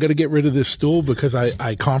 dude, I got to get rid of this stool because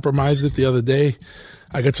I compromised it the other day.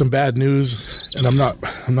 I got some bad news, and I'm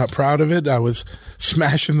not proud of it. I was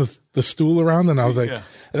smashing the stool around, and I was like, and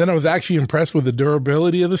then I was actually impressed with the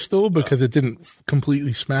durability of the stool because it didn't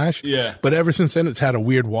completely smash. Yeah. But ever since then, it's had a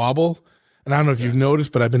weird wobble. And I don't know if you've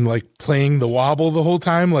noticed, but I've been like playing the wobble the whole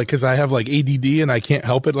time, like, cause I have like ADD and I can't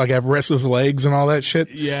help it. Like I have restless legs and all that shit.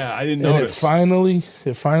 Yeah. I didn't know. notice.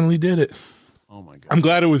 It finally did it. Oh my God. I'm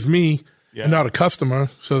glad it was me and not a customer,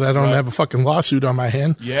 so that I don't have a fucking lawsuit on my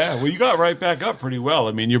hand. Yeah. Well, you got right back up pretty well.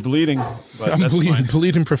 I mean, you're bleeding, but I'm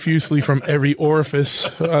bleeding profusely from every orifice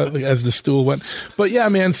as the stool went. But yeah,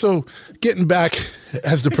 man. So getting back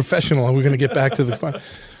as the professional, we're going to get back to the fun.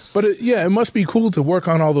 But it must be cool to work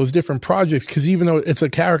on all those different projects, because even though it's a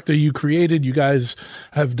character you created, you guys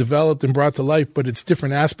have developed and brought to life, but it's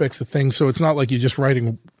different aspects of things. So it's not like you're just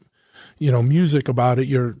writing, music about it.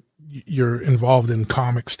 You're involved in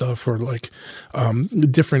comic stuff or like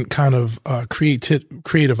different kind of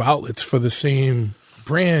creative outlets for the same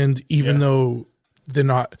brand, even though they're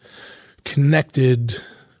not connected.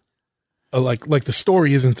 Like the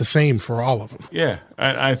story isn't the same for all of them. Yeah,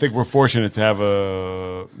 I think we're fortunate to have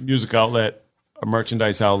a music outlet, a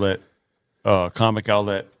merchandise outlet, a comic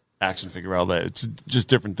outlet, action figure outlet. It's just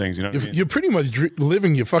different things, what I mean? You're pretty much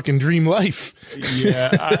living your fucking dream life.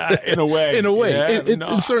 Yeah, in a way. Yeah,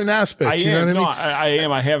 in certain aspects. You know what I mean? I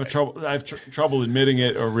am. I have trouble admitting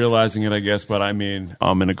it or realizing it, I guess. But I mean,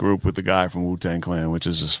 I'm in a group with the guy from Wu-Tang Clan, which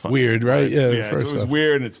is just fun. Weird, right? Yeah. It was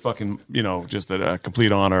weird, and it's fucking, just a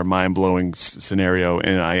complete honor, mind-blowing scenario.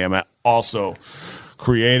 And I am also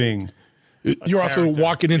creating. You're also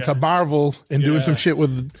walking into Marvel and doing some shit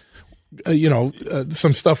with.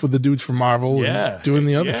 Some stuff with the dudes from Marvel and doing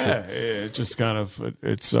the other shit. Yeah, it's just kind of,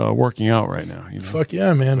 it's working out right now. Fuck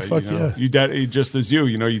yeah, man. But, fuck yeah. You just as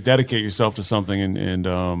you dedicate yourself to something and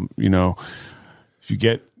if you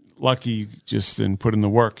get lucky just and put in the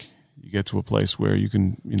work, you get to a place where you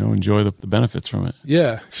can, enjoy the benefits from it.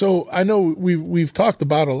 Yeah. So I know we've talked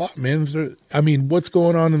about a lot, man. What's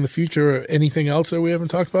going on in the future? Anything else that we haven't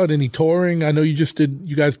talked about? Any touring? I know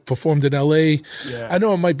you guys performed in LA. Yeah. I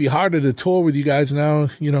know it might be harder to tour with you guys now,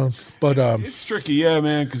 but it's tricky, yeah,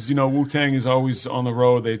 man, because Wu-Tang is always on the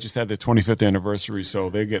road. They just had their 25th anniversary, so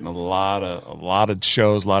they're getting a lot of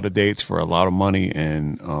shows, a lot of dates for a lot of money,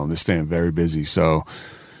 and they're staying very busy. So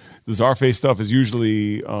the Czarface stuff is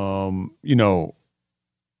usually,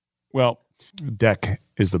 Deck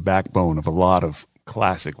is the backbone of a lot of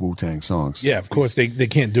classic Wu-Tang songs. Yeah, of course they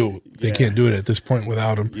can't do it. They can't do it at this point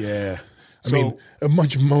without him. Yeah. A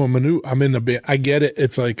much more minute. I'm in a band. I get it.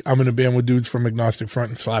 It's like I'm in a band with dudes from Agnostic Front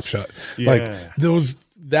and Slapshot. Yeah. Like those.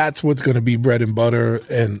 That's what's going to be bread and butter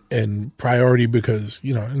and priority because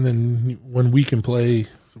And then when we can play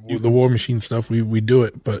the War Machine stuff, we do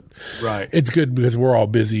it. But right, it's good because we're all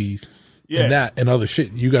busy. Yeah. And that and other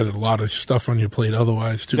shit. You got a lot of stuff on your plate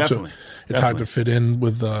otherwise too. Definitely. So it's hard to fit in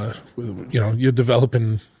with you're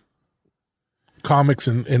developing comics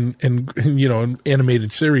and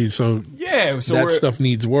animated series. So that stuff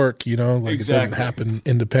needs work, exactly. It doesn't happen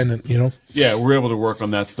independent, Yeah, we're able to work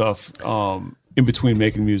on that stuff in between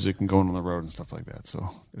making music and going on the road and stuff like that. So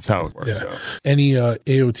it's how it works. Yeah. So. Any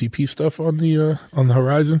AOTP stuff on the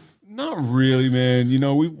horizon? Not really, man.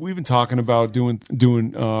 We've been talking about doing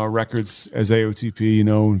records as AOTP.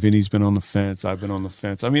 And Vinny's been on the fence. I've been on the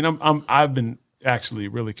fence. I've been actually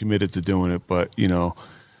really committed to doing it, but there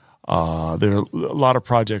are a lot of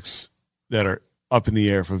projects that are up in the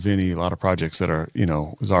air for Vinny. A lot of projects that are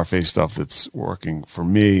Czarface stuff that's working for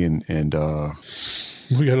me, and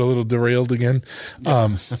we got a little derailed again.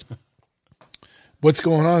 Yeah. What's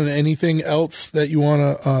going on? Anything else that you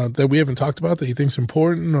want to that we haven't talked about that you think's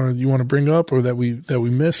important, or you want to bring up, or that we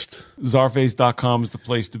missed? Czarface.com is the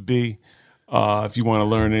place to be if you want to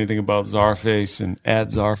learn anything about Czarface. And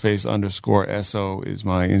 @Czarface_SO is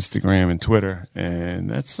my Instagram and Twitter,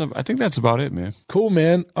 and I think that's about it, man. Cool,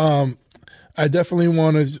 man. I definitely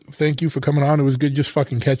want to thank you for coming on. It was good just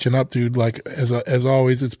fucking catching up, dude. Like, as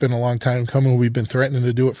always, it's been a long time coming. We've been threatening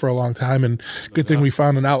to do it for a long time, and good thing we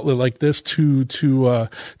found an outlet like this to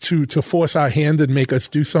force our hand and make us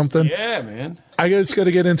do something. Yeah, man. I just got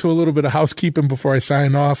to get into a little bit of housekeeping before I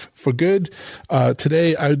sign off for good.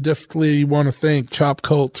 Today, I definitely want to thank Chop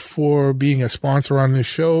Cult for being a sponsor on this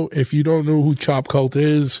show. If you don't know who Chop Cult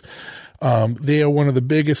is, they are one of the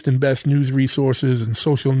biggest and best news resources and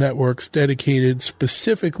social networks dedicated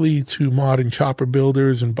specifically to modern chopper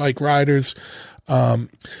builders and bike riders. Go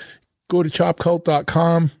to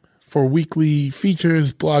chopcult.com for weekly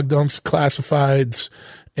features, blog dumps, classifieds,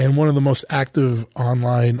 and one of the most active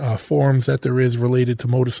online forums that there is related to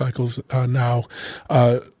motorcycles now.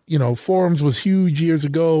 Forums was huge years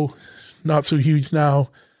ago, not so huge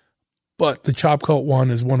now. But the Chop Cult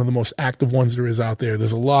one is one of the most active ones there is out there.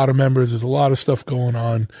 There's a lot of members. There's a lot of stuff going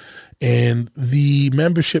on. And the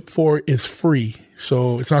membership for it is free.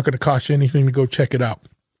 So it's not going to cost you anything to go check it out.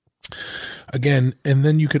 Again, and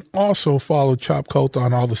then you can also follow Chop Cult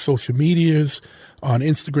on all the social medias, on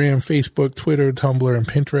Instagram, Facebook, Twitter, Tumblr, and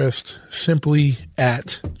Pinterest, simply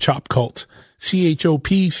at Chop Cult,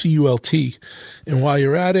 CHOPCULT. And while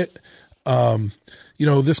you're at it,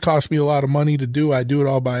 this cost me a lot of money to do. I do it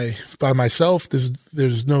all by myself.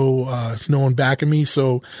 There's no one backing me.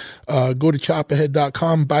 So go to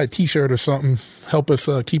chopahead.com, buy a t-shirt or something. Help us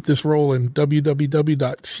keep this rolling.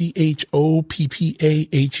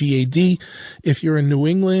 www.chopphahead. If you're in New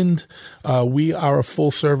England, we are a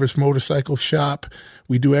full-service motorcycle shop.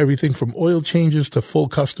 We do everything from oil changes to full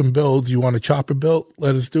custom builds. You want a chopper built?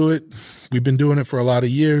 Let us do it. We've been doing it for a lot of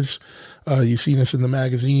years. You've seen us in the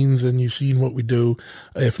magazines and you've seen what we do.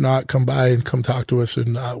 If not, come by and come talk to us,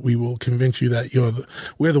 and we will convince you that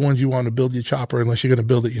we're the ones you want to build your chopper, unless you're going to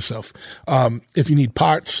build it yourself. If you need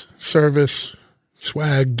parts, service,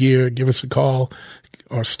 swag, gear, give us a call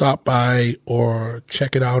or stop by or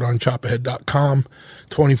check it out on chopperhead.com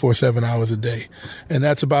 24/7 hours a day. And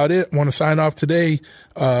that's about it. I want to sign off today.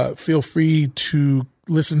 Feel free to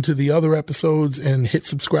listen to the other episodes and hit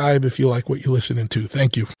subscribe if you like what you're listening to.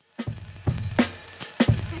 Thank you.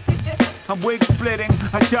 I'm wig splitting,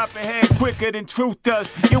 I chop your head quicker than truth does.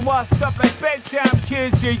 You washed up like bedtime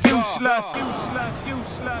kids, you're useless.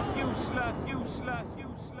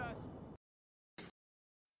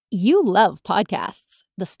 You love podcasts,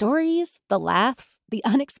 the stories, the laughs, the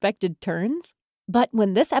unexpected turns. But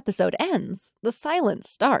when this episode ends, the silence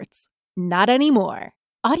starts. Not anymore.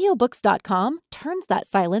 Audiobooks.com turns that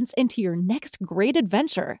silence into your next great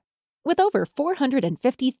adventure. With over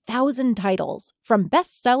 450,000 titles, from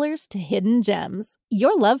bestsellers to hidden gems,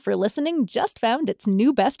 your love for listening just found its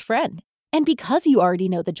new best friend. And because you already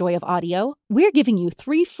know the joy of audio, we're giving you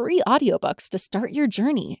 3 free audiobooks to start your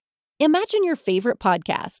journey. Imagine your favorite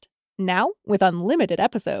podcast, now with unlimited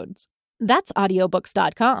episodes. That's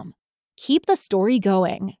audiobooks.com. Keep the story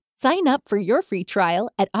going. Sign up for your free trial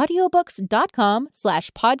at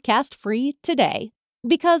audiobooks.com/podcastfree today.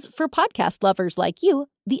 Because for podcast lovers like you,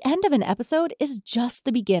 the end of an episode is just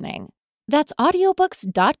the beginning. That's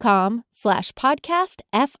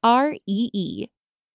audiobooks.com/podcastfree.